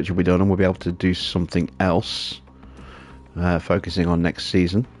research will be done, and we'll be able to do something else, focusing on next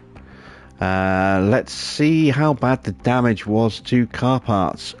season. Let's see how bad the damage was to car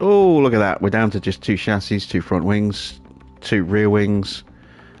parts. Oh, look at that. We're down to just 2 chassis, 2 front wings, 2 rear wings,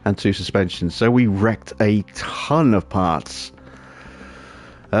 and 2 suspensions. So we wrecked a ton of parts.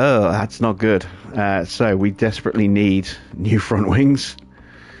 Oh, that's not good. So we desperately need new front wings.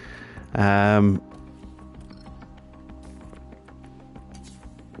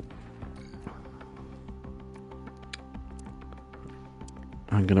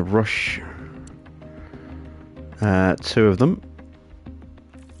 I'm going to rush 2 of them.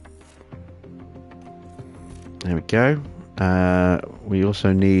 There we go. We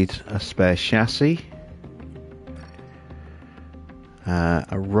also need a spare chassis.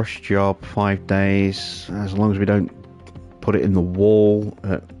 A rush job, 5 days. As long as we don't put it in the wall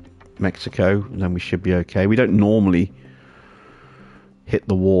at Mexico, then we should be okay. We don't normally hit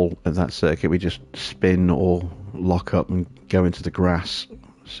the wall at that circuit. We just spin or lock up and go into the grass.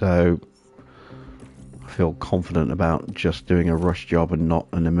 So I feel confident about just doing a rush job and not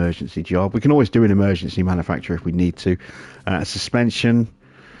an emergency job. We can always do an emergency manufacture if we need to. Suspension.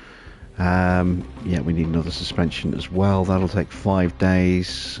 Yeah, we need another suspension as well. That'll take 5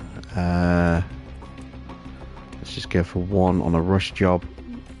 days. Let's just go for one on a rush job.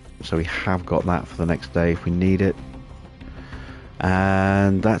 So we have got that for the next day if we need it.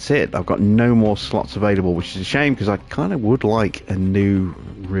 And that's it. I've got no more slots available, which is a shame because I kind of would like a new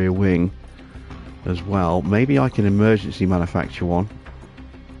rear wing as well. Maybe I can emergency manufacture one.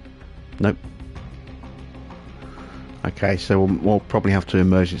 Nope. Okay, so we'll probably have to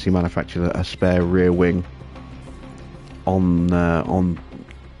emergency manufacture a spare rear wing on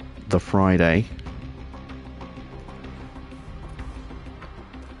the Friday.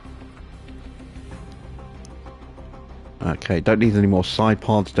 Okay, don't need any more side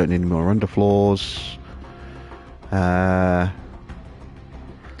pods, don't need any more underfloors.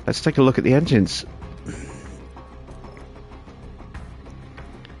 Let's take a look at the engines.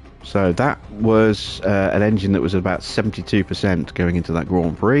 So that was an engine that was about 72% going into that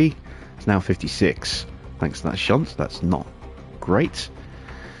Grand Prix. It's now 56. Thanks to that shunt. That's not great.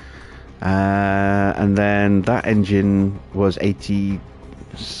 And then that engine was 80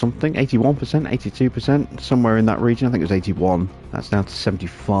 something, 81%, 82%, somewhere in that region. I think it was 81. That's down to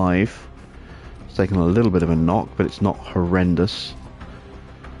 75. It's taken a little bit of a knock, but it's not horrendous.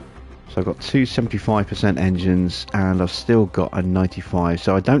 So I've got two 75% engines, and I've still got a 95.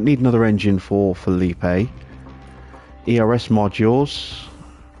 So I don't need another engine for Felipe. ERS modules,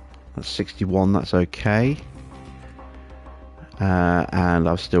 that's 61, that's okay. And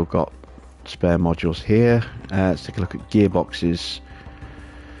I've still got spare modules here. Let's take a look at gearboxes.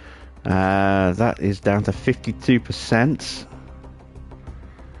 That is down to 52%.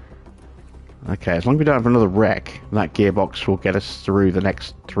 Okay, as long as we don't have another wreck, that gearbox will get us through the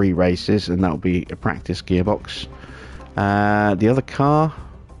next 3 races, and that will be a practice gearbox. The other car,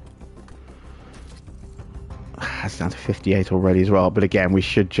 that's down to 58 already as well, but again, we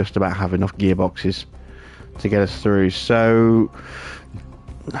should just about have enough gearboxes to get us through. So,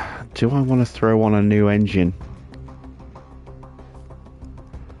 do I want to throw on a new engine?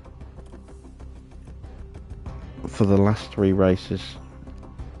 For the last 3 races.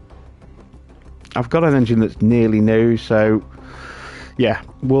 I've got an engine that's nearly new, so yeah,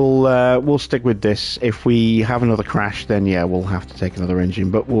 we'll stick with this. If we have another crash, then yeah, we'll have to take another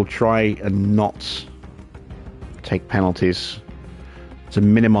engine, but we'll try and not take penalties to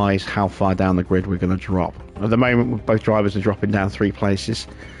minimize how far down the grid we're going to drop. At the moment, both drivers are dropping down 3 places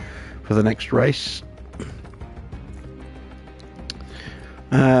for the next race.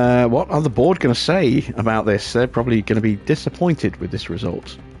 What are the board going to say about this? They're probably going to be disappointed with this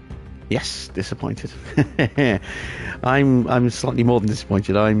result. Yes, disappointed. I'm slightly more than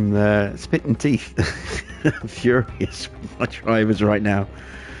disappointed. I'm spitting teeth. Furious with my drivers right now.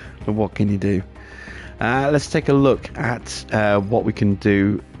 But what can you do? Let's take a look at what we can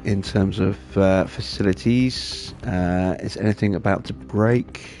do in terms of facilities. Is anything about to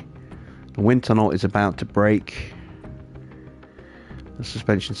break? The wind tunnel is about to break. The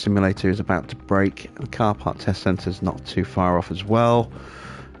suspension simulator is about to break. The car park test centre is not too far off as well.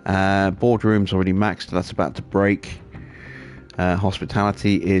 Boardroom's already maxed, that's about to break.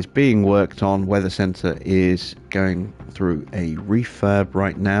 Hospitality is being worked on. Weather centre is going through a refurb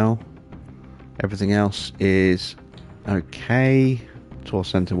right now. Everything else is okay. Tour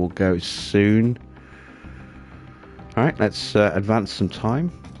centre will go soon. Alright, let's advance some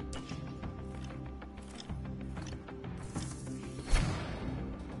time.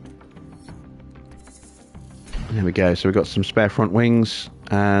 There we go. So we've got some spare front wings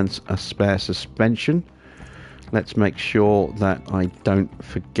and a spare suspension. Let's make sure that I don't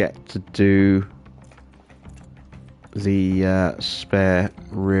forget to do the spare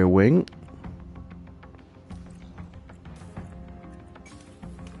rear wing.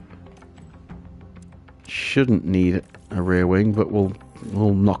 Shouldn't need a rear wing, but we'll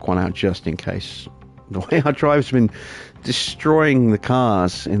knock one out just in case. The way our drive's been destroying the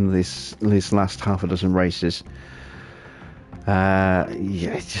cars in this last half a dozen races. Yeah,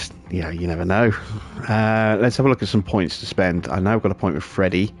 it's just, yeah, you never know. Let's have a look at some points to spend. I know I've got a point with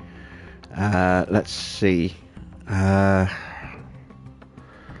Freddie. Let's see. I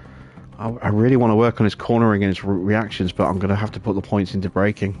really want to work on his cornering and his reactions, but I'm going to have to put the points into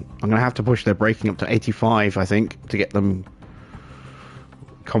braking. I'm going to have to push their braking up to 85, I think, to get them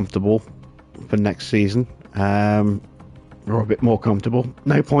comfortable for next season, or a bit more comfortable.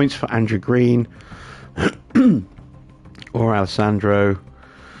 No points for Andrew Green or Alessandro.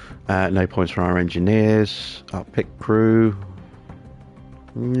 No points for our engineers, our pit crew.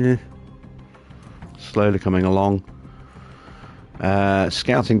 Slowly coming along.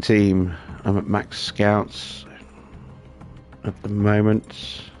 Scouting team, I'm at max scouts at the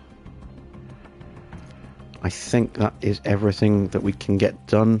moment. I think that is everything that we can get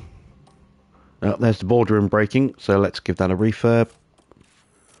done. There's the boardroom breaking, so let's give that a refurb.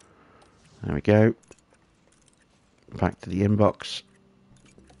 There we go. Back to the inbox.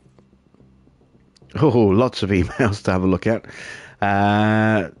 Oh, lots of emails to have a look at.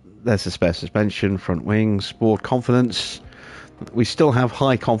 There's the spare suspension, front wings, board confidence. We still have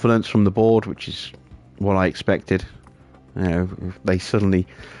high confidence from the board, which is what I expected. You know, if they suddenly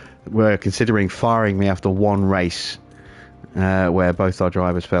were considering firing me after one race where both our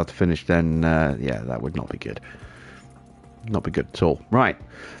drivers failed to finish, then yeah, that would not be good. Not be good at all. Right,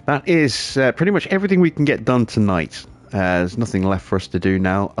 that is pretty much everything we can get done tonight. There's nothing left for us to do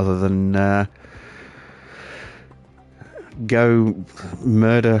now other than go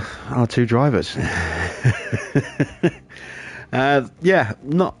murder our two drivers. Yeah,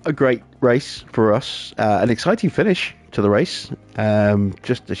 not a great race for us. An exciting finish to the race.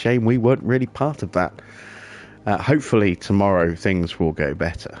 Just a shame we weren't really part of that. Hopefully tomorrow things will go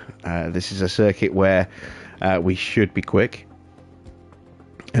better. This is a circuit where we should be quick,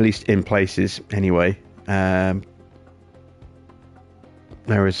 at least in places anyway. There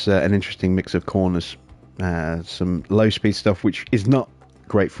is an interesting mix of corners. Some low speed stuff which is not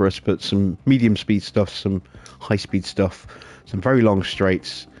great for us, but some medium speed stuff, some high speed stuff, some very long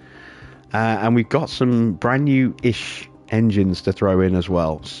straights, and we've got some brand new ish engines to throw in as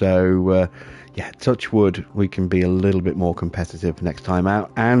well. So yeah, touch wood, we can be a little bit more competitive next time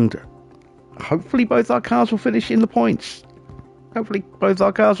out, and hopefully both our cars will finish in the points. Hopefully both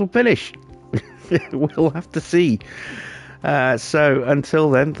our cars will finish. We'll have to see. So until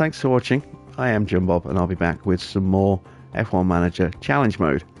then, thanks for watching. I am Jim Bob, and I'll be back with some more F1 Manager Challenge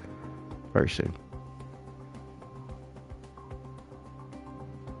Mode very soon.